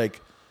listening to, like,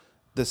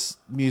 this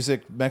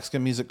music,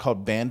 Mexican music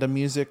called banda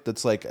music.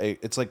 That's like,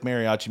 it's like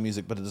mariachi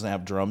music, but it doesn't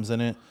have drums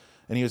in it.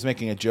 And he was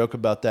making a joke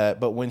about that.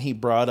 But when he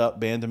brought up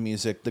banda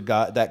music,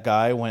 that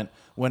guy went,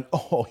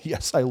 oh,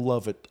 yes, I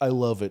love it. I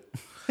love it.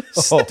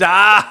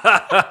 Stop.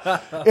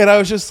 And I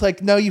was just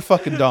like, no, you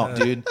fucking don't,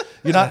 dude.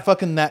 You're not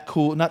fucking that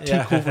cool. Not too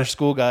cool for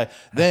school guy.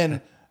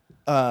 Then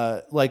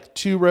like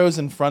 2 rows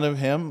in front of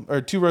him, or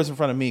 2 rows in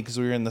front of me, because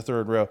we were in the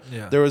third row,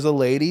 there was a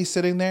lady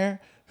sitting there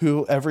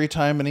who every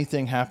time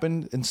anything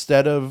happened,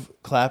 instead of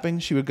clapping,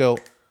 she would go,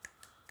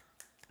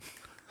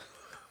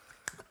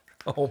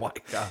 oh my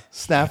God.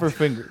 Snap her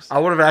fingers. I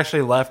would have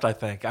actually left, I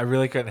think. I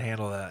really couldn't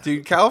handle that.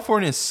 Dude,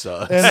 California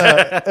sucks.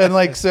 And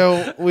like,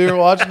 so we were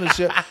watching the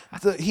show.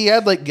 He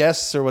had like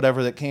guests or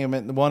whatever that came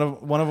in. One of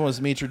them was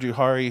Mitra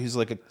Juhari, who's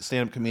like a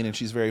stand-up comedian.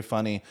 She's very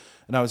funny.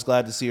 And I was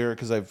glad to see her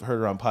because I've heard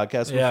her on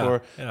podcasts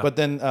before. Yeah. But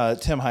then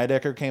Tim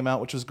Heidecker came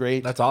out, which was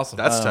great. That's awesome.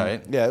 That's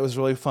tight. Yeah, it was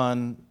really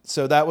fun.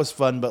 So that was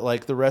fun. But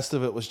like the rest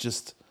of it was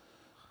just...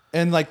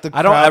 And like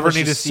I don't crowd ever was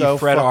need to just see so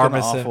Fred fucking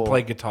Armisen awful.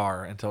 play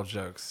guitar and tell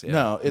jokes. Yeah.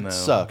 No, it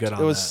sucked. It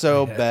was that.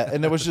 so bad.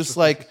 And it was just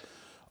like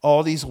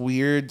all these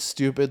weird,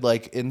 stupid,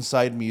 like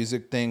inside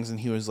music things. And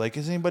he was like,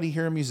 is anybody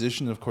here a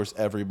musician? And of course,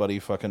 everybody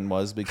fucking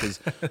was, because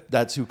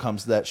that's who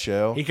comes to that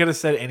show. He could have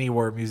said any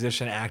word,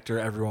 musician, actor,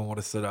 everyone would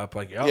have stood up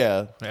like,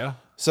 Yeah.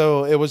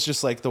 So it was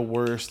just like the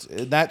worst.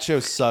 That show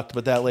sucked,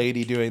 but that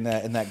lady doing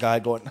that and that guy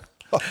going...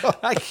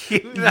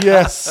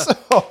 yes.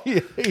 Oh, yeah,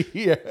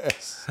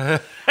 yes.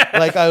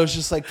 Like I was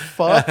just like,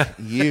 fuck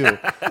you.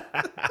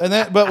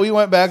 But we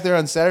went back there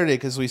on Saturday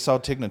because we saw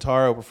Tig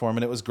Notaro perform,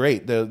 and it was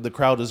great. The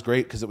crowd was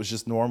great because it was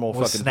just normal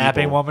Was fucking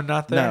Snapping people. Woman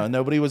not there? No,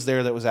 nobody was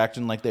there that was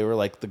acting like they were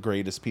like the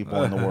greatest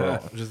people in the world.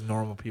 Just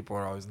normal people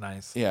are always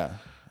nice. Yeah.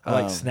 I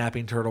like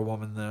Snapping Turtle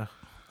Woman though.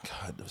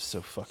 God, it was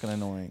so fucking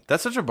annoying.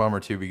 That's such a bummer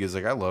too, because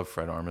like I love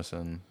Fred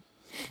Armisen,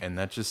 and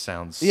that just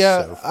sounds so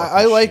fucking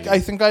I like. shitty. I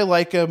think I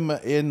like him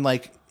in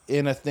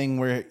a thing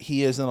where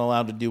he isn't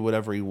allowed to do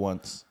whatever he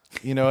wants.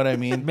 You know what I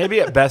mean?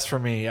 Maybe at best for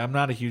me. I'm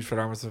not a huge Fred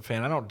Armisen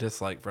fan. I don't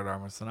dislike Fred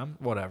Armisen. I'm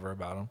whatever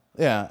about him.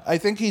 Yeah, I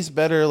think he's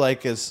better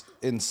like as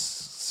in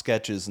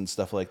sketches and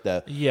stuff like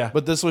that. Yeah.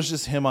 But this was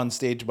just him on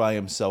stage by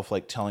himself,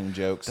 like telling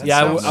jokes. That Yeah,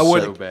 sounds I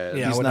would. so bad.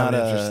 Yeah, He's I would not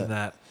not interested in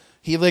that.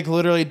 He like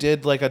literally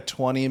did like a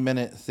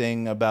 20-minute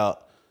thing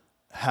about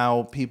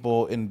how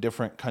people in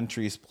different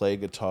countries play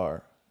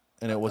guitar,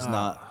 and it was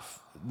not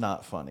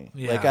funny,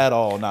 Yeah. like at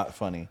all, not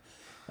funny.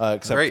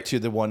 Except Great. to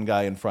the one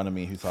guy in front of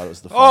me who thought it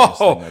was the funniest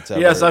thing that's ever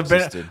yes,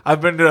 existed. I've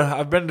been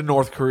to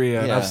North Korea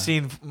and Yeah. I've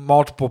seen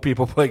multiple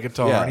people play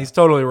guitar, Yeah. and he's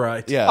totally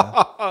right.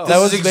 Yeah,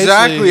 This is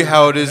exactly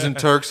how it is in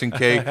Turks and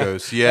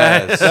Caicos.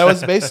 Yes. that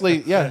was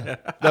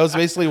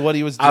basically what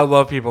he was doing. I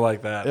love people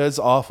like that. It was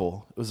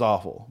awful. It was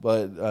awful,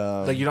 but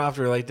Like you don't have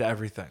to relate to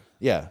everything.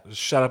 yeah, Just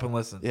shut up and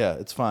listen. yeah,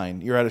 it's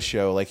fine. You're at a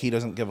show. Like he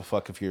doesn't give a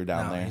fuck if you're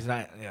down No, there. he's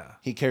not. Yeah,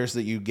 He cares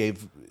that you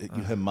gave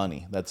him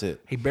money. That's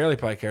it. he barely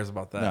probably cares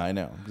about that. No, I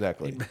know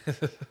exactly.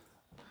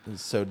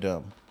 It's so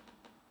dumb.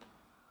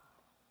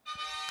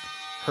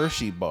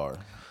 Hershey bar.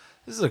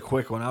 This is a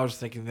quick one. I was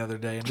thinking the other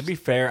day, and to be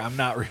fair, I'm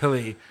not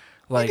really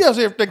like. You guys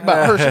ever think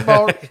about Hershey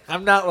bar?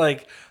 I'm not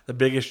like the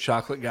biggest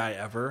chocolate guy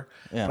ever,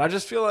 Yeah. but I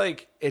just feel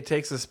like it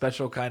takes a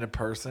special kind of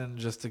person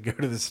just to go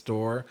to the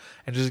store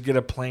and just get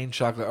a plain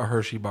chocolate or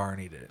Hershey bar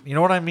and eat it. You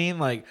know what I mean?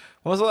 Like,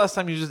 when was the last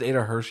time you just ate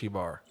a Hershey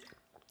bar?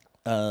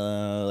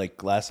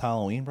 Like last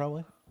Halloween,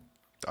 probably.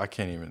 I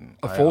can't even.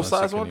 A I full-size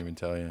honestly one? couldn't even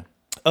tell you.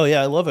 Oh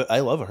yeah, I love it. I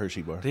love a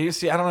Hershey bar. Do you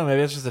see? I don't know.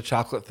 Maybe it's just a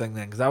chocolate thing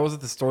then. Because I was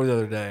at the store the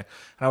other day and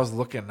I was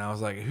looking and I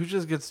was like, who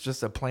just gets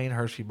just a plain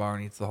Hershey bar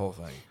and eats the whole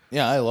thing?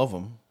 Yeah, I love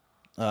them.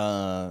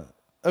 I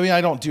mean,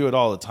 I don't do it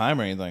all the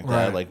time or anything like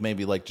that. Right. Like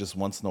maybe like just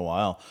once in a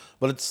while.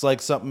 But it's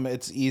like something.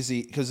 It's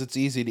easy because it's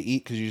easy to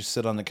eat because you just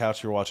sit on the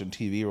couch, you're watching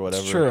TV or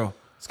whatever. It's true.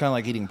 It's kind of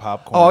like eating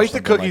popcorn. Oh, or I'll eat the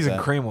something cookies like and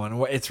that. cream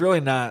one. It's really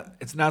not.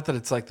 It's not that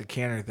it's like the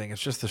cannery thing.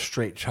 It's just the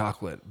straight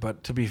chocolate.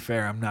 But to be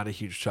fair, I'm not a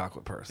huge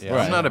chocolate person. Yeah,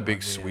 Right. I'm not a big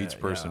Yeah, sweets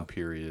person. yeah.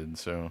 Period.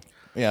 So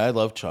Yeah, I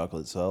love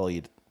chocolate, so I'll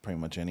eat pretty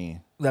much any.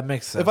 That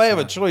makes sense. If I have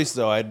a yeah. choice,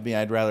 though,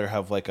 I'd rather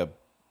have like a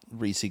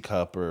Reese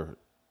cup or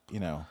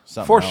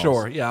something For else.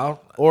 sure, yeah.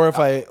 Or if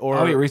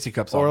I'll eat Reese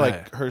cups all or day.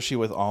 like Hershey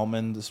with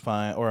almond is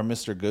fine, or a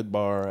Mr. Good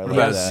bar. I what like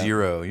about that.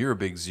 Zero? You're a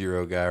big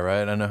Zero guy,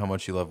 right? I know how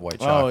much you love white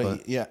Oh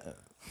chocolate. yeah,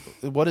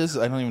 what is?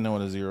 I don't even know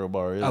what a Zero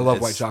bar is. I love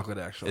It's- white chocolate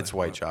actually. It's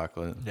white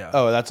chocolate. Yeah.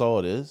 Oh, that's all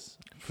it is.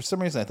 For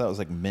some reason, I thought it was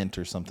like mint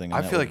or something. and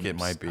I that feel would like it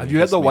might be. Have you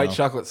had piss the me white off.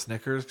 chocolate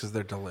Snickers? Because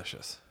they're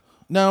delicious.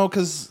 No,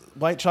 because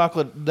white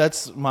chocolate.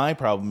 That's my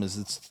problem. Is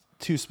it's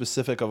too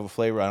specific of a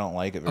flavor. I don't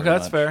like it very Okay,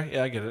 that's much. fair.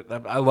 Yeah, I get it.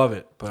 I love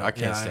it, but I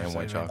can't yeah, stand understand white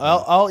what you mean.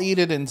 chocolate. I'll eat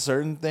it in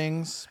certain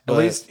things. At But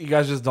least you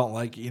guys just don't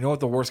like it. You know what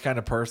the worst kind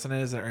of person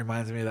is? And it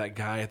reminds me of that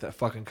guy at that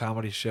fucking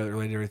comedy show that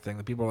related to everything.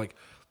 The people are like,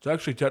 it's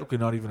actually technically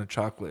not even a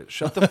chocolate.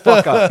 Shut the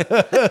fuck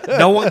up.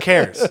 No one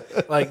cares.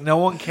 Like, no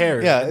one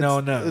cares. yeah, no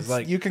one knows. it's,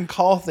 Like, you can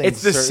call things.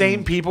 it's the certain-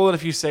 same people that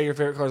if you say your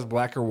favorite color is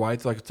black or white,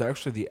 they're like, it's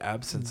actually the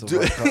absence of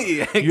white color.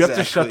 Yeah, You have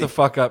to shut exactly. the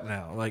fuck up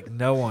now. Like,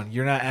 no one.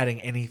 You're not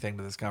adding anything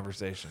to this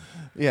conversation.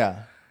 Yeah.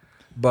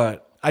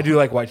 But I do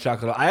like white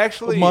chocolate. I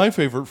actually. My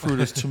favorite fruit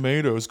is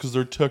tomatoes because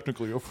they're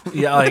technically a fruit.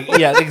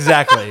 Yeah,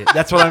 exactly.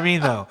 That's what I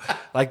mean, though.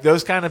 Like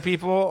those kind of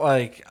people,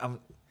 like,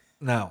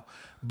 no.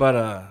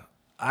 But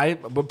I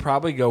would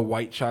probably go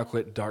white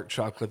chocolate, dark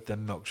chocolate,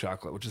 then milk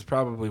chocolate, which is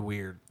probably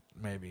weird,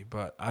 maybe.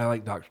 But I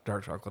like dark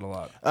chocolate a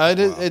lot.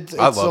 It's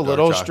I love a dark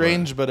little chocolate.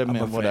 strange, but I I'm a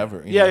mean, fan. whatever.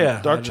 you Yeah, know. yeah.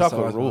 I Dark just chocolate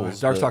always wanted- rules.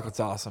 Dark but- chocolate's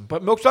awesome,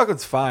 but milk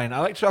chocolate's fine. I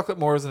like chocolate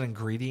more as an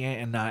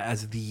ingredient and not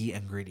as the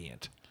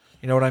ingredient.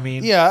 You know what I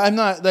mean? Yeah, I'm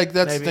not like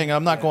that's Maybe, the thing.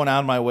 I'm not going out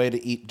of my way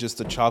to eat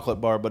just a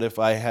chocolate bar, but if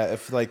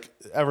like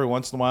every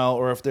once in a while,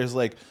 or if there's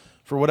like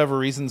for whatever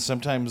reason,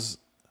 sometimes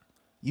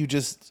you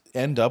just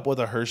end up with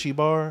a Hershey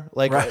bar.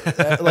 Like,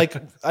 like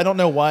I don't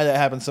know why that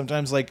happens.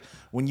 Sometimes, like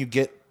when you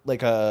get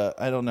like a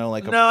I don't know,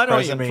 like a No, I know what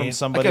you present mean. from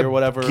somebody Like a or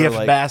whatever, gift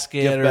like,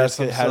 basket gift or basket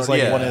some has sort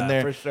like of- one yeah, in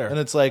there, for sure. and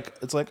it's like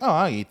oh,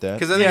 I'll eat that.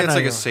 Because I think Yeah, it's no,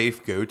 like you're a right.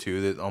 safe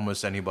go-to that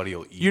almost anybody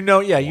will eat. You know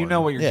what you're Yeah.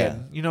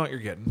 getting. You know what you're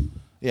getting.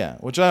 Yeah,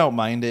 which I don't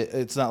mind it.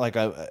 It's not like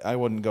I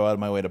wouldn't go out of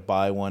my way to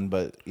buy one,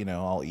 but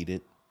I'll eat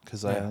it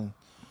because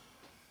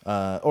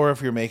or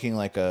if you're making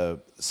like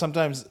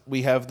sometimes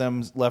we have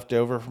them left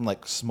over from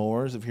like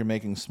s'mores. If you're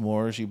making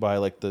s'mores, you buy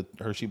like the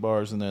Hershey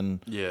bars and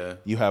then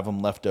you have them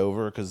left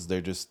over because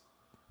they're just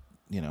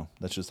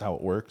that's just how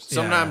it works.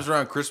 Sometimes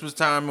around Christmas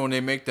time when they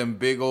make them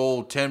big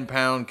old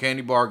 10-pound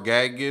candy bar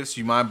gag gifts,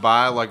 you might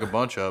buy like a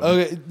bunch of them.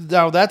 Okay,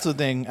 now that's the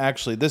thing.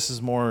 Actually, this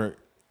is more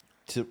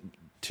to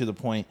the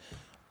point.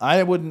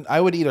 I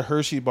would eat a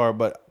Hershey bar,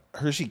 but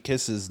Hershey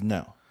Kisses,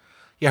 no.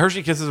 Yeah,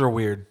 Hershey Kisses are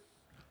weird.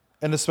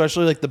 And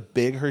especially like the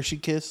big Hershey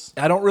Kiss.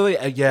 I don't really.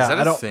 Yeah, Is that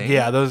I a don't. thing?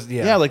 Yeah, those.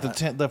 Yeah, Yeah, like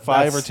the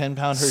 5 or 10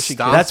 pound Hershey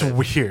Stop Kiss. That's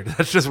weird.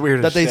 That's just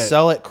weird. that as they shit.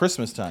 sell at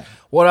Christmas time.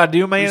 What I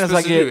do, man, You're is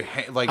I supposed to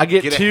get do, like, I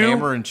get get two. a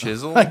hammer and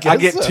chisel. I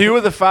get so. 2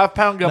 of the 5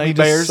 pound Now gummy you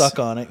just bears. suck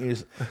on it. You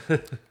just-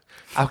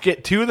 I'll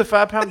get 2 of the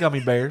 5 pound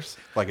gummy bears,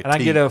 Like a and I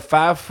tea. get a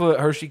 5-foot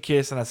Hershey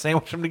Kiss, and I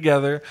sandwich them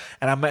together,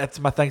 and that's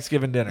my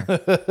Thanksgiving dinner.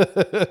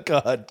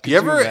 God. You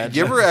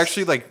ever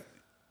actually like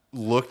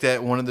looked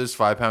at one of those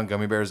 5 pound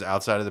gummy bears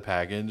outside of the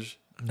package?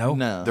 No,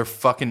 No. They're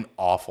fucking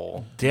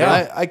awful.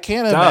 yeah, I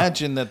can't Duh.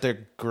 imagine that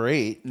they're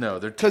great. No,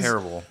 they're 'Cause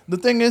terrible. The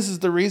thing is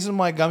the reason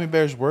why gummy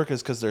bears work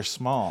is because they're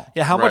small.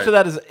 yeah. How much Right. of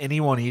that is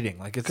anyone eating?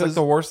 Like it's like 'Cause-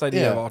 the worst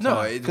idea yeah. of all time.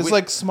 No, Because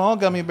like small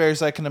gummy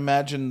bears, I can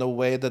imagine the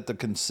way that the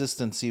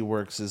consistency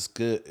works is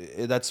good.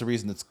 That's the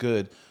reason it's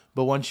good.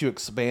 But once you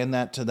expand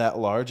that to that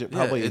large, it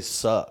probably it's-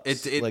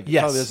 sucks. it- like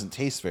yes. probably doesn't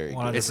taste very good.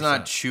 100%. It's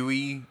not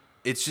chewy.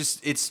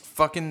 It's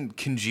fucking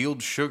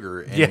congealed sugar,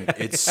 and Yeah.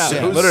 it's Yeah,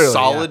 so literally,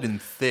 solid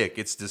and thick.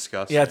 It's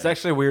disgusting. yeah, it's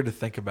actually weird to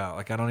think about.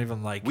 Like I don't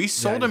even like. We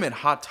sold yeah, them at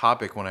Hot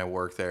Topic when I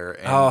worked there.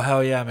 And Oh,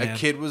 hell yeah, man. A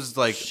kid was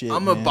like, Shit,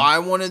 "I'm gonna man. buy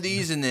one of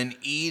these and then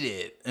eat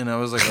it," and I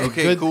was like,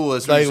 "Okay, Good- cool.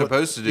 That's what like, you're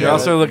supposed to do." You're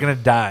also looking to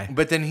die.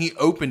 But then he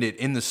opened it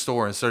in the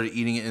store and started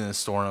eating it in the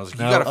store, and I was like,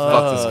 "You No. gotta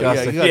fuck this guy."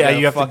 Disgusting. you gotta Yeah, get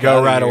you the have to fuck go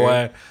outta right here.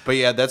 away. But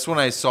yeah, that's when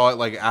I saw it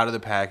like out of the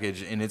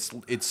package, and it's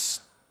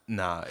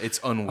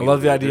unwieldy. I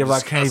love the idea They're of I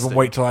can't even disgusting.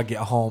 wait till I get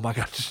home. I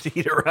got to just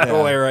eat it right Yeah.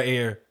 away, right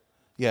here.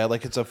 Yeah,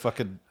 like it's a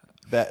fucking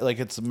like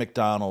it's a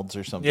McDonald's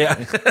or something. Yeah.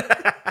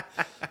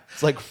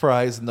 It's like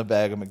fries in the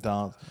bag of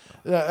McDonald's.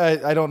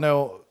 I don't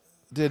know.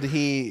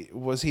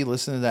 Was he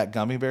listening to that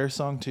Gummy Bear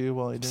song too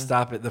while he did?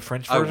 Stop it. The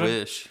French I version.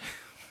 wish.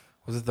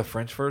 Was it the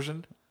French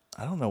version?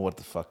 I don't know what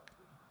the fuck.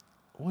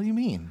 What do you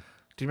mean?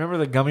 Do you remember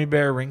the Gummy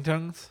Bear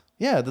ringtones?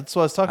 Yeah, that's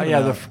what I was talking Oh yeah,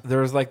 about.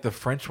 there was like the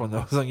French one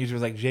that was on YouTube. It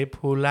was like "J'ai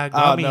pour la Oh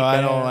gummy no, I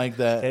bear." don't like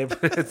that.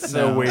 It's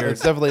so No, weird. It's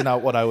definitely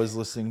not what I was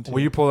listening to. Will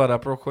you pull that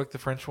up real quick? The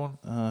French one.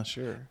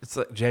 Sure. It's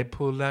like "J'ai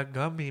pour la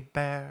gummy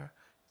bear."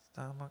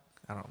 Stomach.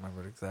 I don't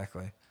remember it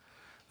exactly.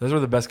 Those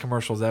were the best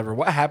commercials ever.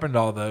 What happened to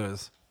all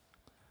those?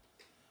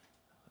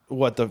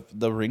 What the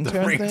ringtone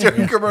thing?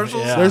 Ringtone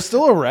commercials. Yeah. They're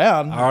still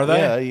around. Are they?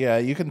 Yeah, yeah.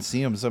 You can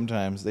see them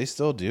sometimes. They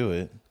still do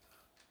it.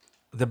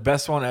 The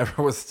best one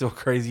ever was still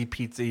Crazy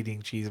Pizza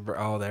eating cheeseburger.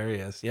 Oh, there he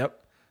is. Yep.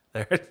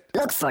 There.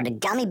 Look for the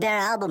Gummy Bear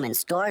album in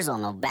stores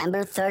on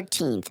November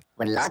 13th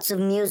with lots of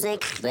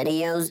music,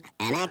 videos,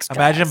 and extras.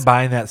 Imagine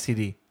buying that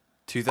CD.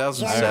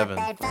 2007.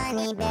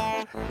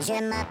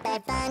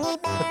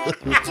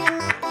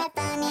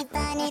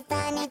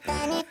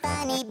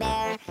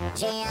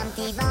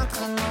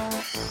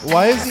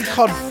 Why is he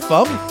called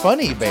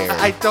Funny Bear?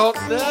 I don't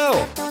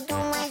know.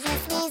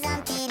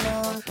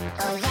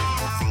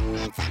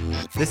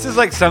 This is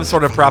like some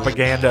sort of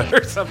propaganda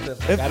or something.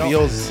 Like,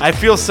 I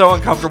feel so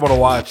uncomfortable to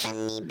watch.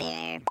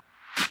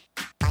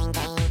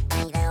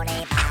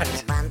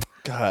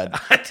 God.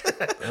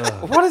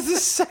 What is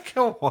this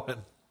second one?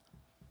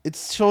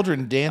 It's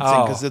children dancing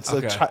Oh, because it's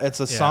okay. it's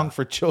a Yeah. song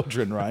for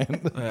children,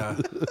 Ryan. Yeah.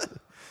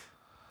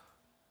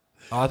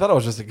 Oh, I thought it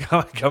was just a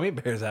Gummy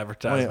Bears Wait,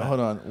 advertisement. hold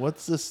on.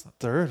 What's this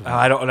third one?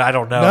 I don't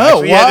know. No,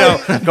 Actually, yeah, why? no.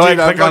 Go ahead, Dude, I'm click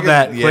on fucking-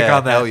 that. Yeah, Click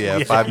on that. hell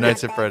yeah. Five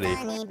Nights at Freddy.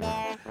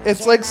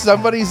 It's like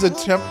somebody's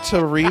attempt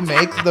to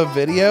remake the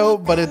video,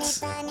 but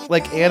it's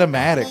like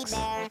animatics.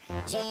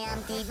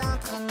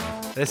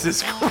 This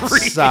is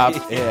crazy.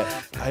 Stop it.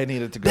 I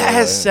need it to go That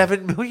has away.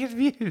 7 million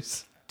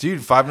views.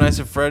 Dude, Five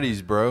Nights at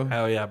Freddy's, bro.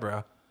 Hell yeah,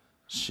 bro.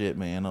 Shit,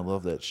 man. I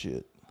love that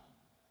shit.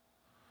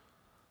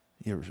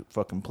 You ever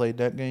fucking played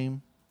that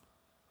game?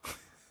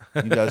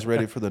 You guys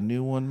ready for the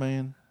new one,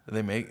 man?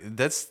 They make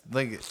that's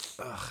like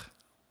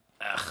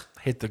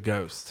Hit the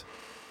ghost.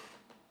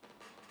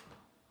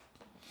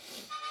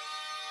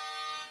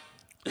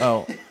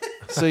 Oh,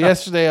 so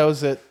yesterday I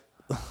was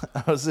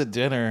at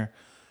dinner,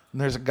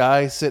 and there's a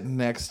guy sitting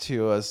next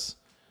to us,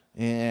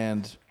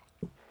 and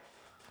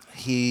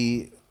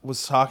he was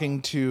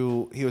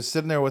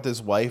sitting there with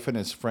his wife and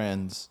his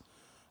friends,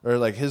 or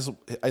like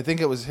I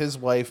think it was his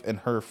wife and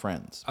her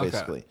friends, Okay.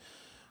 basically.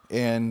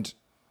 And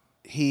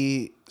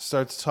he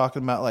starts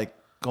talking about like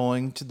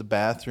going to the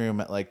bathroom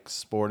at like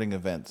sporting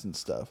events and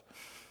stuff.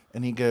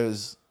 And he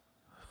goes,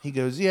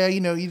 yeah,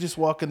 you just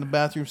walk in the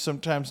bathroom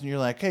sometimes and you're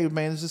like, hey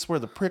man, is this where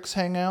the pricks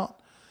hang out?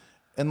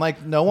 And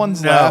like no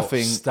one's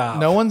laughing. Stop.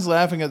 No one's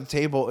laughing at the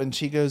table. And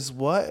she goes,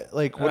 what?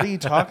 Like, what are you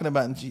talking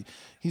about? And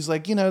he's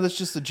like, that's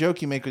just a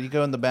joke you make when you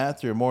go in the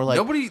bathroom. Or like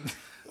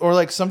or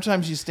like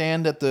sometimes you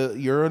stand at the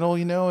urinal,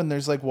 and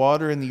there's like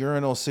water in the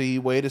urinal, so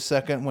you wait a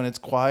second when it's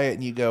quiet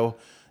and you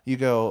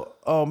go,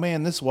 oh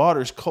man, this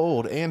water's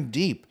cold and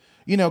deep.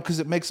 You know, because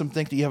it makes them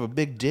think that you have a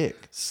big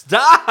dick.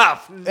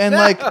 Stop. And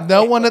like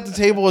no one at the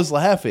table is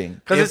laughing.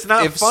 Because it's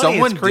not If funny.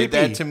 someone It's creepy.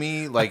 did that to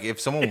me, like if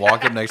someone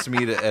walked up next to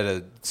me at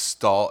a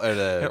stall at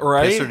a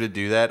Right? pisser to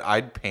do that,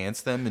 I'd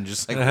pants them and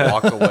just like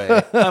walk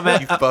away.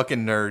 You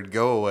fucking nerd,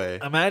 go away.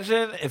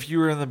 Imagine if you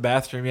were in the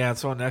bathroom, and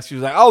someone next to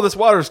you was like, "Oh, this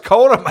water's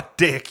cold on my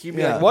dick." You'd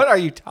be like, "What are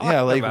you talking about?"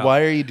 Yeah, like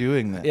why are you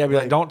doing that? Yeah, be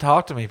like, "Don't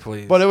talk to me,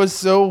 please." But it was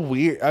so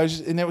weird.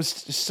 And it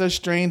was just so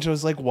strange. I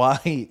was like,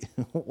 why?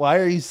 Why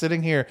are you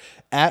sitting here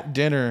at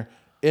dinner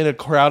in a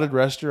crowded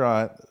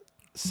restaurant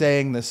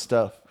saying this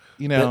stuff?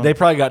 You know, they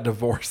probably got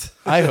divorced.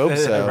 I hope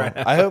so. Right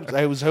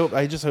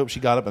I just hope she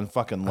got up and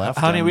fucking left.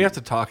 Honey, him. we have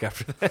to talk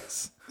after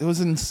this. It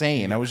was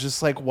insane. I was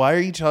just like, why are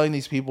you telling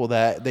these people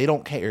that they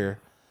don't care?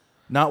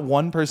 Not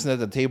one person at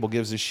the table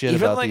gives a shit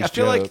Even about like, these I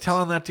feel jokes. like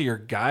telling that to your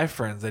guy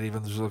friends that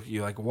even just look at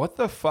you like, "What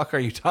the fuck are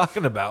you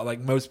talking about?" Like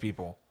most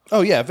people.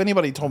 Oh yeah, if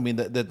anybody told me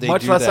that they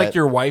Much do less that, like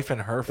your wife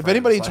and her friends. If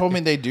anybody like, told me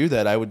they do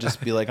that, I would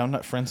just be like, I'm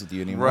not friends with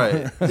you anymore.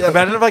 Right. Yeah,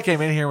 imagine if I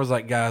came in here and was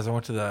like, "Guys, I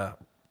went to the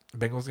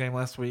Bengals game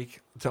last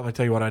week. Tell me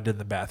what I did in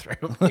the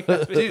bathroom."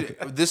 Dude,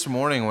 this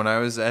morning when I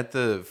was at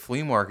the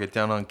flea market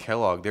down on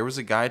Kellogg, there was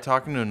a guy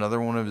talking to another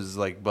one of his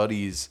like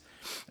buddies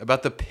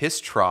about the piss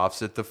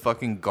troughs at the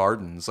fucking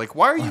gardens. Like,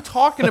 why are you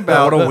talking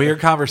about What a weird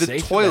conversation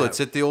the toilets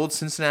at the old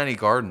Cincinnati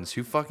Gardens?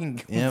 Who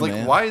fucking Yeah, like?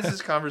 man. Why is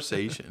this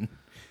conversation?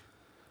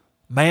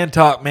 Man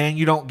talk, man.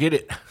 You don't get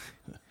it.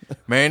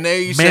 Man,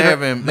 they used to Men are- have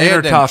them. They men are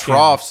had them talking.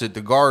 troughs at the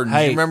gardens.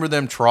 Hey, You remember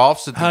them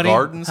troughs at the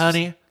gardens?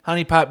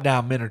 Honey, pipe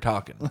down. Men are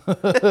talking.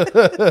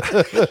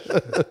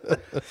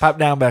 Pipe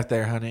down back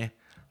there, honey.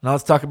 Now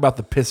let's talk about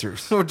the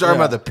pissers. We're talking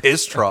about the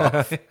piss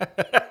trough.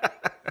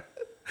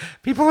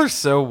 People are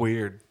so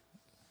weird.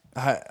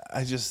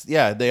 I just,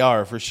 yeah, they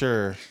are for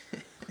sure.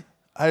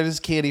 I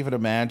just can't even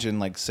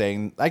imagine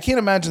I can't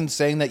imagine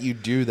saying that you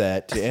do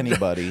that to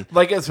anybody.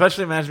 Like,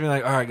 especially imagine being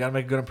like, all right, gotta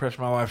make a good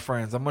impression on my wife's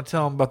friends. I'm gonna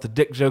tell them about the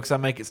dick jokes I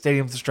make at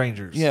stadiums to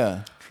strangers.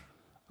 Yeah.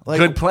 Like,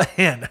 Good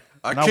plan.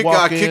 I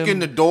walk kick in- in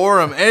the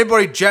door.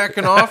 Anybody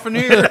jacking off in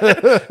here?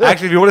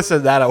 Actually, if you would have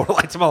said that, I would have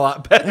liked him a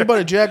lot better.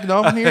 Anybody jacking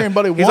off in here?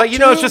 Anybody He's want like,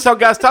 it's to? just how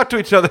guys talk to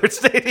each other at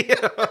stadium.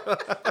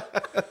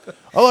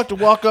 I like to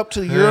walk up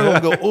to the urinal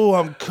and go, oh,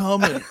 I'm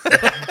coming.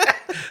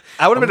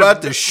 I would I'm have been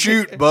about to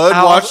shoot, bud.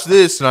 How- Watch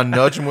this. And I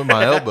nudge him with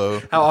my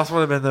elbow. How awesome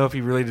would have been though if he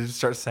really did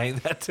start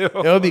saying that to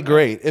him. It would be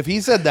great. If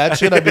he said that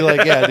shit, I'd be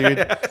like, yeah,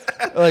 dude.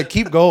 Like,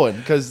 keep going.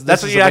 Because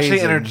That's when you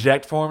actually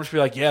interject for him. Just be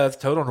like, yeah, that's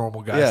total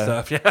normal guy Yeah.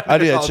 stuff. Yeah, I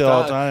do that shit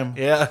all the time.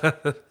 Yeah.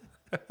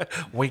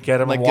 Wink at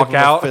him Like, and walk give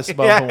him out. a fist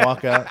bump and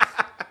walk out.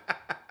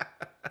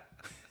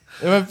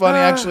 It was funny,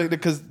 actually,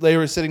 because they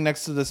were sitting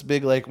next to this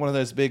big, like, one of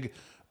those big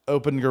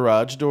open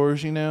garage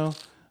doors, you know?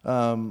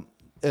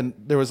 And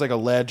there was like a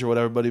ledge or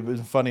whatever, but it was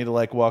funny to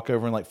like walk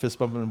over and like fist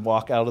bump and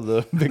walk out of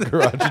the big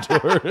garage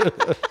door.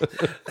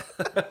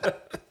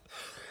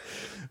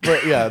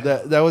 But yeah,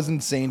 that was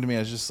insane to me. I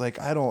was just like,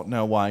 I don't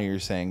know why you're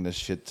saying this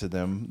shit to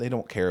them. They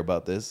don't care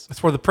about this.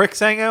 That's where the pricks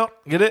hang out.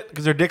 Get it?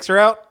 Because their dicks are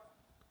out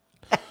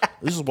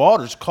This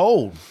water's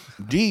cold,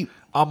 deep.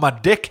 on my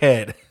dick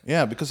head.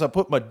 Yeah, because I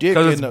put my dick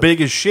Because in it's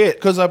big as shit.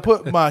 Because I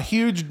put my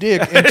huge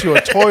dick into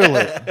a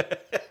toilet.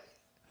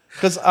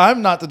 Because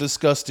I'm not the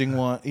disgusting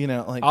one, you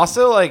know. Like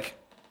Also, like,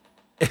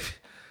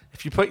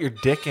 if you put your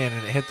dick in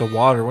and it hit the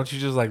water, wouldn't you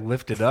just like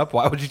lift it up?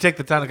 Why would you take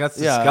the time? That's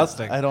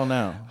disgusting. I don't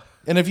know.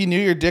 And if you knew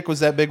your dick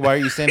was that big, why are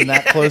you standing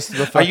that close to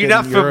the Are fucking you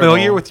not urinal?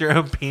 familiar with your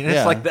own penis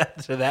Yeah. like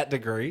that to that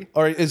degree?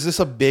 Or is this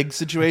a big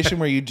situation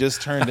where you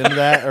just turned into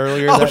that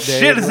earlier Oh that day?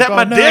 shit! Is Like, that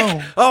my no.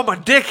 dick? Oh my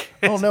dick!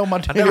 Oh no, my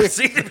dick. I've never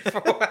seen it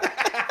before.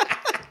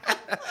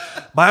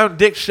 My own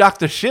dick shocked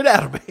the shit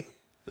out of me.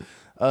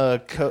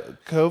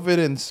 COVID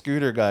and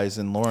scooter guys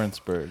in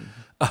Lawrenceburg.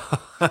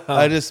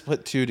 I just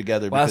put two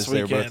together because Last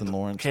they were weekend, both in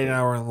Lawrenceburg. Kate and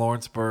I were in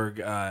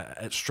Lawrenceburg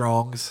at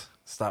Strong's.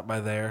 Stopped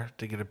by there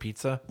to get a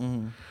pizza.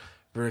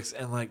 Bricks,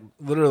 and like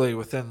literally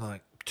within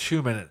like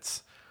 2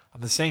 minutes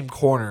on the same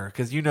corner,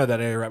 because you know that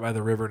area right by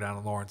the river down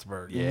in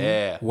Lawrenceburg.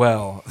 Yeah.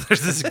 Well,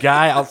 there's this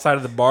guy outside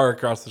of the bar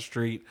across the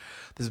street.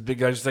 This big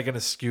guy just like in a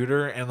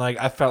scooter, and like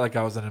I felt like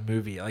I was in a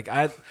movie. Like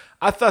I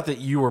thought that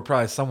you were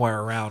probably somewhere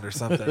around or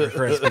something,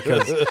 Chris,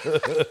 because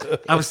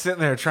I was sitting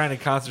there trying to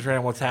concentrate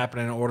on what's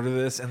happening and order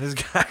this, and this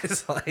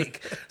guy's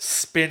like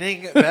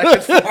spinning back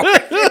and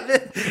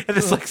forth in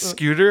this like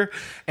scooter,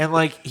 and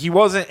like he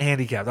wasn't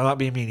handicapped. I'm not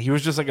being mean. He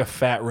was just like a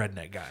fat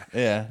redneck guy.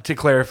 Yeah. To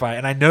clarify,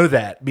 and I know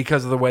that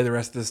because of the way the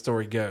rest of this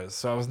story goes.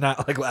 So I was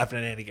not like laughing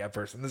at a handicapped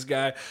person. This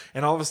guy,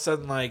 and all of a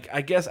sudden, like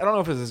I guess I don't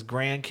know if it was his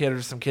grandkid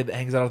or some kid that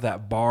hangs out at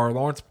that bar.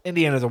 Lawrence,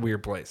 Indiana's a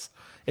weird place.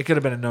 It could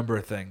have been a number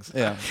of things.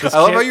 Yeah. I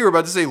love how you were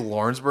about to say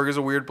Lawrenceburg is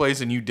a weird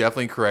place, and you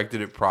definitely corrected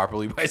it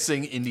properly by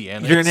saying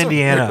Indiana. You're in It's a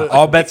Indiana. weird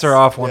All bets are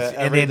off once Yeah, in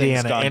everything's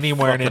Indiana. gone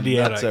Anywhere in fucking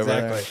Indiana. nuts over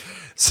there. Exactly.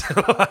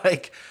 So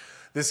like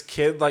this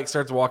kid like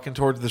starts walking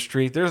towards the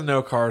street. There's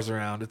no cars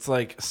around. It's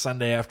like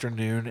Sunday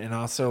afternoon, and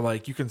also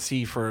like you can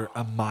see for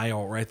a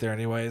mile right there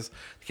anyways.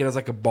 The kid has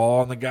like a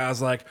ball, and the guy's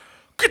like,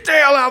 "Get the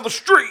hell out of the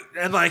street!"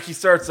 And like he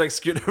starts like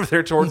scooting over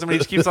there towards him, and he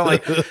just keeps on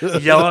like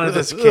yelling at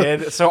this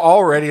kid. So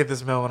already at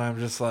this moment, I'm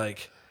just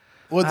like,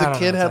 Well, I the don't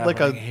kid know had what's like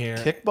a happening here.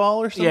 kickball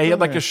or something? Yeah, he had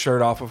like or- his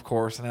shirt off, of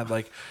course, and had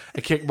like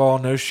a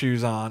kickball, no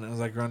shoes on, and was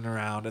like running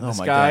around. And Oh this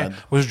my guy God.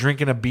 was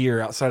drinking a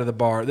beer outside of the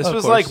bar. This Of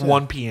was course, like yeah.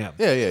 1 p.m.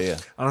 Yeah.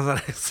 I was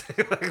like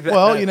that.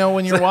 Well, you know,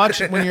 when you're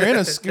in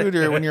a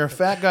scooter, when you're a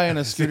fat guy in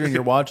a scooter and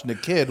you're watching a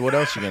kid, what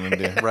else you gonna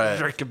do? Right.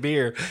 Drink a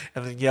beer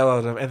and then yell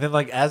at him. And then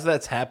like as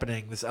that's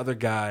happening, this other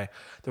guy,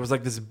 there was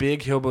like this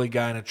big hillbilly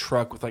guy in a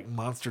truck with like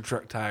monster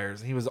truck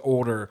tires, and he was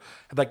older,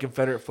 had like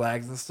Confederate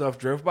flags and stuff,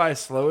 drove by as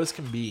slow as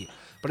can be.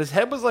 But his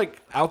head was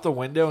like out the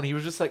window and he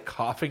was just like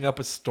coughing up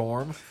a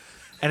storm.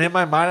 And in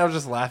my mind, I was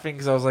just laughing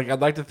because I was like, I'd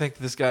like to think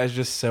this guy's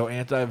just so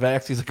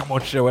anti-vax. He's like, I'm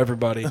going to show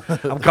everybody.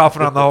 I'm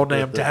coughing on the whole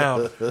damn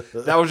town.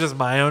 That was just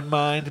my own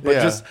mind. But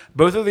Yeah. just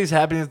both of these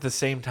happening at the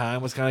same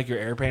time was kind of like your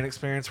airplane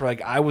experience where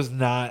like I was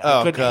not, Oh,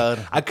 I couldn't,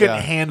 God. I couldn't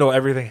Yeah. handle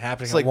everything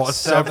happening It's at like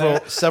once. down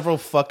there. several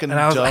fucking And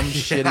I was dumb, like,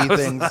 shitty I was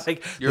things.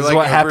 like, You're this is like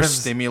what happens.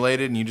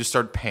 overstimulated and you just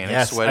start panic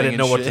Yes, sweating. I didn't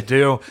know and what shit. to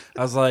do.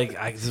 I was like,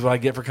 this is what I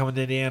get for coming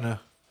to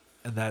Indiana.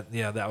 And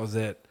that was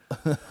it.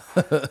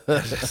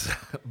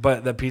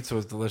 But the pizza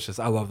was delicious.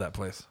 I love that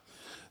place.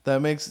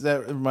 That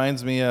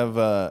reminds me of.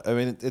 I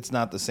mean, it's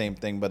not the same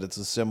thing, but it's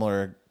a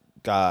similar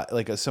guy,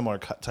 like a similar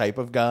type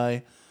of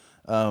guy.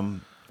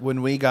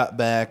 When we got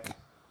back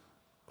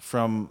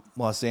from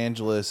Los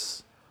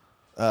Angeles,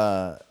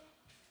 I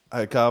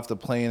got off the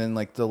plane, and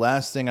like the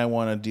last thing I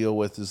want to deal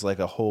with is like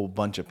a whole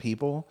bunch of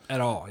people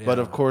At all, yeah. But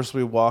of course,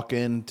 we walk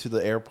into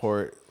the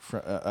airport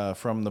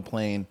from the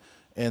plane,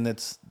 and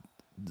it's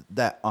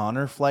that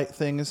honor flight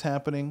thing is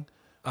happening.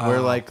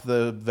 Where like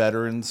the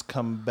veterans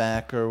come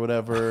back or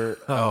whatever.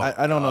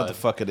 I don't know what the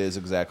fuck it is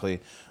exactly.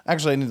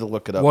 Actually, I need to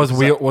look it up. Was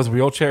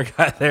wheelchair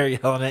guy there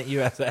yelling at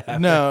you as that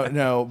happened?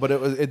 No, but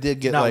it did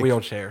get Not like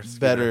wheelchairs.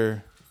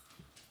 better.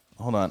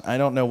 Hold on, I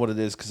don't know what it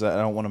is because I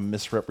don't want to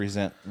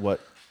misrepresent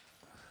what.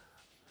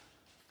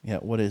 Yeah,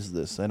 what is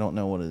this? I don't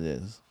know what it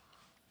is.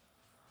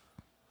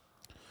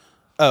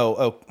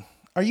 Oh,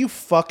 are you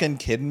fucking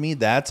kidding me?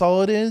 That's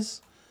all it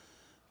is?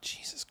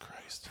 Jesus Christ.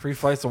 Free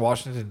flights to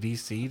Washington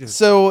D.C.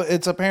 So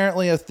it's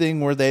apparently a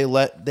thing where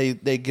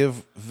they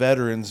give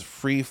veterans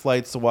free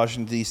flights to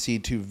Washington D.C.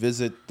 to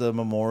visit the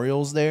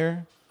memorials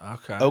there.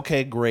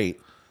 Okay, great.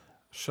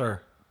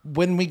 Sure.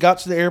 When we got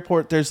to the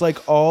airport, there's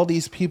like all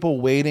these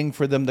people waiting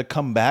for them to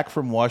come back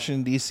from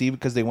Washington D.C.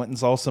 because they went and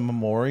saw some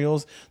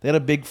memorials. They had a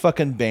big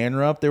fucking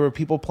banner up. There were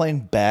people playing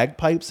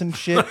bagpipes and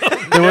shit.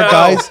 There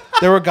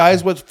were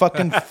guys with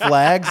fucking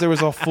flags. There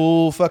was a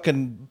full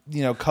fucking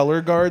color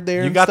guard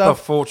there. You and got stuff.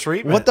 the full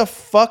treatment. What the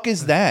fuck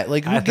is that?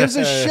 Like, who gives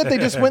a shit? They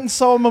just went and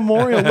saw a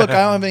memorial. Look,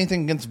 I don't have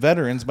anything against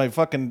veterans. My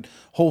fucking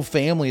whole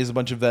family is a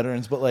bunch of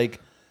veterans, but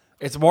like,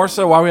 it's more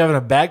so why we're having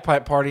a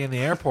bagpipe party in the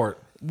airport.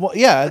 well,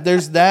 yeah,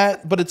 there's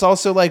that, but it's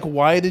also like,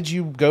 why did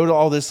you go to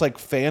all this like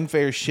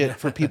fanfare shit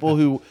for people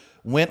who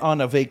went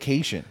on a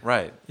vacation?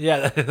 Right.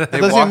 Yeah. They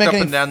doesn't walk make up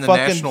any and down the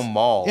fucking- National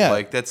Mall. yeah.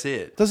 Like, that's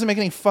it. Doesn't make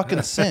any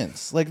fucking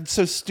sense. Like, it's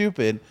so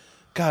stupid.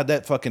 God,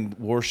 that fucking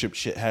worship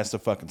shit has to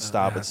fucking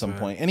stop at some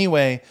point.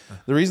 Anyway,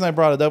 the reason I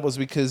brought it up was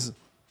because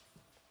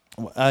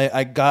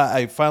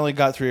I finally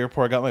got through the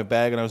airport, I got my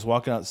bag, and I was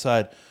walking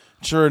outside.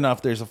 Sure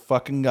enough, there's a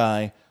fucking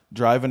guy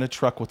driving a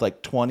truck with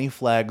like 20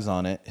 flags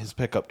on it, his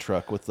pickup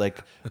truck with like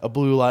a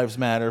Blue Lives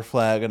Matter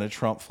flag and a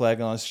Trump flag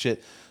and all this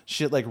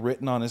shit like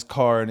written on his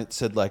car, and it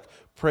said like,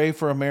 pray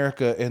for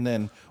America, and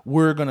then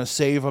we're gonna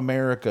save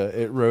America,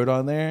 it wrote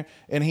on there.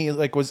 And he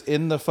like was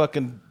in the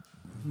fucking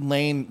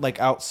lane, like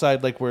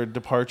outside, like where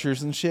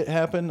departures and shit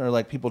happen, or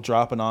like people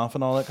dropping off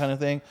and all that kind of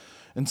thing.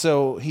 And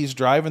so he's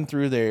driving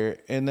through there,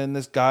 and then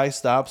this guy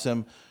stops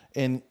him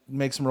and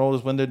makes him roll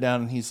his window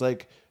down, and he's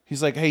like,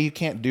 hey, you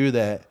can't do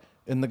that.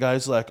 And the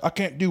guy's like, I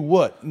can't do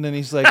what? And then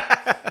he's like,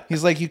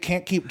 you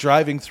can't keep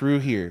driving through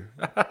here.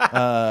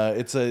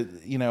 It's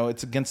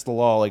against the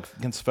law, like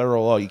against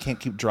federal law. You can't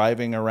keep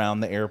driving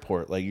around the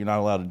airport. Like, you're not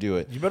allowed to do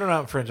it. You better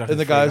not infringe on And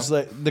his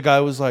the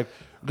guy was like,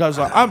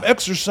 I'm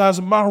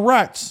exercising my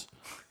rights.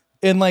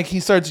 And like he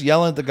starts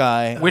yelling at the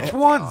guy. Which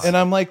ones? And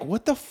I'm like,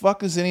 what the fuck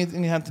does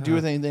anything have to do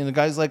with anything? And the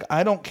guy's like,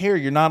 I don't care.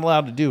 You're not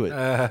allowed to do it.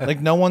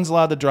 Like, no one's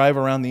allowed to drive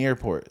around the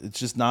airport. It's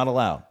just not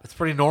allowed. It's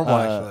pretty normal,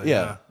 actually.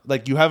 Yeah.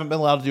 Like, you haven't been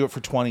allowed to do it for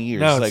 20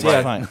 years. No, like,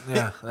 yeah, fine.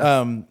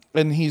 yeah.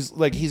 And he's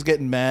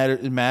getting madder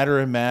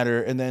and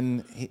madder. And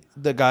then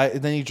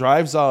he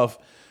drives off.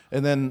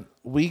 And then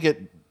we get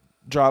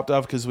dropped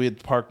off because we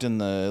had parked in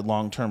the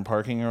long-term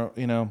parking,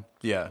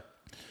 Yeah.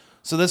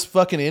 So this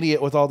fucking idiot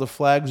with all the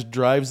flags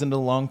drives into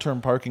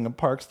long-term parking and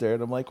parks there,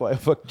 and I'm like, why the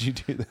fuck did you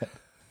do that?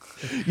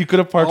 You could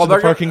have parked in the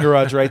parking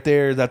garage right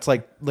there. That's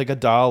like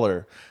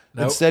 $1.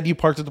 Nope. Instead, you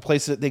parked at the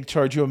place that they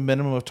charge you a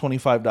minimum of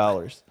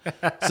 $25.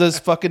 So this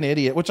fucking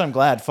idiot, which I'm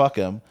glad, fuck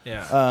him.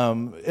 Yeah.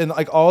 And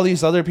like all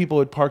these other people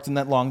had parked in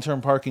that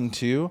long-term parking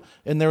too,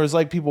 and there was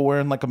like people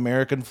wearing like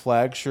American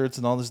flag shirts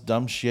and all this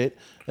dumb shit,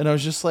 and I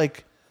was just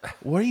like,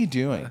 what are you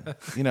doing?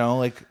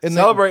 And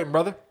Celebrating,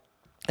 brother.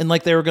 And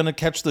like they were gonna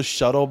catch the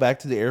shuttle back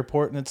to the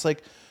airport, and it's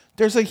like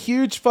there's a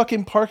huge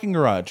fucking parking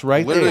garage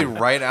right Literally there.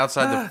 right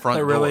outside the front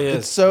It door. really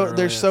is.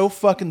 They're so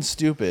fucking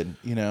stupid,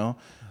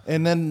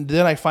 And then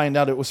I find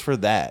out it was for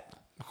that.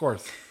 Of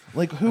course.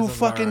 Like, who That's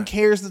fucking alright.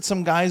 cares that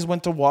some guys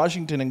went to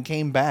Washington and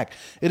came back?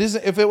 It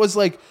isn't. If it was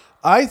like,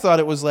 I thought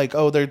it was like,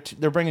 oh, they're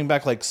bringing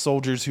back like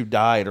soldiers who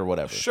died or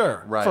whatever.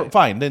 Sure. Right.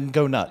 Fine, then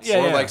go nuts.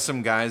 Yeah, or like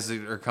some guys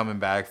that are coming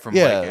back from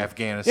Yeah. like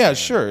Afghanistan. Yeah,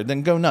 sure.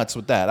 Then go nuts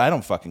with that. I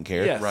don't fucking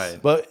care. Yes. Right.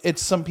 But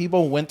it's some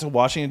people went to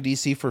Washington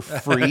D.C. for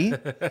free.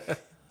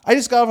 I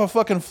just got off a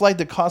fucking flight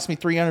that cost me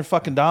 $300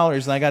 fucking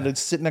dollars, and I got to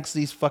sit next to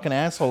these fucking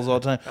assholes all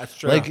the time. That's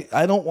true. Like,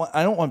 I don't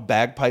want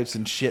bagpipes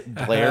and shit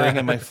blaring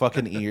in my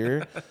fucking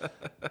ear.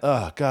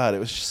 Oh god, it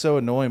was just so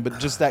annoying. But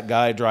just that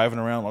guy driving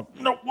around like,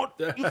 no, what?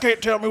 You can't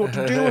tell me what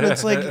to do. And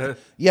it's like,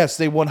 yes,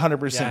 they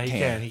 100% Yeah, he can.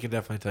 can. He can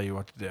definitely tell you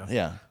what to do.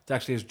 Yeah. It's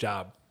actually his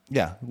job.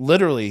 Yeah,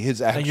 literally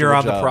his actual And you're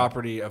on the job.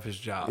 property of his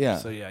job. Yeah.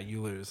 So yeah,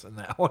 you lose in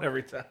that one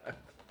every time.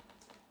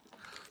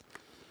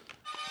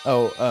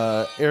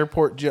 Oh,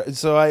 airport.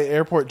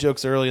 Airport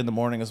jokes early in the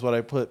morning is what I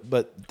put.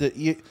 But if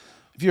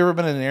you ever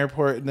been in an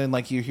airport and then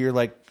like you hear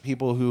like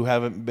people who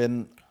haven't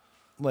been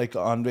like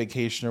on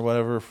vacation or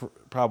whatever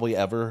probably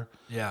ever.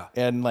 Yeah.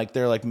 And like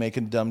they're like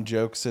making dumb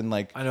jokes and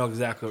like I know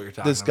exactly what you're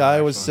talking about. this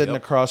guy was actually. sitting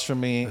Yep. across from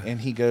me and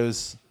he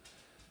goes,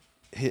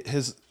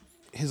 his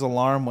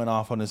alarm went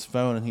off on his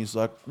phone and he's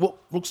like, well,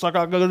 looks like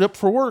I got it up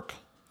for work.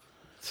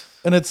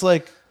 And it's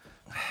like,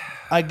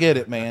 I get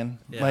it, man.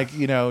 Yeah. Like,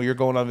 you know, you're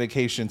going on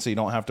vacation so you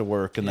don't have to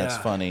work and that's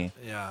Yeah. funny.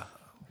 Yeah.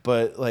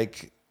 But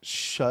like,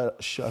 shut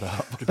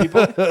up. Do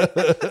people?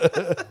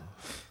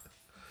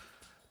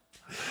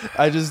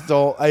 I just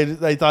don't.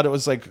 I thought it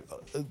was like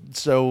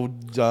so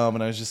dumb,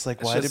 and I was just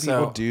like, why do just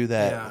people so- do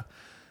that? Yeah.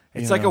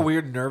 It's You like know? a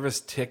weird nervous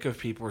tick of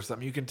people or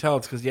something. You can tell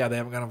it's because they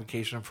haven't gone on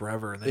vacation in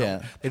forever, and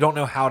Yeah. they don't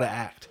know how to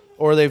act.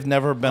 Or they've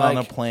never been on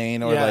a Like,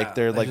 plane, or yeah, like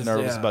they're they like just-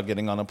 nervous yeah. about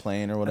getting on a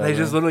plane or And whatever. they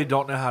just literally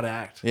don't know how to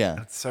act.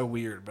 Yeah. It's so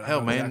weird. But I Hell,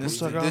 know man, exactly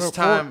this what you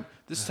mean.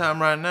 this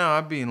time right now,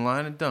 I'd be in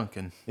line at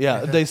Dunkin'.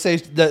 Yeah, they say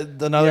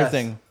that another Yes.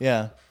 thing.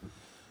 Yeah,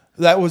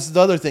 that was the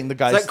other thing. The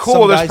guy. Is that cool?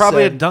 some There's guy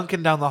probably said, a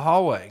Dunkin' down the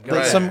hallway. Go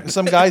like, ahead.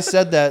 some guy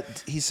said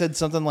that he said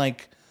something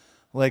like,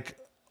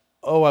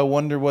 oh, I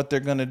wonder what they're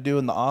gonna do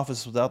in the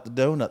office without the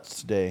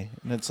donuts today.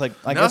 And it's like,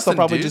 I guess they'll Nothing,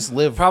 probably dude. just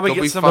live. Probably They'll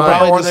get be some fine. about,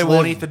 Probably or just they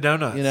won't live, eat the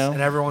donuts, you know,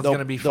 and everyone's They'll- going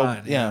to be they'll-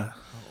 fine. Yeah.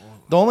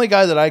 The only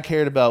guy that I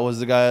cared about was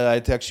the guy that I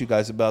text you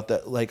guys about.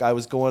 That like I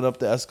was going up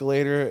the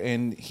escalator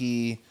and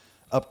he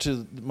up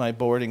to my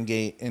boarding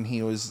gate and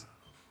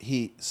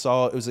he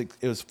saw it was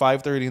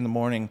 5:30 in the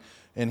morning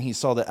and he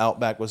saw the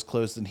Outback was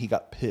closed and he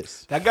got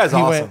pissed. That guy's he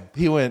awesome.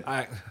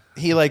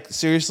 He like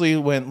seriously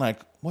went like,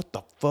 what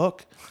the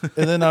fuck?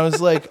 And then I was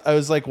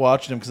like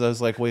watching him because I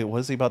was like, wait, what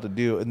is he about to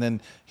do? And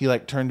then he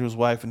like turned to his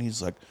wife and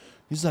he's like,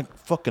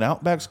 fucking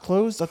Outback's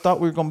closed. I thought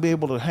we were gonna be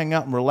able to hang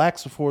out and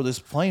relax before this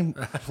plane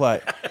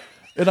flight.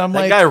 And I'm That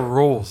like, guy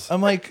rules.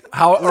 I'm like,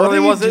 How what early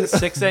do you was do? it?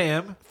 6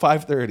 a.m.?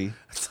 5:30.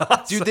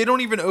 Dude, they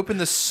don't even open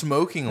the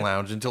smoking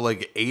lounge until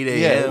like 8 a.m.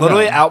 Yeah,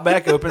 Literally, no.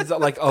 Outback opens at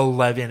like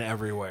 11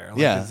 everywhere. Like,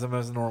 Yeah. It's the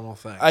most normal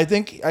thing. I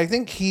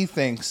think he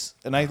thinks,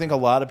 and I think a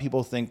lot of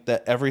people think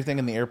that everything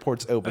in the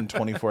airport's open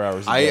 24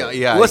 hours a day.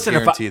 I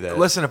guarantee that.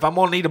 Listen, if I'm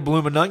going to need a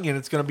blooming onion,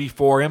 it's going to be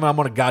 4 a.m. and I'm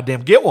going to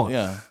goddamn get one.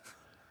 Yeah.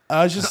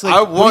 I was just like,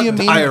 I what do want you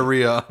mean?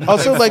 diarrhea.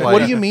 Also, on like, my what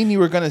do flight. you mean you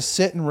were going to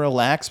sit and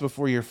relax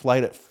before your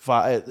flight at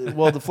 5?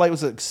 Well, the flight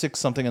was at 6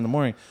 something in the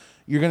morning.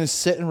 You're going to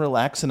sit and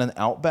relax in an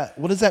Outback?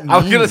 What does that mean? I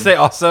was going to say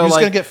also, you're just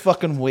like, going to get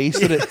fucking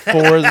wasted at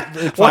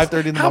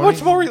 5:30 in the How morning.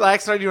 much more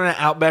relaxed are you in an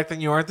Outback than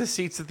you are at the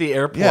seats at the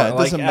airport? Yeah, it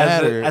Like, doesn't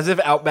matter. As if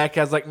Outback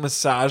has like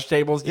massage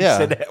tables. You Yeah.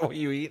 sit at what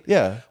you eat.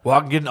 Yeah. Well, I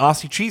can get an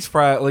Aussie cheese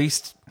fry at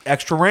least,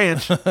 extra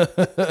ranch.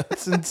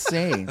 It's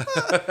insane.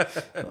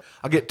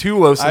 I'll get 2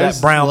 loaves of that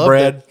just brown loved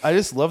bread. it. I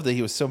just love that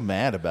he was so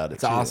mad about it.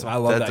 It's awesome. I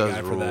love that does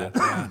guy for rule.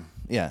 that.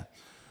 Yeah.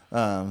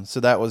 Yeah. So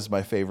that was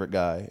my favorite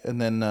guy.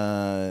 And then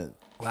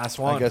Last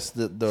one. I guess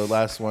the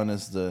last one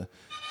is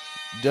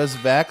does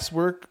Vax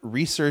work?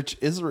 Research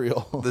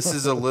Israel. This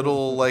is a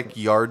little like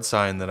yard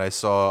sign that I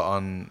saw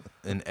on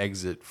an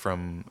exit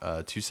from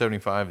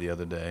 275 the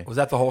other day. Was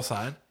that the whole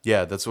sign?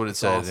 Yeah, that's what it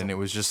said, awesome. and it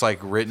was just like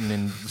written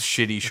in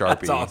shitty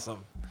Sharpie. That's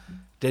awesome.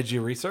 Did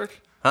you research?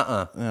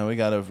 No, we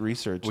got to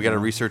research. We got to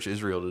now. research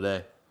Israel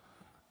today.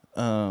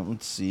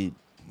 Let's see.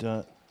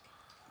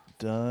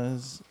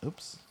 Does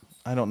oops.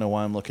 I don't know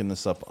why I'm looking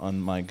this up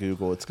on my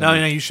Google. It's No,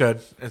 gonna no, you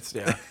should. It's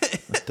yeah.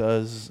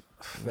 Does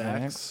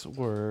Vax Vax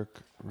work?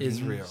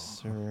 Israel.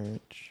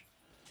 Research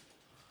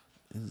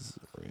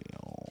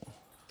Israel.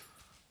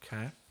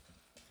 Okay.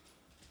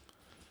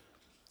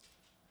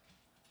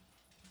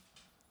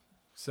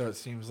 So it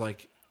seems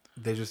like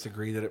they just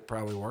agree that it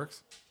probably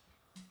works.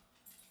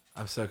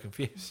 I'm so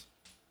confused.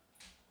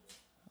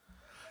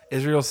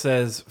 Israel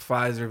says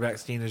Pfizer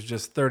vaccine is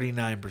just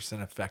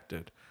 39%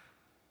 effective.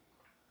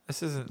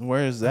 This isn't.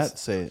 Where does that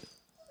say it?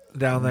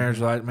 Down there,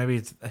 like maybe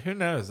it's who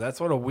knows. That's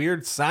what a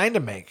weird sign to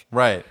make.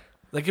 Right.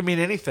 That could mean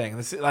anything.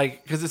 This is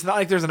like because it's not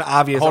like there's an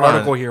obvious Hold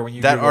article on. here when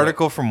you that Google it.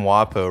 article from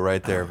WAPO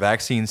right there.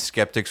 Vaccine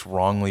skeptics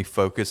wrongly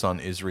focus on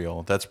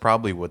Israel. That's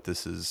probably what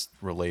this is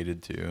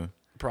related to.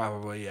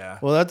 Probably, yeah.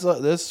 Well, that's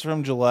this is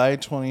from July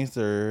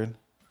 23rd.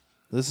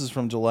 This is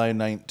from July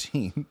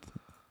 19th.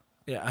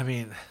 Yeah, I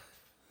mean,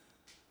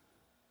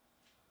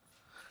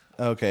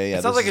 Okay, yeah.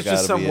 It sounds like this it's has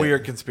just gotta some be it.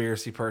 weird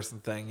conspiracy person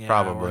thing. Yeah,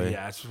 Probably. Or,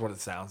 yeah, it's just what it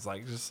sounds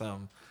like. Just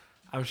some,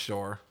 I'm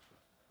sure.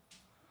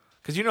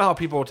 Because you know how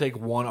people will take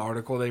one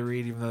article they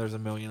read, even though there's a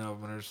million of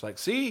them, and they're just like,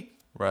 see?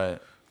 Right.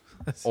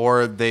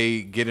 Or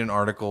they get an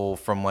article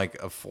from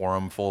like a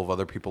forum full of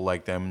other people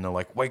like them, and they're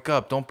like, wake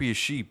up, don't be a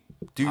sheep.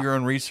 Do your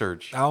own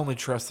research. I only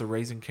trust the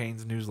Raising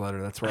Cane's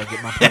newsletter. That's where I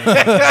get my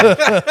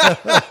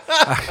plan.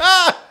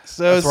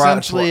 So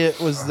essentially,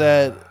 it was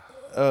that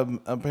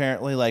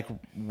apparently, like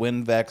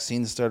when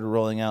vaccines started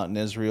rolling out in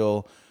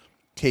Israel,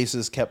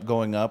 cases kept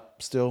going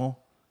up still,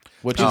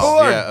 which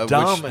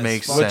which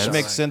makes sense. Which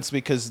makes sense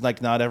because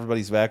like not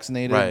everybody's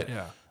vaccinated, right?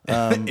 Yeah.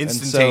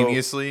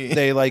 Instantaneously, so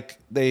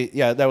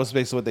that was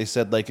basically what they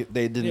said. Like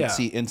they didn't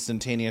see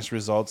instantaneous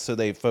results, so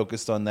they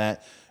focused on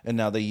that, and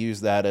now they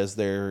use that as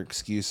their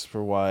excuse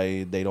for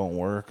why they don't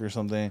work or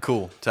something.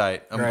 Cool,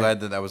 tight. I'm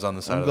glad that was on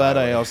the side. I'm glad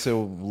I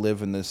also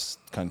live in this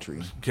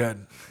country.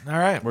 Good. All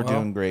right, we're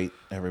doing great,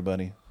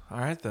 everybody. All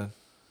right then.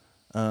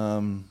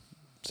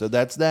 So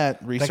that's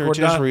that. Research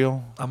is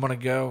real. I'm gonna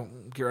go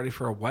get ready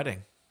for a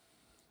wedding.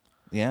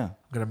 Yeah, I'm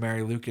gonna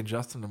marry Luke and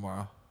Justin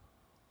tomorrow.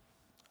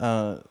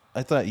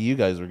 I thought you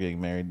guys were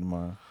getting married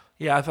tomorrow.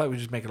 Yeah, I thought we'd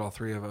just make it all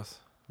three of us.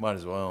 Might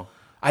as well.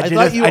 I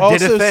thought you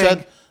also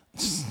said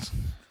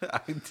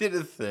I did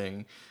a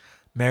thing.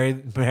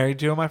 Married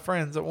two of my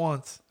friends at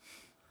once.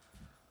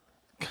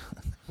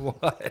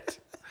 What?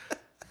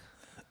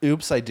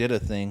 Oops, I did a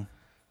thing.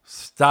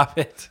 Stop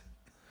it.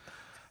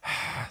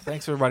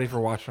 Thanks everybody for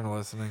watching and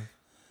listening.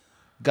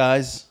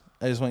 Guys,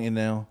 I just want you to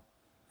know.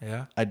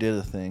 Yeah? I did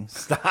a thing.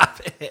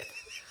 Stop it.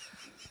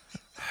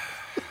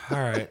 All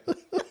right.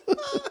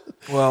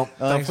 Well,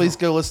 please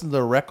go listen to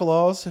the Rec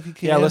Laws if you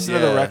can. Yeah, listen to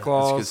the Rec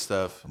Laws. That's good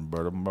stuff.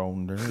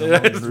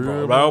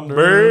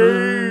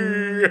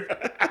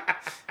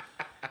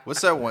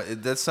 What's that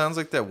one? That sounds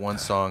like that one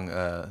song.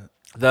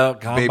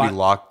 Baby,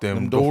 lock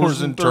them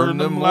doors and turn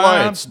them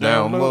lights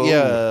down low.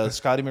 Yeah,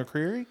 Scotty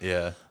McCreery.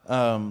 Yeah.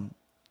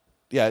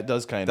 Yeah, it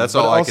does kind of. That's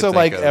all I can also, think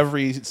like of.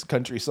 every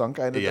country song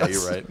kind of. Yeah, does.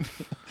 you're right.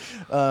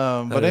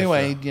 But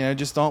anyway,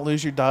 just don't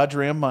lose your Dodge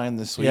Ram mind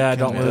this week. Yeah,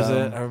 don't lose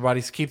it.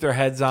 Everybody, keep their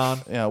heads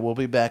on. Yeah, we'll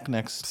be back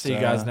next. See you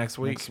guys next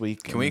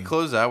week. Can we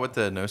close out with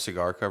the No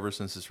Cigar cover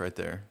since it's right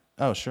there?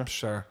 Oh, sure.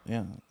 Sure.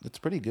 Yeah, it's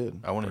pretty good.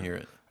 I want to hear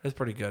it. It's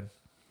pretty good.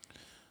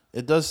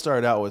 It does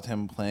start out with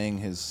him playing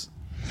his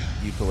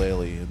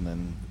ukulele, and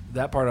then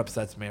that part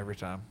upsets me every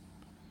time.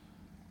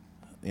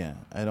 Yeah,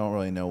 I don't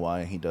really know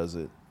why he does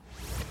it.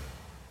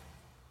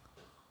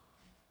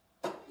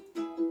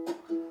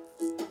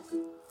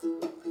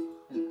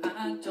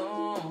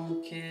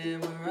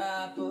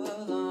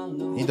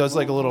 He does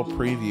like a little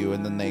preview,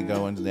 and then they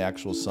go into the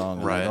actual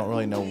song. And I don't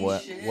really know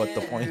what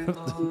the point of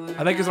the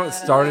I think because when it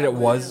started, it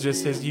was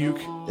just his uke.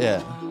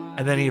 Yeah.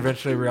 And then he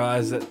eventually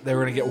realized that they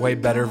were going to get way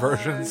better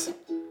versions.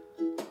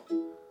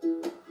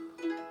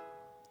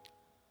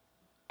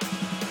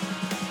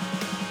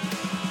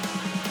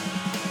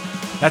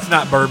 That's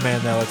not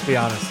Birdman, though, let's be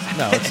honest.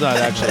 No, it's not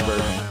actually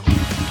Birdman.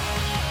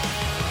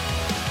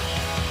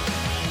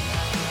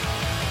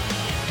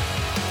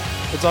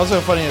 It's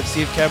also funny that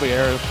Steve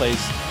Caballero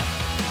plays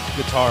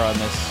guitar on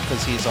this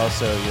because he's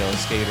also, a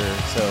skater.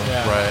 So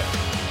Right.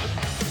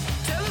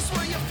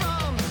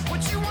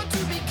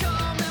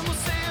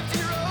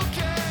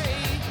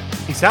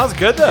 He sounds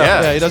good, though.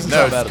 Yeah, he doesn't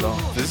sound bad at all.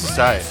 This is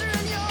tight.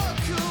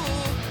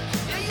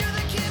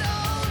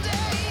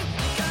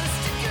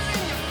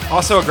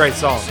 Also a great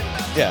song.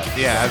 Yeah.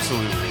 Yeah,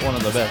 absolutely. One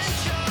of the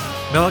best.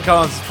 Millen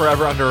Collins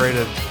forever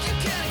underrated.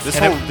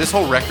 This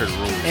whole record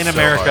rules. In so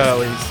America, hard. at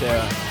least,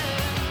 yeah.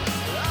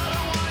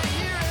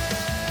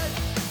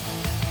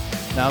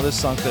 Now this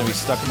song's going to be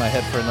stuck in my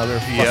head for another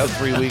fucking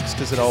 3 weeks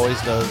because it always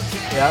does.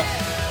 Yeah.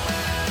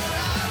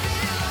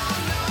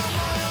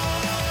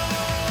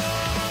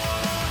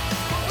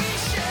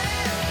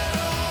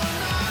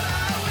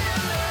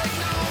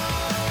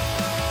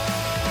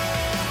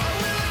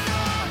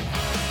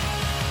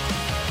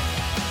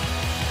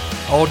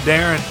 Old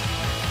Darren.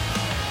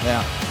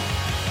 Yeah.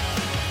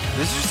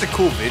 This is just a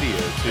cool video,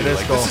 too. It is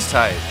like, cool. This is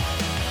tight.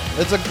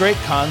 It's a great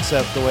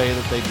concept the way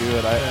that they do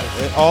it.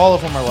 All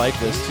of them are like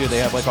this too. They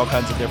have like all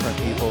kinds of different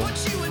people.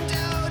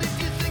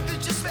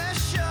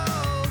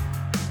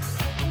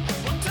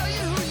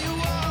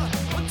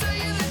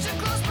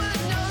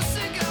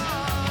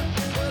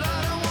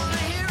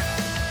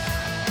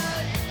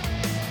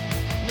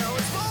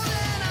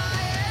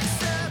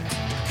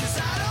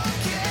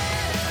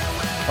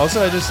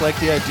 Also, I just like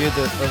the idea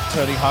that of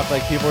Tony Hawk,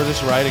 like people are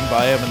just riding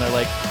by him and they're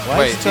like,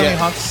 "Why is Tony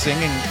Hawk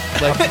singing?"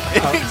 Like,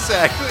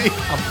 exactly.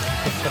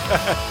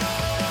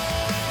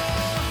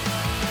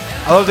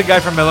 I love the guy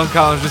from Millen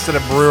Collins just at a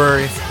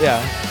brewery.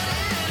 Yeah.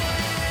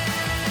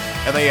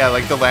 And then,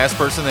 like the last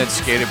person that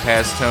skated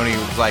past Tony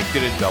was like,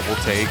 did a double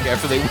take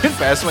after they went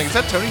past. I'm like, is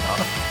that Tony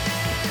Hawk?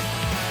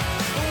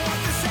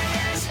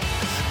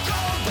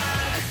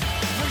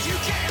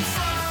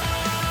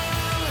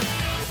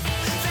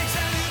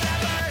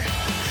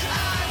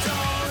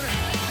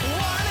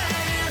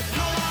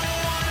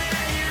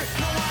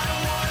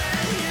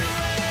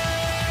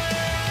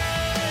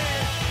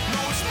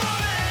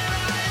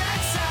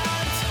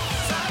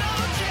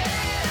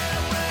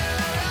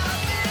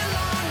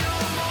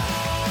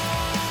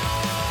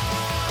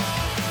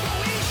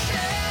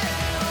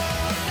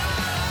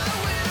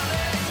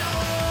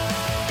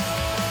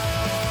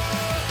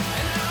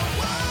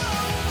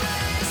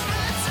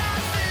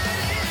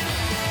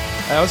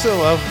 I also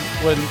love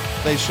when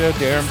they show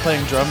Darren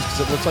playing drums because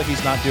it looks like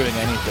he's not doing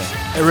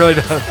anything. It really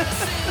does.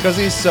 Because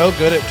he's so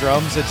good at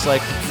drums, it's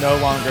like no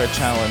longer a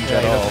challenge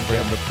at he all doesn't for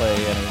him to play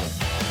anything.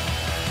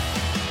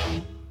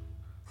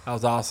 That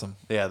was awesome.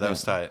 Yeah, that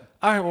was tight.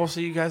 All right, we'll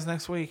see you guys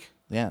next week.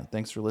 Yeah,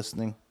 thanks for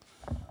listening.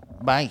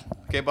 Bye.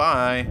 Okay,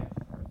 bye.